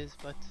sure who that is,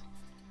 but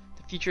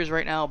the future is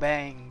right now.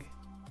 Bang.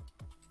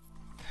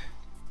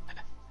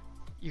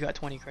 You got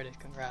 20 credit.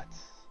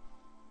 Congrats.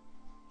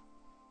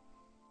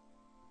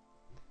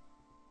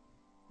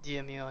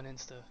 DM me on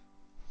Insta.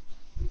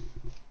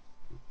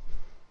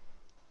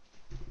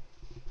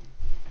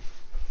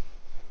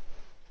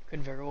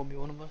 Could very well be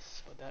one of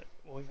us, but that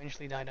will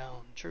eventually die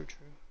down. True,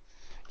 true.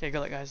 Okay, good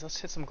luck, guys. Let's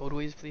hit some gold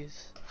waves,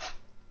 please.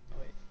 Oh,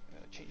 wait, I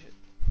gotta change it.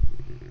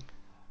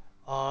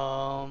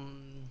 I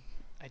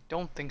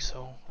don't think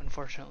so,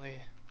 unfortunately,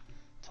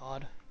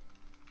 Todd.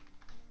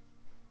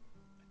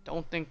 I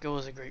don't think it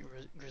was a great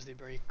Grizzly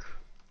break.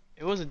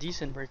 It was a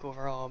decent break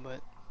overall,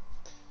 but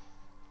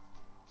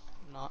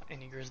not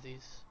any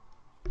Grizzlies.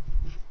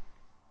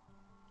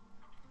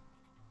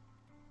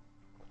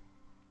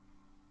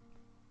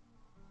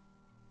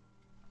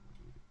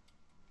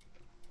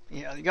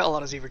 Yeah, you got a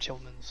lot of Xavier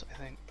Tillmans, I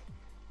think.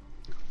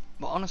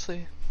 But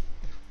honestly,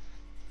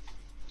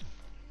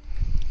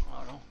 I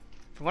don't know.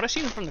 From what I've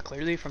seen from the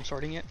Clearly, from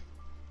sorting it,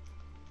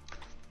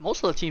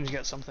 most of the teams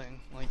get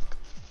something. Like,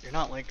 you're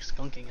not like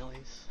skunking at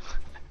least.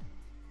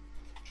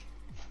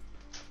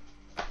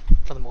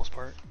 For the most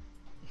part.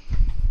 And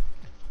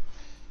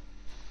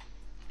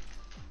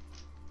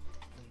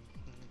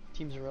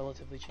teams are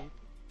relatively cheap.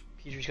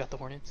 Peter's got the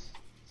Hornets.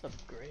 What's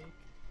up, Greg?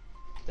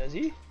 Does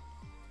he?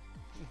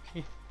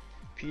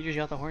 Peter's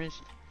got the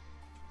Hornets.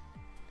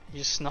 He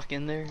just snuck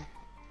in there.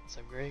 What's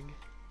up, Greg?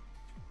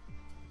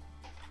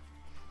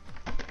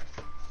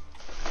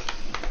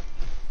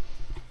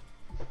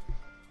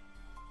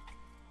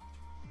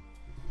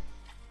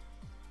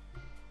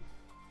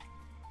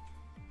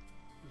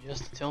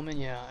 Just Tillman?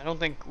 Yeah, I don't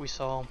think we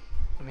saw.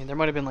 I mean, there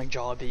might have been like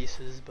jaw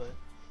bases, but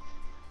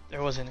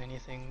there wasn't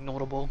anything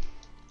notable.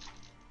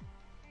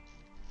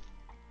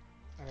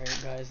 Alright,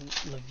 guys.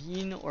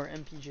 Levine or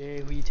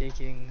MPJ? Who are you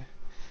taking?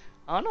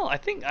 I don't know. I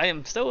think I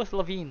am still with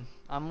Levine.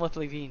 I'm with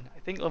Levine. I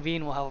think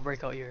Levine will have a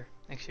breakout year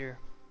next year.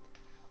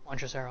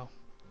 Montrezl,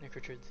 Nick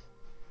Richards.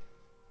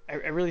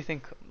 I really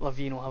think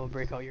Levine will have a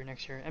breakout year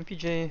next year.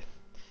 MPJ, I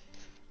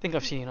think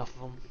I've seen enough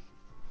of him.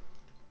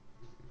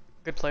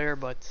 Good player,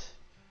 but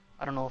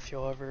I don't know if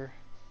he'll ever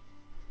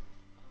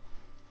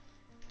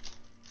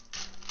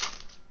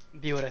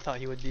be what I thought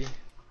he would be.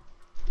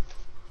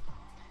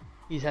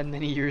 He's had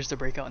many years to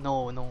break out.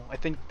 No, I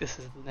think this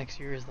is the next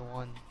year is the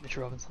one. Mitch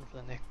Robinson for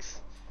the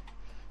Knicks.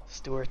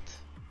 Stewart,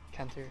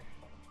 Cantor.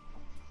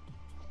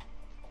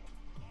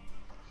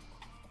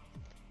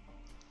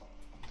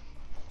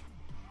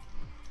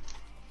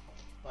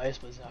 Bias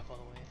but Zach all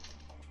the way.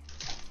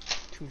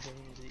 2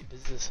 million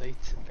visit the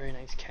site. Very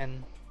nice,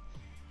 Ken.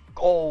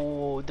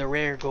 Oh, the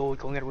rare gold.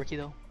 Going at a rookie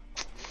though.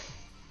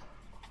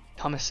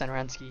 Thomas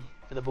Sanransky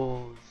for the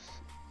Bulls.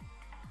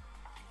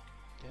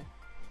 Okay.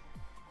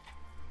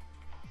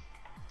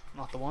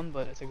 Not the one,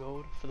 but it's a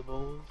gold for the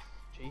Bulls.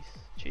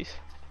 Chase.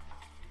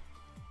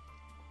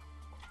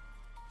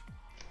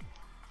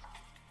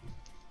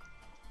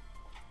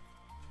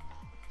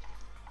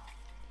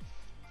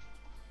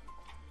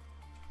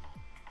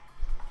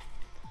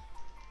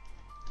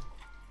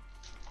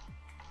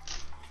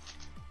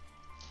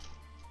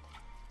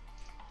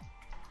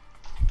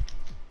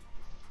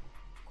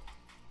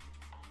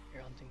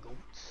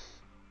 Goats.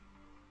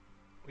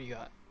 What do you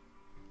got?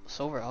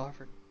 Silver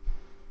Alfred.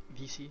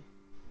 VC.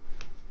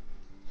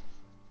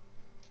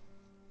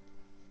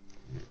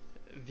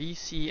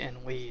 VC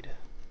and Wade.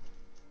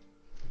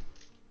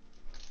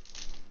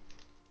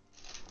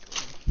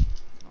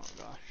 Oh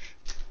gosh.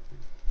 Is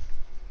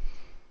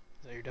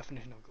that your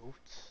definition of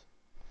goats?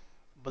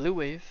 Blue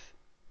Wave.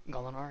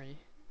 Gallinari.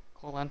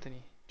 Cole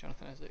Anthony.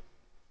 Jonathan Isaac.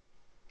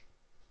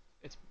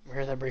 It's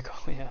rare that break.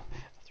 Yeah.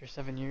 After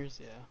 7 years,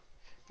 yeah.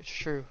 It's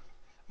true.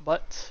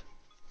 But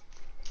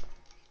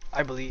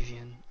I believe,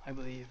 Ian. I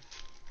believe.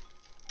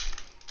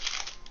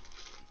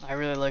 I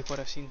really like what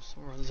I've seen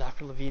from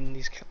Zach Levine in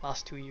these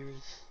last 2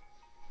 years.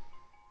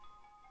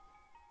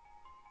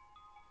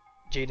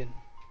 Jaden.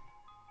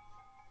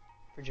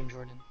 For Jim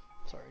Jordan.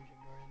 Sorry, Jim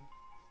Jordan.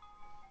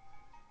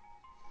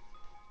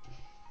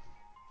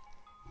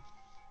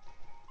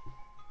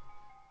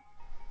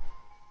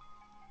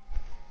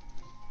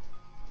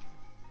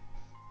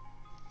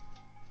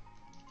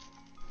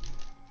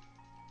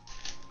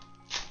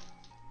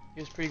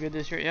 He was pretty good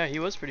this year. Yeah, he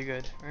was pretty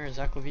good. Or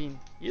Zach Levine.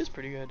 He is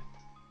pretty good.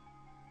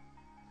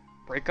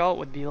 Breakout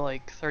would be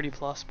like 30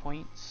 plus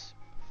points.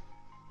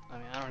 I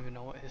mean, I don't even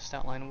know what his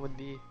stat line would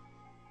be.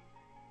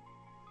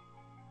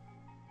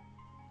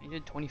 He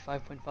did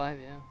 25.5,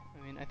 yeah.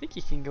 I mean, I think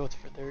he can go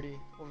for 30,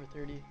 over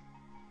 30.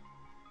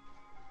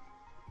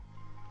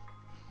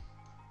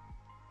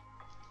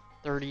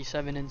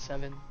 37 and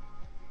 7.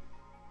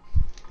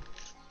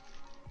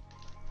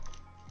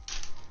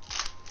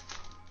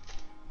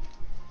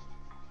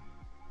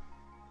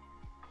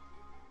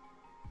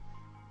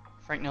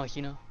 Frank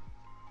Ntilikina.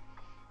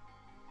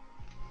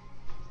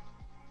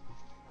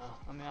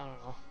 I mean, I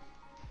don't know.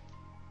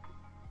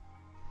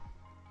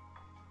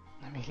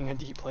 I'm making a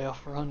deep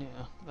playoff run,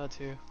 yeah, that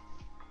too.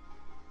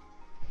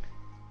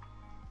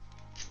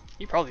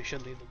 He probably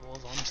should lead the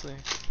Bulls, honestly.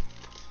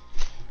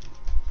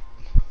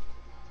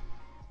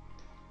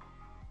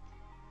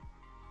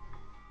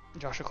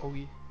 Josh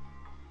Okogie.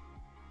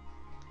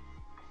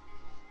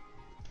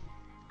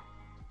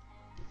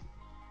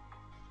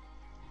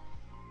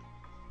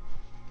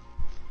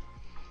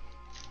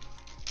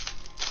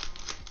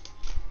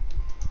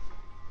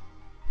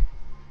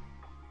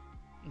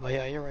 But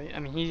yeah, you're right. I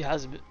mean, he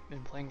has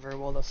been playing very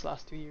well this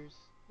last 2 years.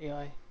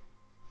 AI.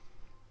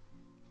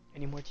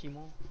 Any more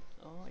Timo?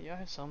 Oh, yeah, I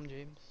have some,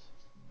 James.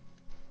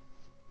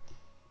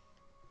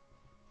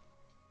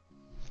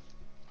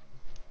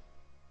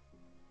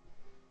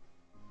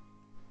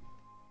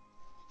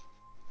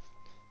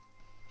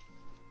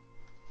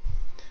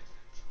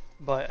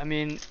 But, I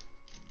mean,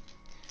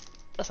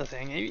 that's the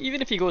thing.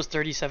 Even if he goes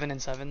 37 and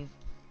 7,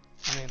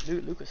 I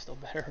mean, Luke is still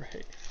better,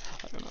 right?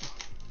 I don't know.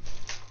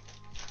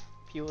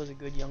 Pio is a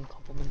good young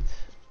compliment.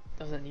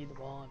 Doesn't need the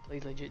ball and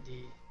plays legit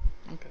D.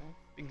 Okay.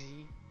 Big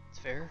Z. It's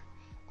fair.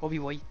 Kobe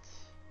White.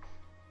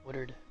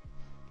 Woodard.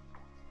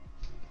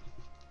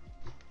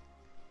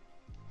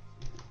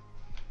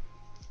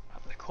 I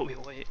like Kobe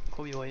White.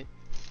 Kobe White.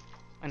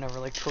 I never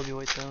liked Kobe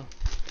White though.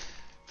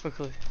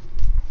 Quickly.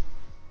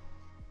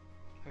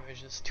 It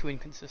was just too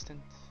inconsistent.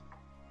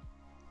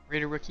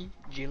 Raider rookie.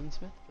 Jalen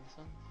Smith for the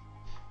Suns.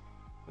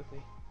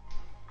 Quickly.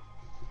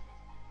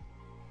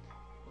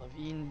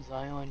 Levine,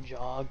 Zion,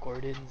 Ja,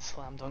 Gordon,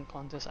 slam dunk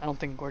contest. I don't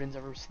think Gordon's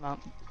ever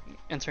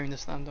entering the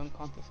slam dunk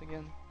contest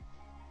again.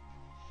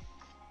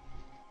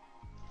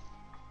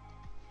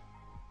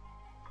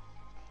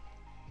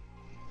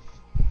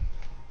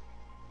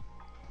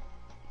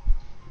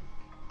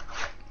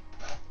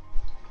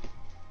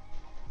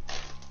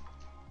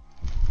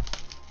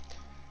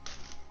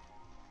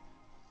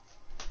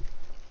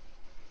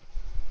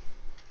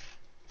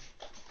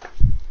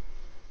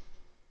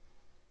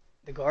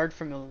 The guard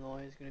from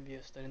Illinois is going to be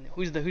a stud in there.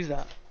 Who's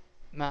that?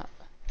 Matt.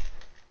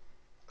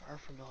 Guard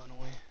from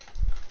Illinois.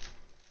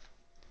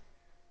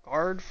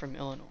 Guard from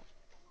Illinois.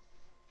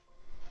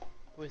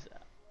 Who is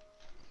that?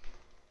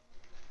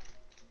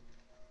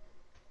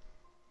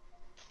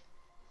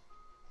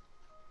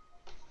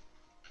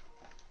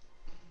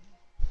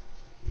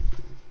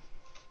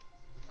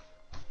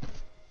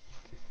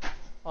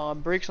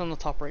 Breaks on the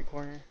top right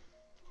corner.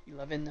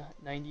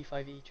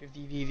 1195H of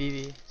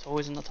DVVV. It's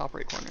always in the top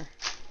right corner.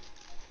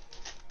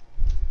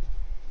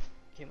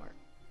 Kmart.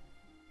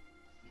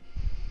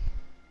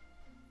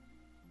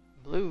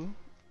 Blue.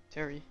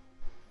 Terry.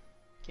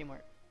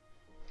 Kmart.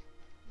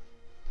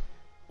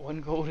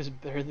 One gold is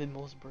better than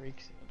most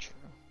breaks. Yeah, true.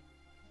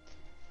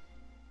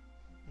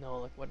 No,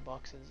 like what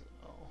boxes?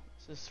 Oh,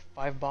 this is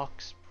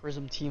 5-box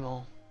Prism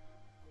Timo.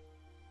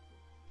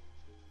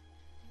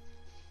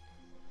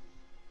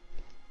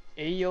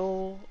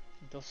 Ayo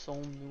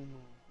Dosom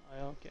Numu.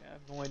 Okay, I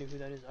have no idea who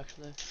that is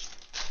actually.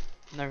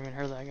 Never even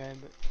heard of that guy,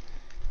 but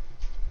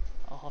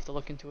I'll have to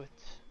look into it.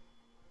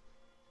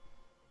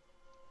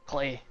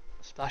 Clay.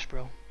 Splash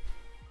Bro.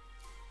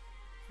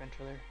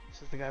 Ventriller.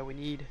 This is the guy we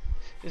need.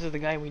 This is the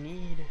guy we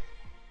need.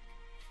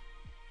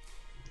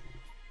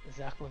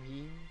 Zach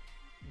Levine.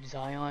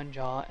 Zion,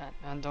 Ja,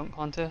 Ant-Man dunk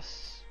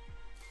contest.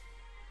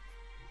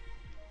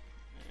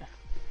 Yeah,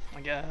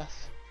 I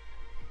guess.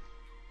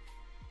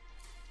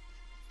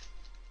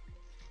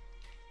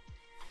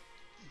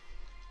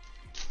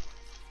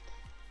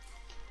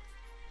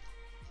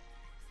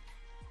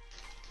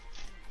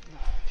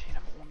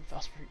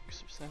 Fast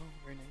breaks, so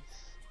very nice.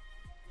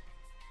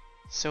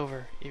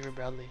 Silver, Avery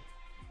Bradley,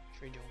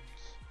 Trey Jones.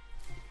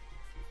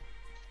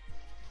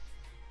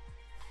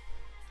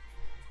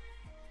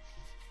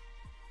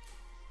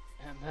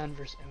 Ant-Man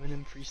vs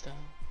Eminem freestyle.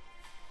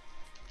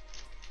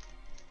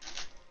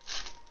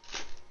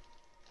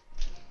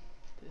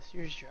 This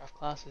year's draft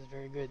class is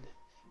very good.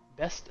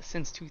 Best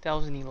since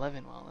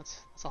 2011. Wow,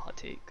 that's a hot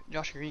take.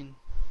 Josh Green,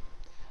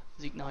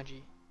 Zeke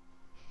Naji.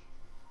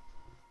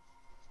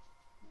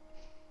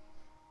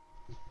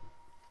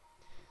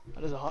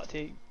 That is a hot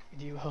take,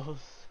 duos.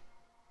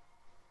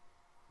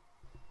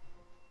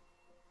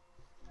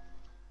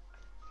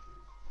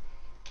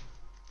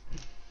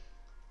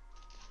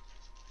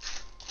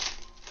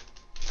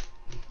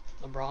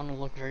 LeBron will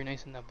look very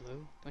nice in that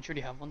blue. Don't you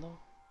already have one though?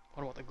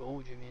 What about the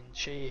gold? You mean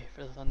Shea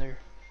for the Thunder?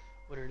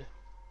 Woodard.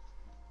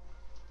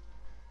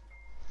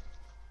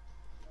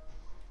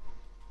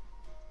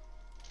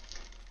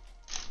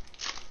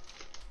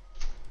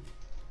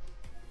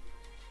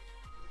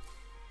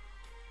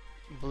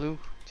 Blue,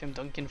 Tim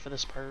Duncan for the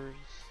Spurs.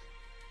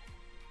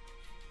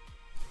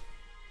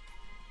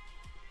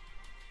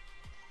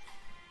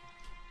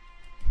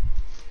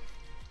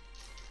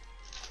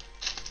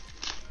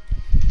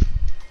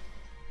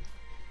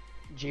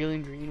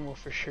 Jalen Green will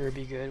for sure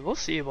be good. We'll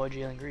see about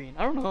Jalen Green.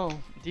 I don't know.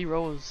 D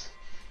Rose.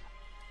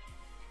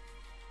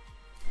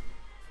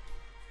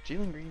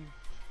 Jalen Green.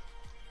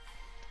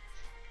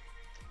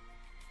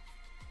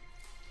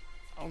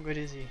 How good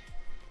is he?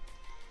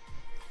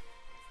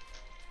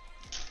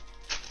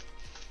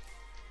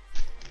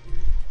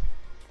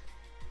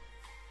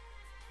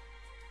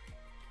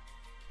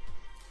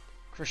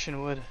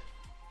 Christian Wood.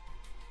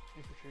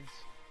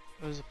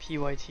 It was a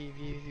PYT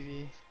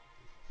VVV.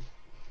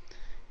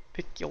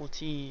 Pick your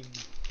team.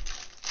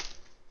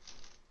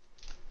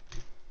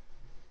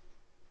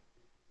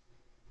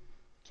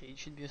 Cade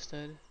should be a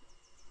stud.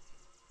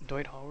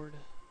 Dwight Howard.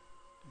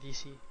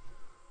 VC.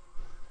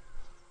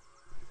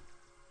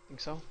 Think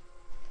so?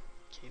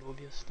 Cade will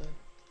be a stud.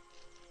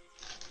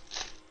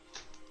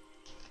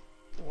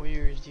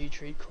 Warriors, do you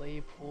trade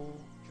Claypool,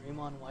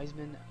 Draymond,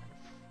 Wiseman,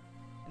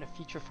 and a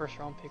future first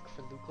round pick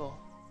for Luka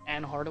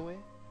and Hardaway?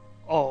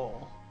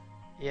 Oh,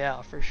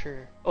 yeah, for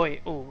sure. Oh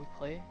wait, oh, we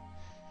play?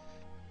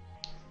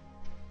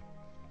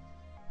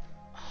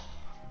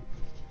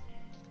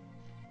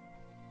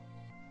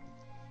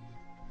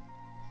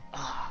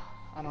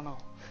 I don't know.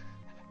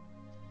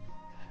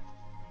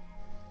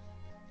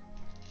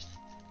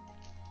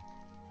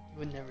 You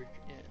would never,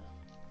 yeah.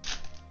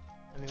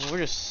 I mean, we're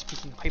just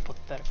speaking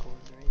hypotheticals,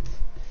 right?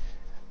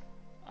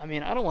 I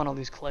mean, I don't want to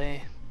lose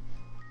Clay.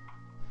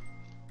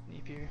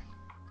 Napier.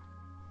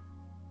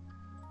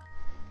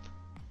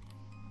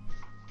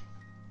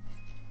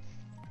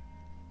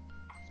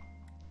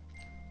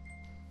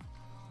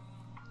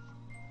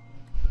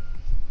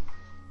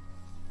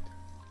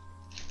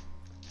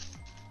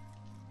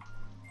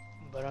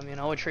 But I mean,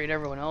 I would trade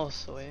everyone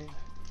else away.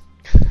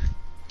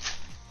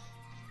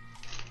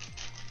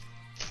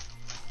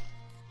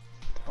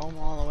 Throw them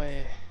all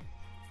away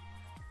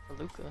for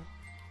Luka.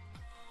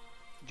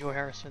 Joe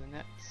Harris for the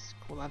Nets.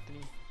 Cole Anthony.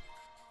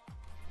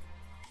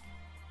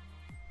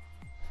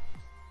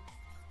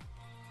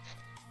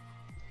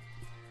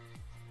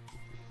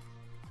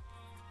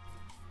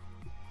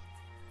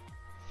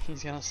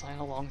 He's gonna sign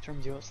a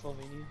long-term deal at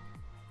Slovenia.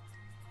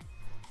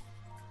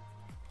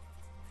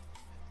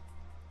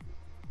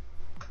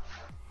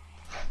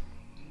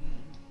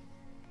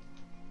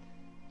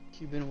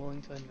 Cuban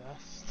willing to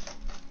invest.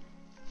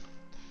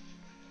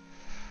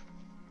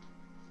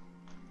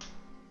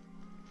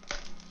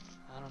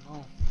 I don't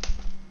know.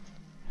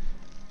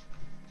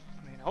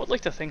 I mean, I would like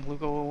to think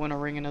Luka will win a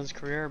ring in his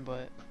career,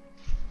 but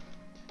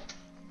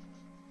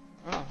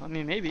I don't know. I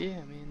mean, maybe.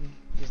 I mean,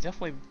 he's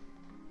definitely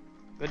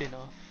good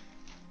enough.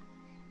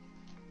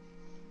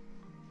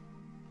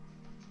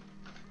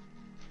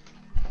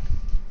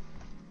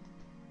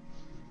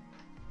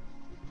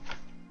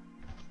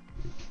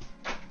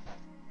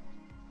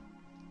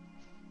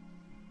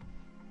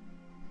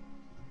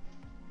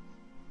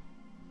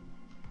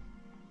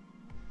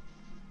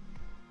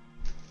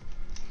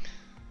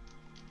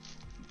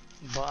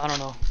 But I don't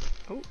know.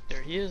 Oh,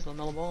 there he is,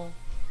 LaMelo Ball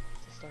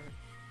to start.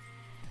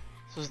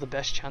 This was the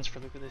best chance for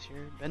Luka this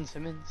year. Ben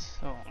Simmons.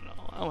 Oh no,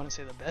 I don't want to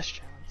say the best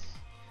chance.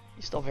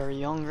 He's still very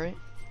young, right?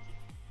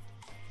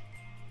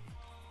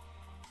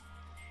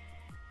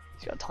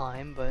 He's got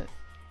time, but I'm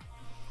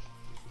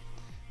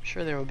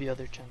sure there will be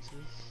other chances.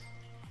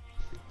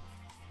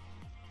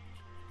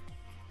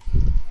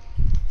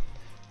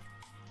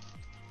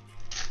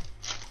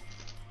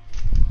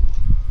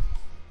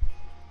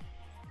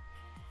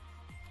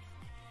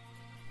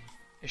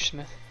 Ish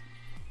Smith.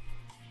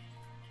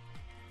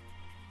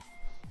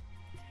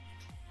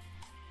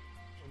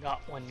 We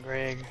got one,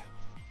 Greg.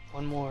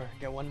 One more.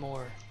 Get one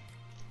more.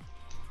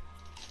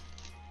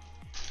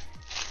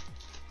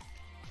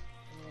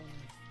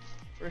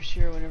 First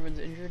year when everyone's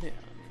injured,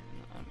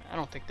 I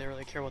don't think they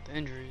really care about the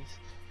injuries.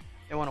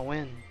 They want to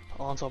win.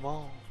 Alonzo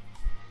Ball.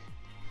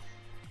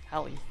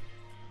 Hallie.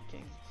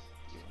 Kings.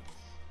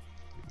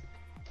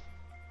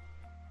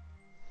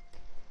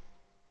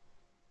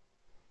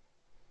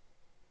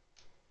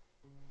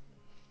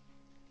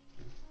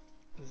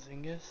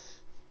 Zingis.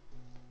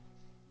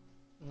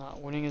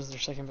 Not winning is their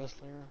second best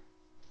player.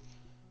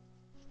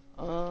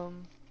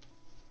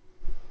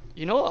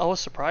 You know, I was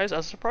surprised. I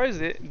was surprised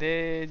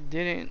they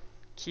didn't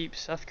keep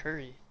Seth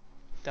Curry,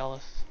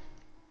 Dallas.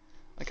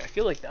 Like, I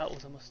feel like that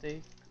was a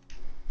mistake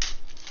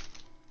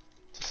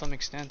to some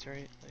extent,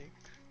 right? Like,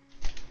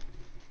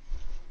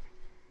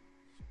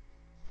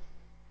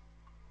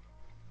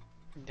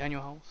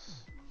 Daniel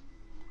House,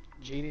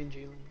 Jaden,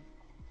 Jalen.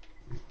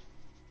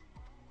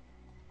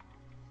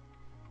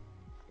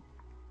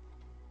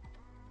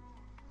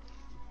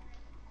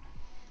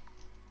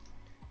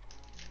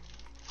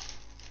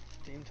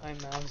 Game time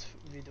Mavs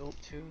would be dope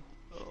too.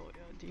 Oh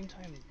yeah, game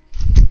time.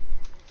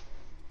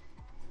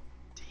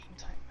 Game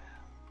time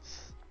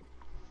Mavs.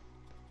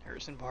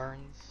 Harrison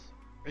Barnes,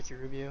 Ricky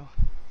Rubio.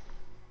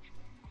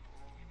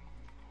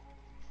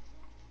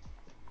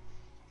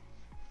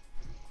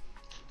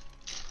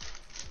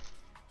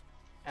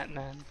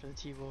 Ant-Man for the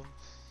T-Wolves.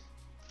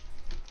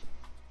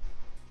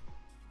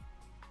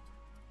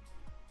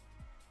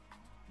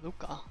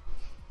 Luka.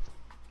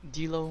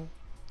 D'Lo.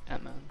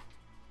 Ant-Man.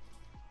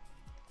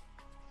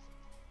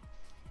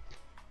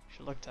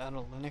 Should look to add a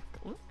Linux.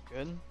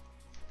 Good.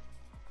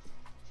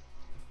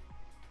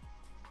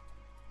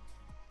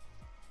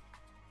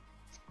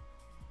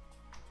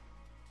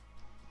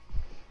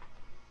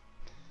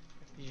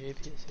 FBJ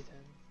PSA 10.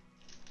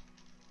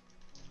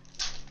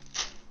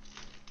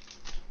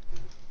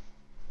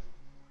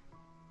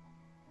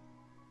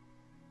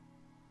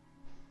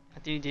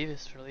 Anthony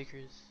Davis for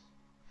Lakers.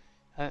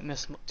 Haven't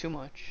missed too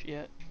much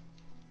yet.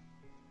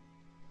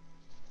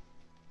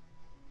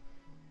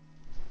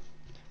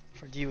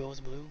 For D-Rose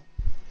blue.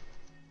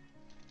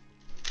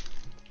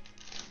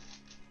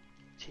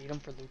 Tatum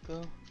for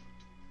Luka.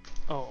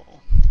 Oh.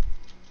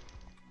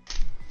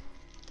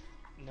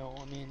 No,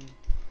 I mean,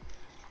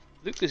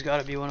 Luka's got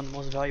to be one of the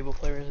most valuable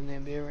players in the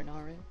NBA right now,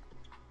 right?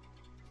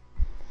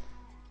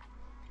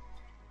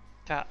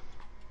 Tap.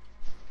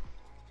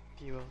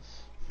 D-Rose.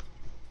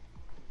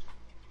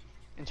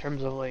 In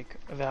terms of like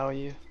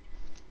value.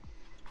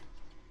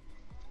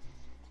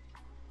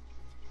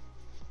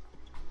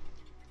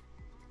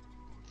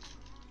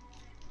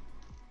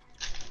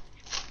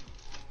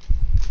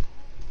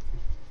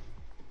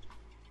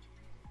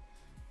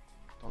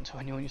 Don't tell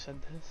anyone you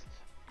said this.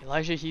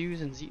 Elijah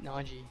Hughes and Zeke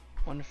Naji.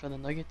 One for the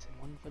Nuggets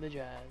and one for the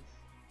Jazz.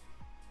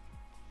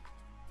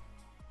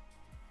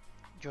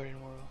 Jordan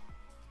Morrow.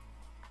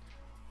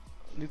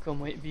 Luka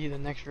might be the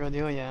next real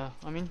deal, yeah.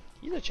 I mean,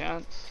 he's a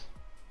chance.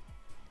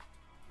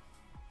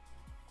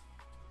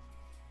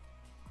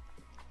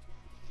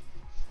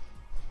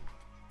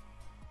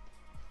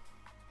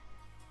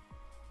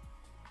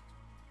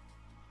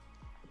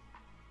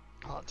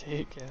 Hot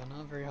take, yeah,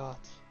 not very hot.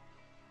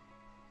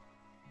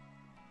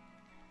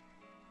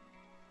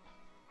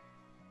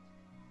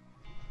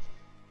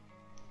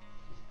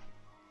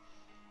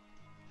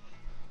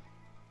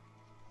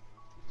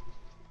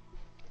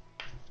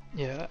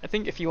 Yeah, I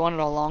think if you wanted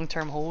a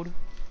long-term hold,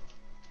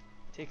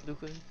 take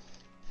Luka.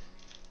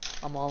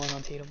 I'm all in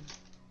on Tatum.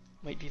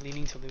 Might be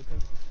leaning to Luka.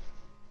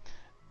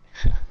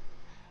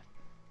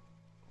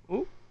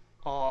 Ooh.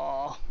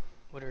 Aww.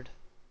 Woodard.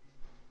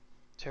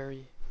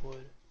 Terry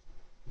Wood.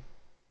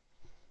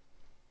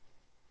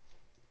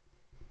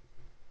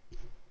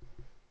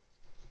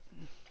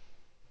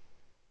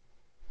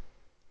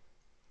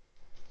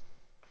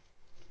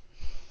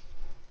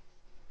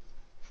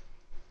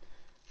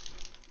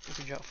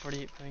 Luka dropped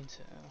 48 points.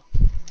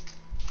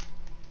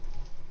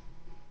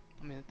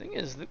 I mean, the thing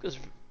is, Luka's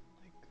like,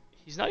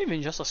 he's not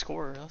even just a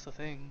scorer. That's the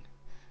thing.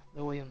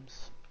 The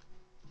Williams.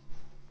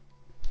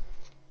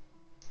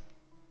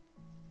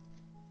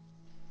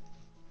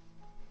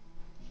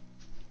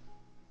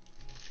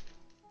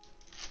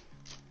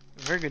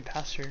 Very good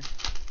passer.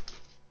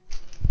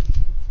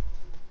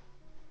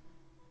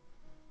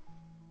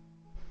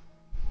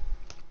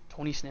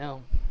 Tony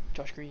Snell,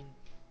 Josh Green.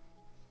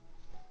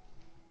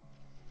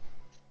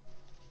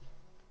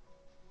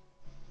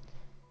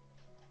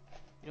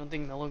 You don't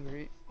think Melo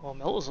great? Well,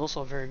 Melo's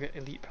also a very good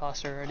elite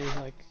passer already.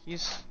 Like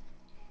he's,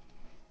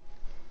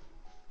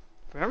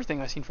 from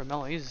everything I've seen from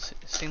Melo, he's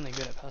insanely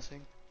good at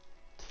passing.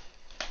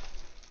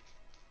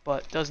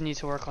 But does need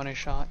to work on his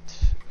shot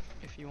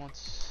if he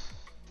wants.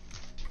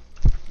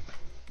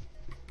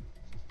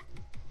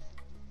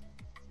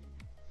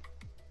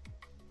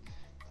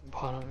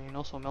 But I mean,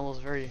 also Melo's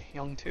very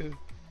young too.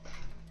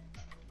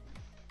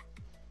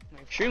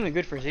 Like, extremely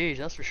good for his age,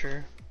 that's for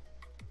sure.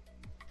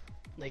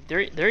 Like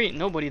there ain't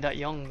nobody that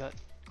young that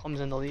comes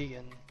in the league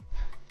and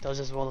does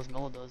as well as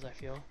Melo does, I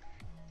feel.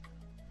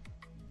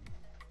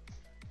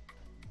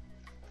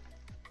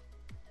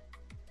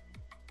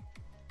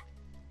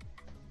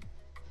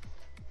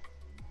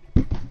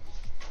 Elite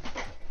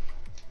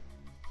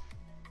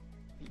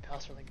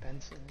passer like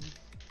Benson.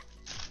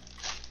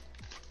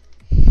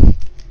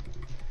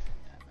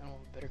 That man will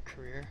have a better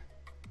career.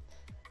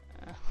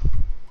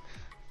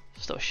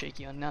 Still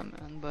shaky on that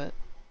man, but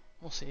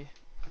we'll see.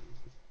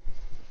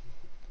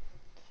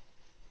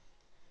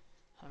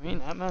 I mean,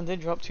 that man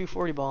did drop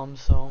 240 bombs,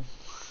 so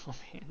I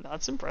mean,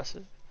 that's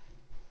impressive.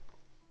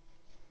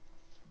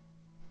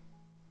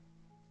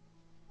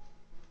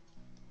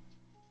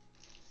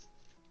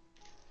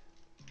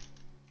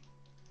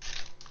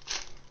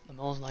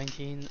 Lamel's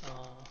 19.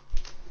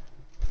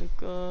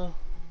 Luka.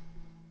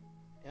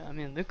 Yeah, I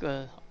mean,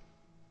 Luka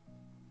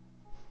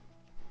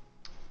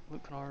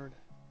Kennard.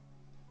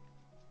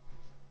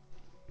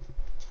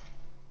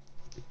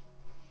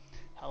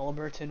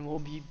 Halliburton will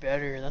be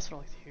better. That's what I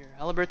like to hear.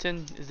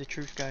 Halliburton is the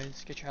truth,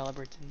 guys. Get your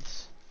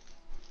Halliburtons.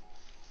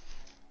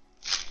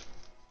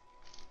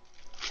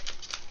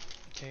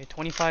 Okay,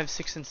 25,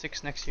 6 and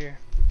 6 next year.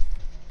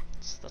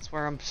 That's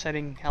where I'm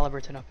setting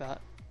Halliburton up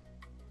at.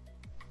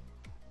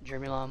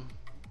 Jeremy Lamb,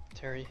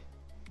 Terry.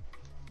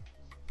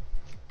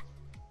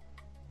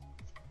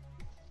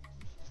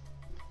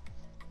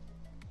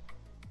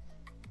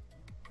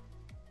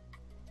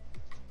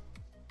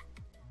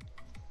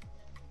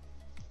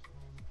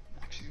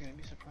 Actually, gonna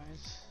be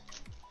surprised.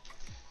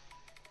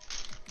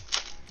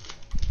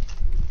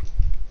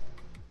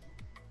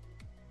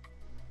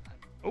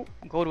 Oh,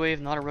 Gold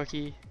Wave, not a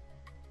rookie.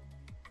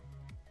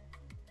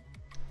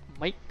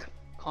 Mike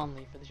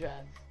Conley for the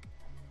Jazz.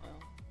 Well,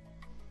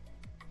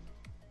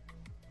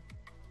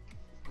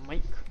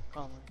 Mike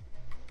Conley.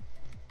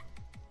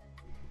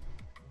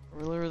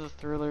 Thriller the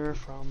Thriller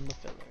from the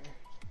Filler.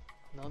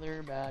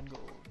 Another bad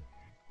gold.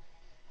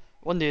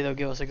 One day they'll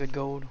give us a good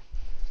gold.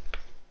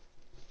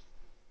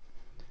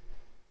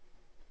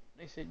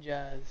 They said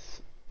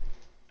Jazz.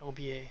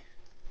 OBA.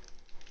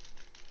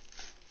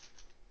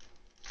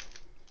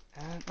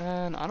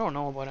 Ant-Man, I don't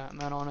know about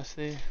Ant-Man,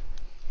 honestly.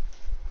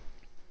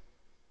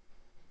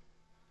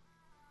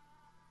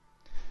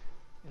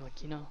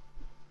 Like, you know,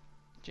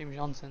 James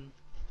Johnson.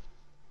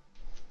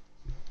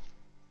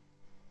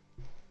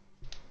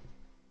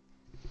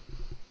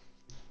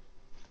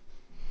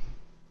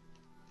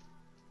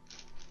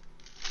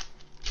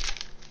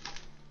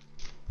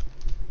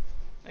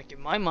 Like,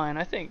 in my mind,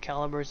 I think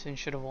Halliburton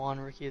should have won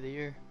Rookie of the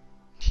Year.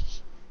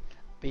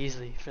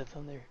 Beasley for the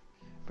Thunder.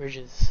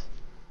 Bridges.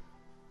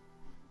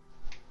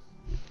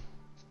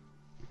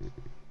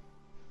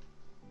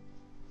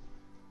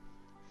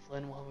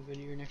 Flynn will have a good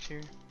year next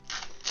year.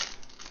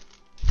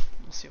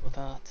 We'll see about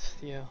that.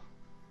 Yeah.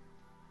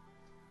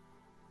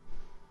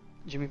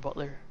 Jimmy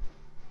Butler.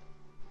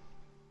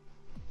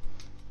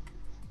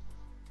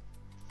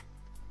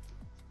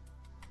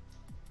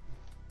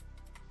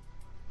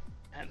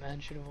 Ant-Man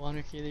should have won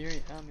Rookie of the Year.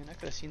 Yeah, I mean, I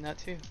could have seen that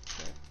too.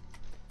 But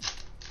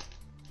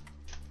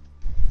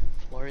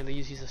Laurie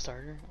leaves, he's a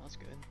starter. That's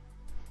good.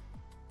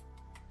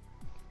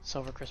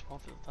 Silver Chris Paul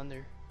for the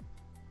Thunder.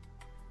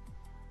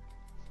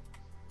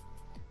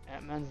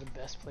 Ant-Man's the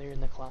best player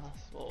in the class.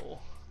 Whoa.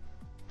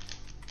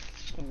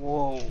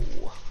 Whoa.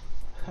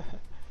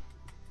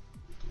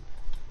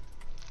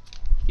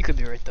 You could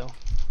be right though.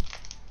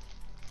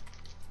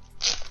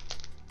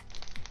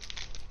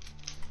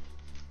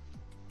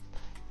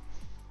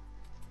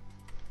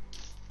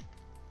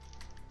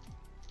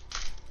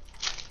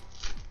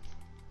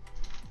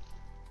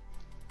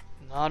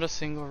 Not a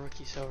single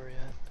rookie silver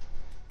yet.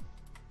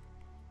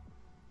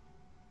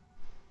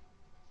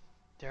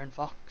 Darren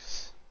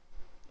Fox.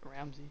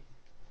 Ramsey.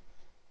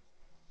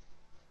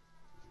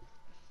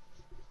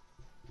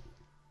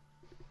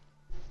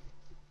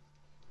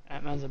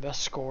 Ant-Man's the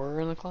best scorer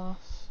in the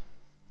class.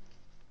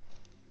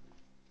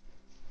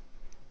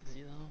 Is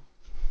he though?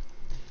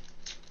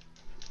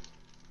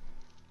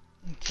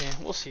 Okay,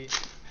 we'll see.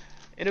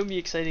 It'll be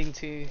exciting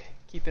to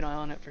keep an eye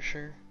on it for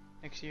sure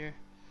next year.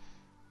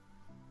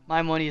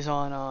 My money's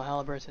on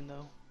Halliburton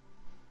though.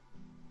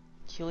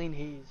 Killing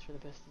Hayes for the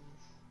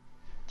Pistons.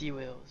 D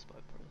Wales, but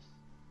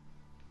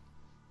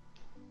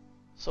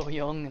so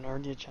young and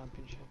already a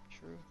championship.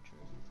 True,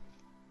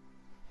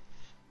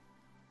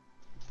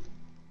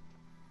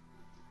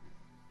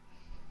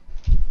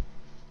 true.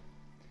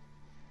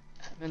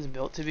 Man's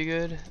built to be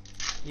good.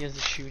 He has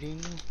the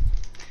shooting.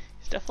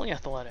 He's definitely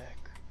athletic.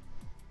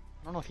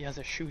 I don't know if he has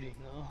the shooting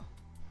though.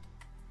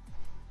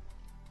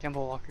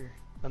 Campbell Walker,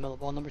 LaMelo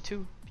Ball number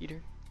 2,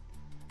 Peter.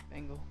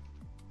 Bengal.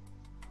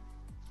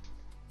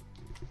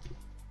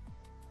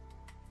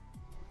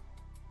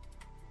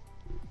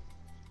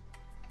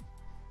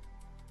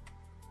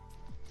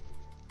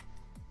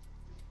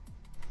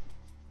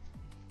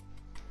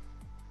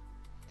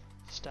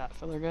 Stat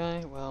filler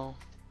guy? Well,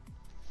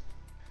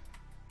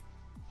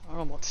 I don't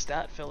know about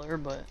stat filler,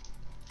 but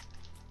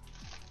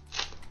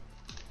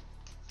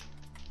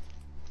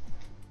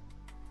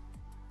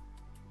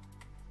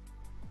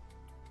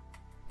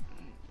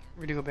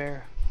Rudy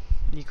Gobert,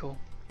 Nico,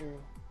 Hero.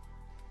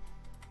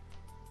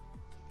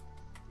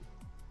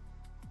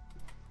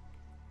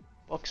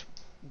 Bucks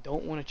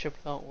don't want to chip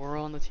without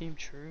Aura on the team,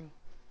 true.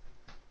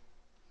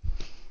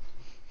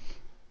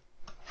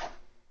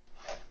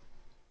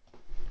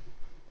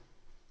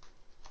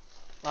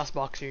 Last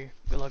box here.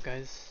 Good luck,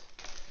 guys.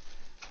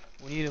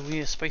 We need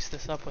to spice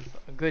this up with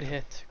a good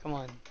hit. Come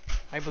on,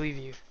 I believe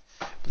you.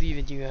 Believe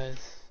in you guys.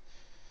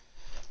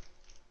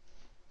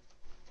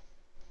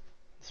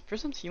 This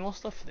Prism Teemo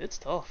stuff, it's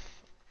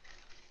tough.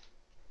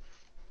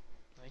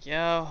 Like,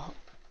 yeah,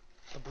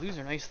 the blues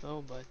are nice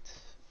though, but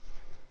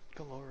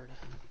good lord,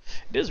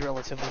 it is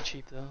relatively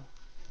cheap though.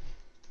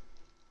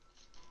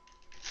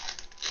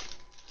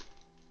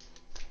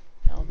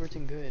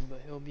 Halliburton good, but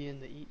he'll be in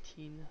the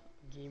 18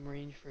 game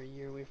range for a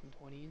year away from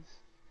 20s.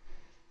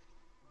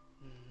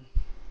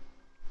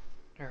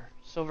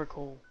 Silver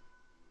Cole.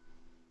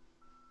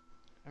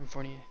 I'm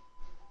Fournier.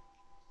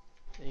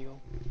 There you go.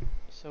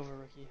 silver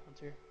rookie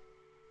hunter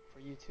for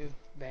you too.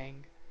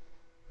 Bang.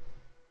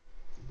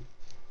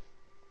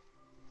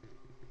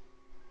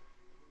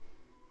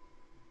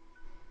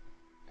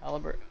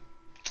 Halibert.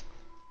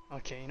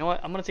 Okay, you know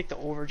what? I'm gonna take the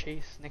over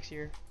chase next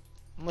year.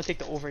 I'm gonna take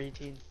the over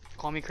 18.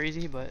 Call me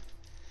crazy, but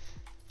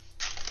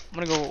I'm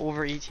gonna go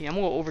over 18. I'm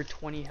gonna go over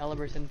 20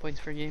 Halliburton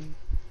points per game.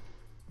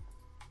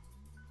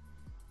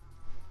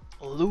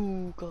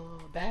 Luca,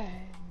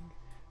 bang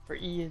for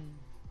Ian.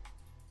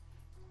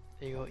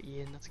 There you go,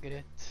 Ian. That's a good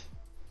hit.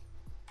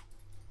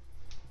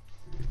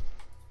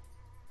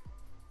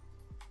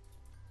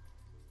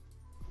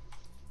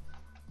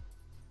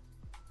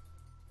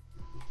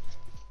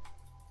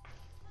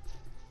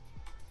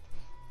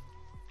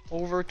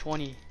 Over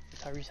 20 for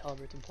Tyrese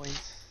Halliburton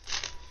points.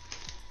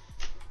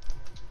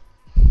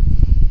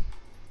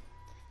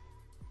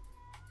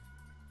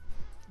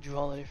 Drew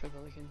Holiday for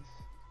Pelicans.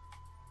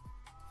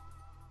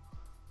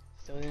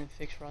 Still didn't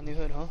fix Rodney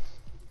Hood, huh?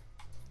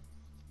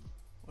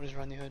 What is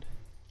Rodney Hood?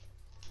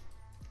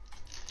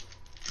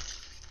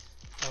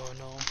 Oh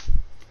no.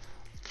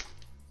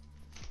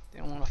 They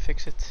don't want to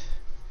fix it.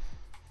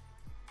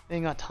 They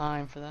ain't got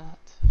time for that.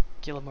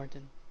 Caleb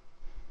Martin.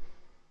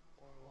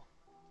 Horrible.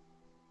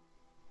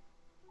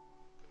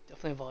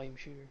 Definitely a volume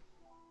shooter.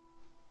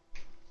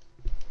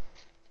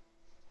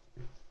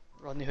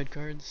 Rodney Hood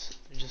cards,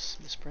 they're just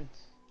misprints.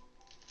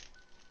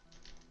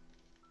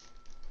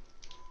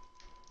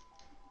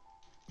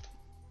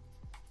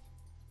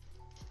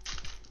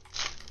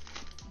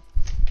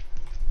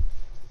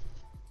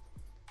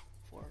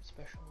 Forward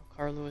special.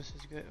 Carl Lewis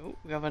is good. Oh,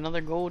 we have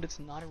another gold. It's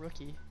not a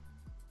rookie.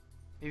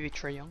 Maybe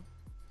Trae Young.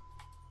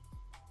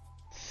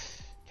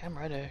 Cam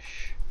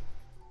Reddish.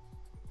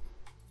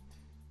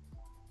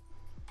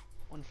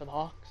 One for the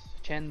Hawks.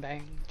 Chen,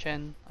 bang.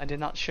 Chen, I did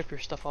not ship your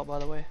stuff out, by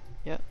the way,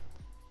 yet.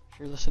 If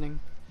you're listening,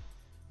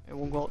 it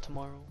will go out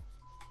tomorrow.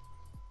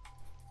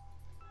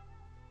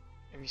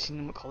 Have you seen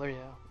them with color? Yeah,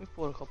 we've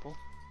pulled a couple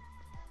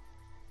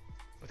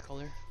with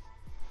color.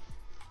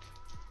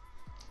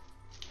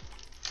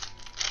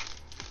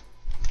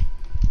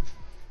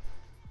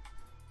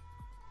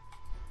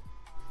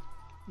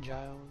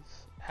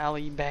 Giles,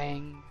 Hallie,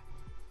 bang.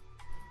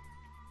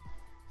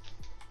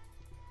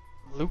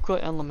 Luca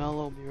and LaMelo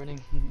will be running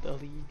the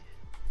league.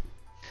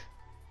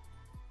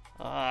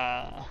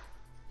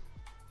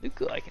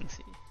 Luca I can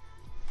see.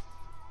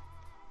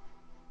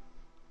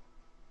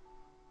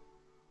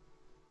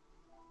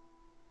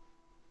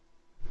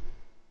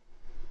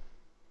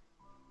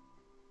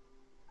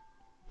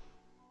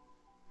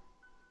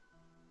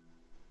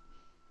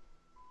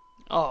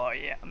 Oh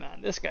yeah,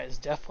 man, this guy's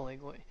definitely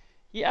going.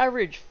 He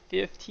averaged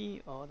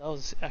 50. Oh, that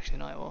was actually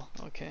not well.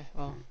 Okay,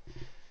 well.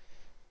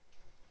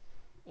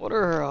 What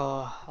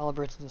are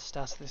Halliburton's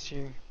stats this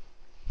year?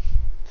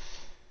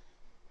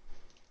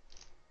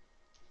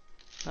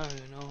 I don't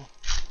even know.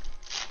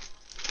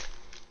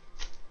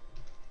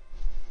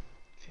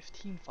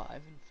 15, 5,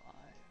 and 5.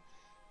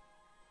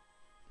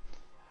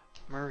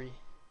 Murray,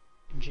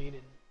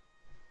 Jaden,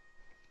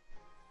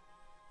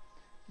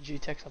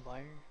 G-Tech's a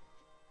buyer.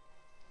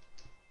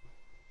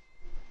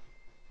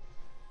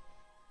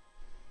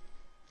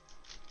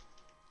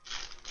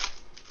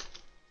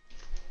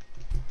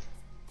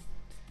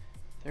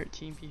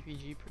 $13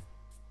 PPG per.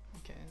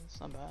 Okay, that's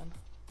not bad.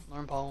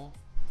 Norm Powell.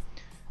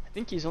 I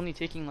think he's only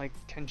taking like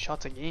 10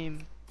 shots a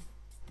game.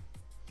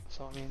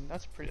 So I mean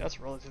that's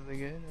relatively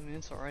good. I mean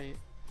it's alright.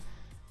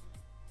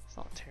 It's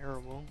not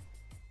terrible.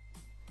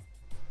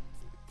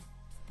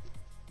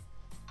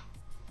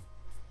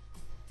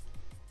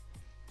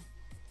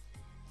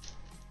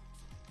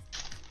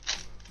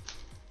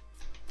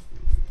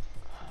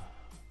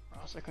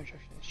 Roster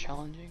construction is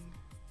challenging.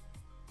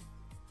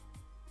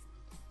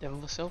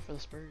 Devin Vassell for the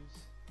Spurs.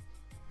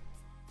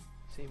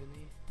 Saving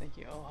me. Thank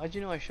you. Oh, how'd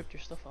you know I shipped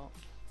your stuff out?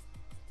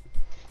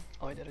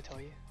 Oh, I did I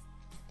tell you?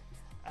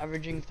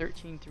 Averaging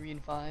 13, 3,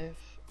 and 5.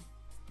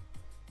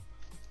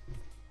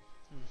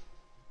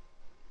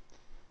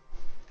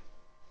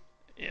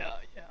 Yeah.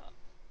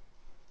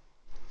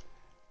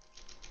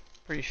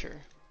 Pretty sure.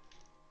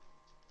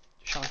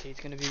 Deshaun Tate's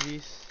gonna be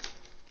beast.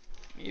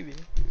 Maybe. He's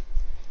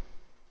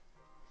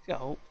got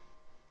hope.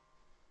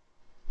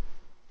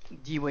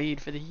 D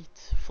Wade for the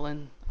Heat.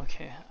 Flynn.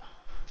 Okay.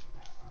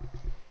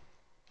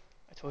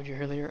 I told you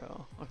earlier.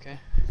 Oh, okay.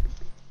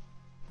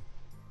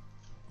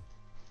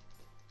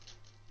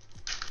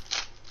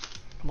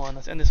 Come on,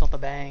 let's end this off the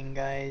bang,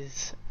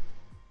 guys.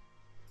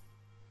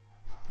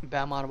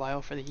 Bam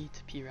Adebayo for the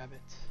Heat. P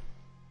Rabbit.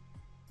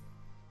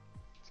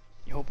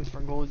 You hoping for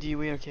gold D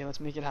Wade? Okay,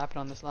 let's make it happen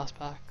on this last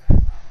pack.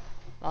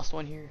 Last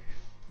one here.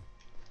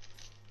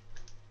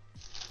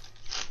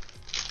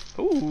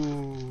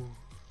 Ooh.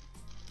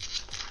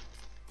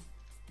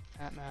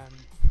 That man.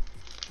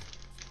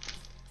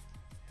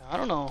 Yeah, I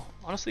don't know.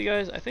 Honestly,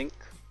 guys, I think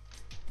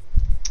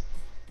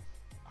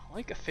I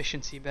like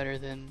efficiency better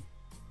than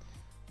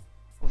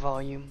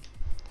volume.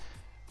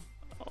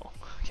 Oh,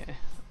 okay.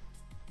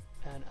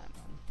 And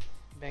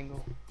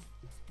Bengal.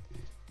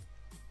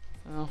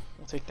 Oh,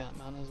 we'll take that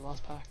man as the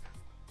last pack.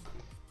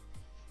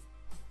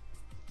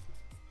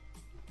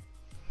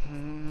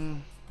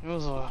 It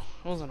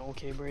was an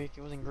okay break.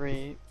 It wasn't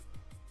great,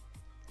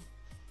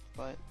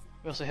 but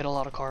we also hit a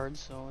lot of cards,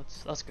 so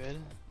that's good.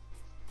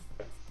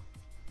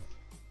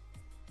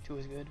 2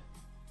 is good.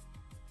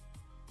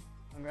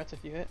 Congrats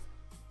if you hit.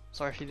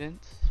 Sorry if you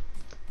didn't.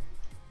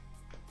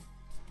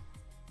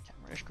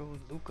 Camarishko,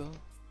 Luca.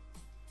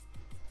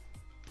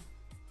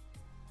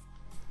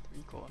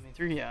 3 cool. I mean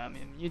 3. Yeah. I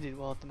mean you did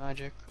well at the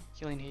Magic.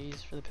 Killing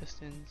Hayes for the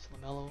Pistons.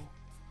 LaMelo.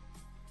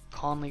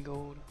 Conley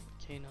Gold.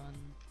 K-Nun.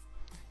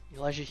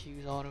 Elijah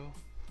Hughes auto.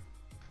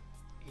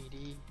 AD.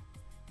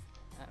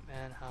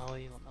 Batman,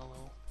 Howley,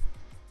 LaMelo.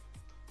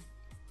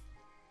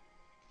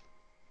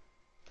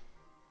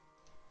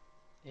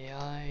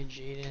 AI,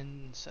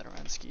 Jaden,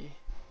 Sederansky.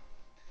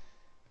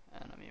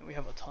 And I mean, we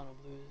have a ton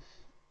of blues.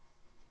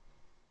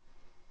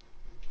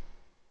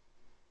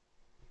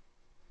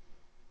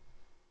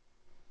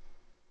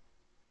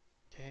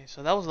 Okay,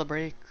 so that was the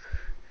break.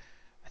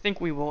 I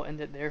think we will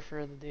end it there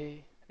for the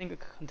day. I think a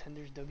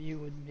Contenders W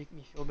would make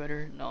me feel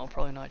better. No,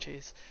 probably not,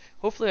 Chase.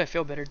 Hopefully I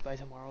feel better by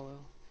tomorrow,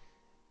 though.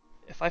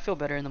 If I feel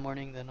better in the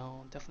morning, then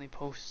I'll definitely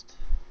post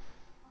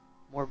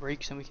more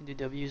breaks and we can do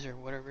W's or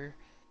whatever.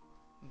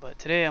 But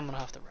today I'm gonna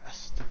have to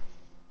rest.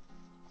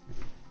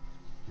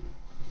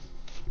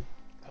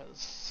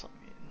 Because, I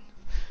mean,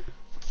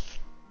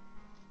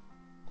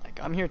 like,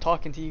 I'm here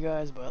talking to you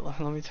guys, but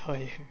let me tell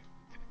you,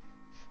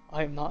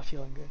 I am not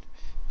feeling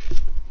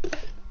good.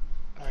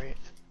 Alright,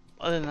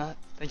 other than that,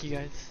 thank you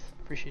guys.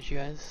 Appreciate you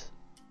guys.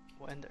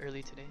 We'll end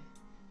early today.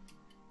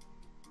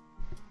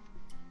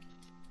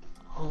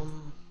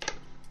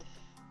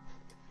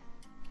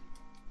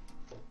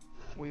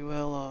 We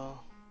will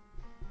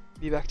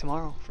be back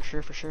tomorrow for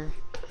sure.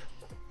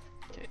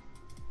 Okay.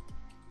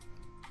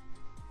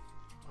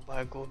 I'll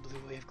buy a gold blue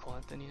wave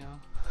Quantum, you know.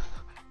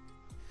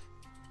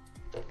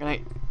 Good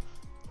night.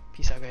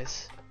 Peace out,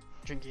 guys.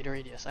 Drink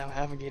Gatorade. Yes, I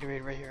have a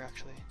Gatorade right here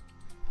actually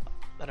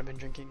that I've been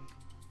drinking.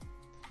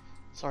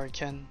 Sorry,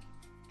 Ken.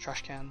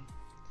 Trash can.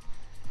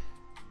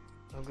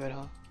 No good,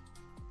 huh?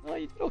 No,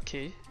 you did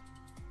okay.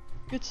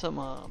 Get some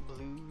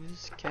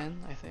blues, Ken.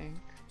 I think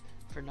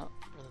for the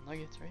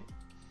Nuggets, right?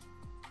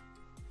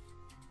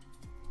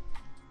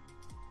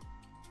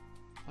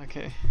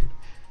 Okay.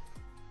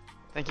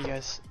 Thank you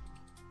guys.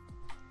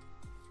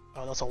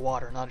 Oh, that's a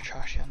water, not a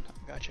trash can.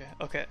 Gotcha.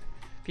 Okay.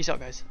 Peace out,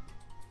 guys.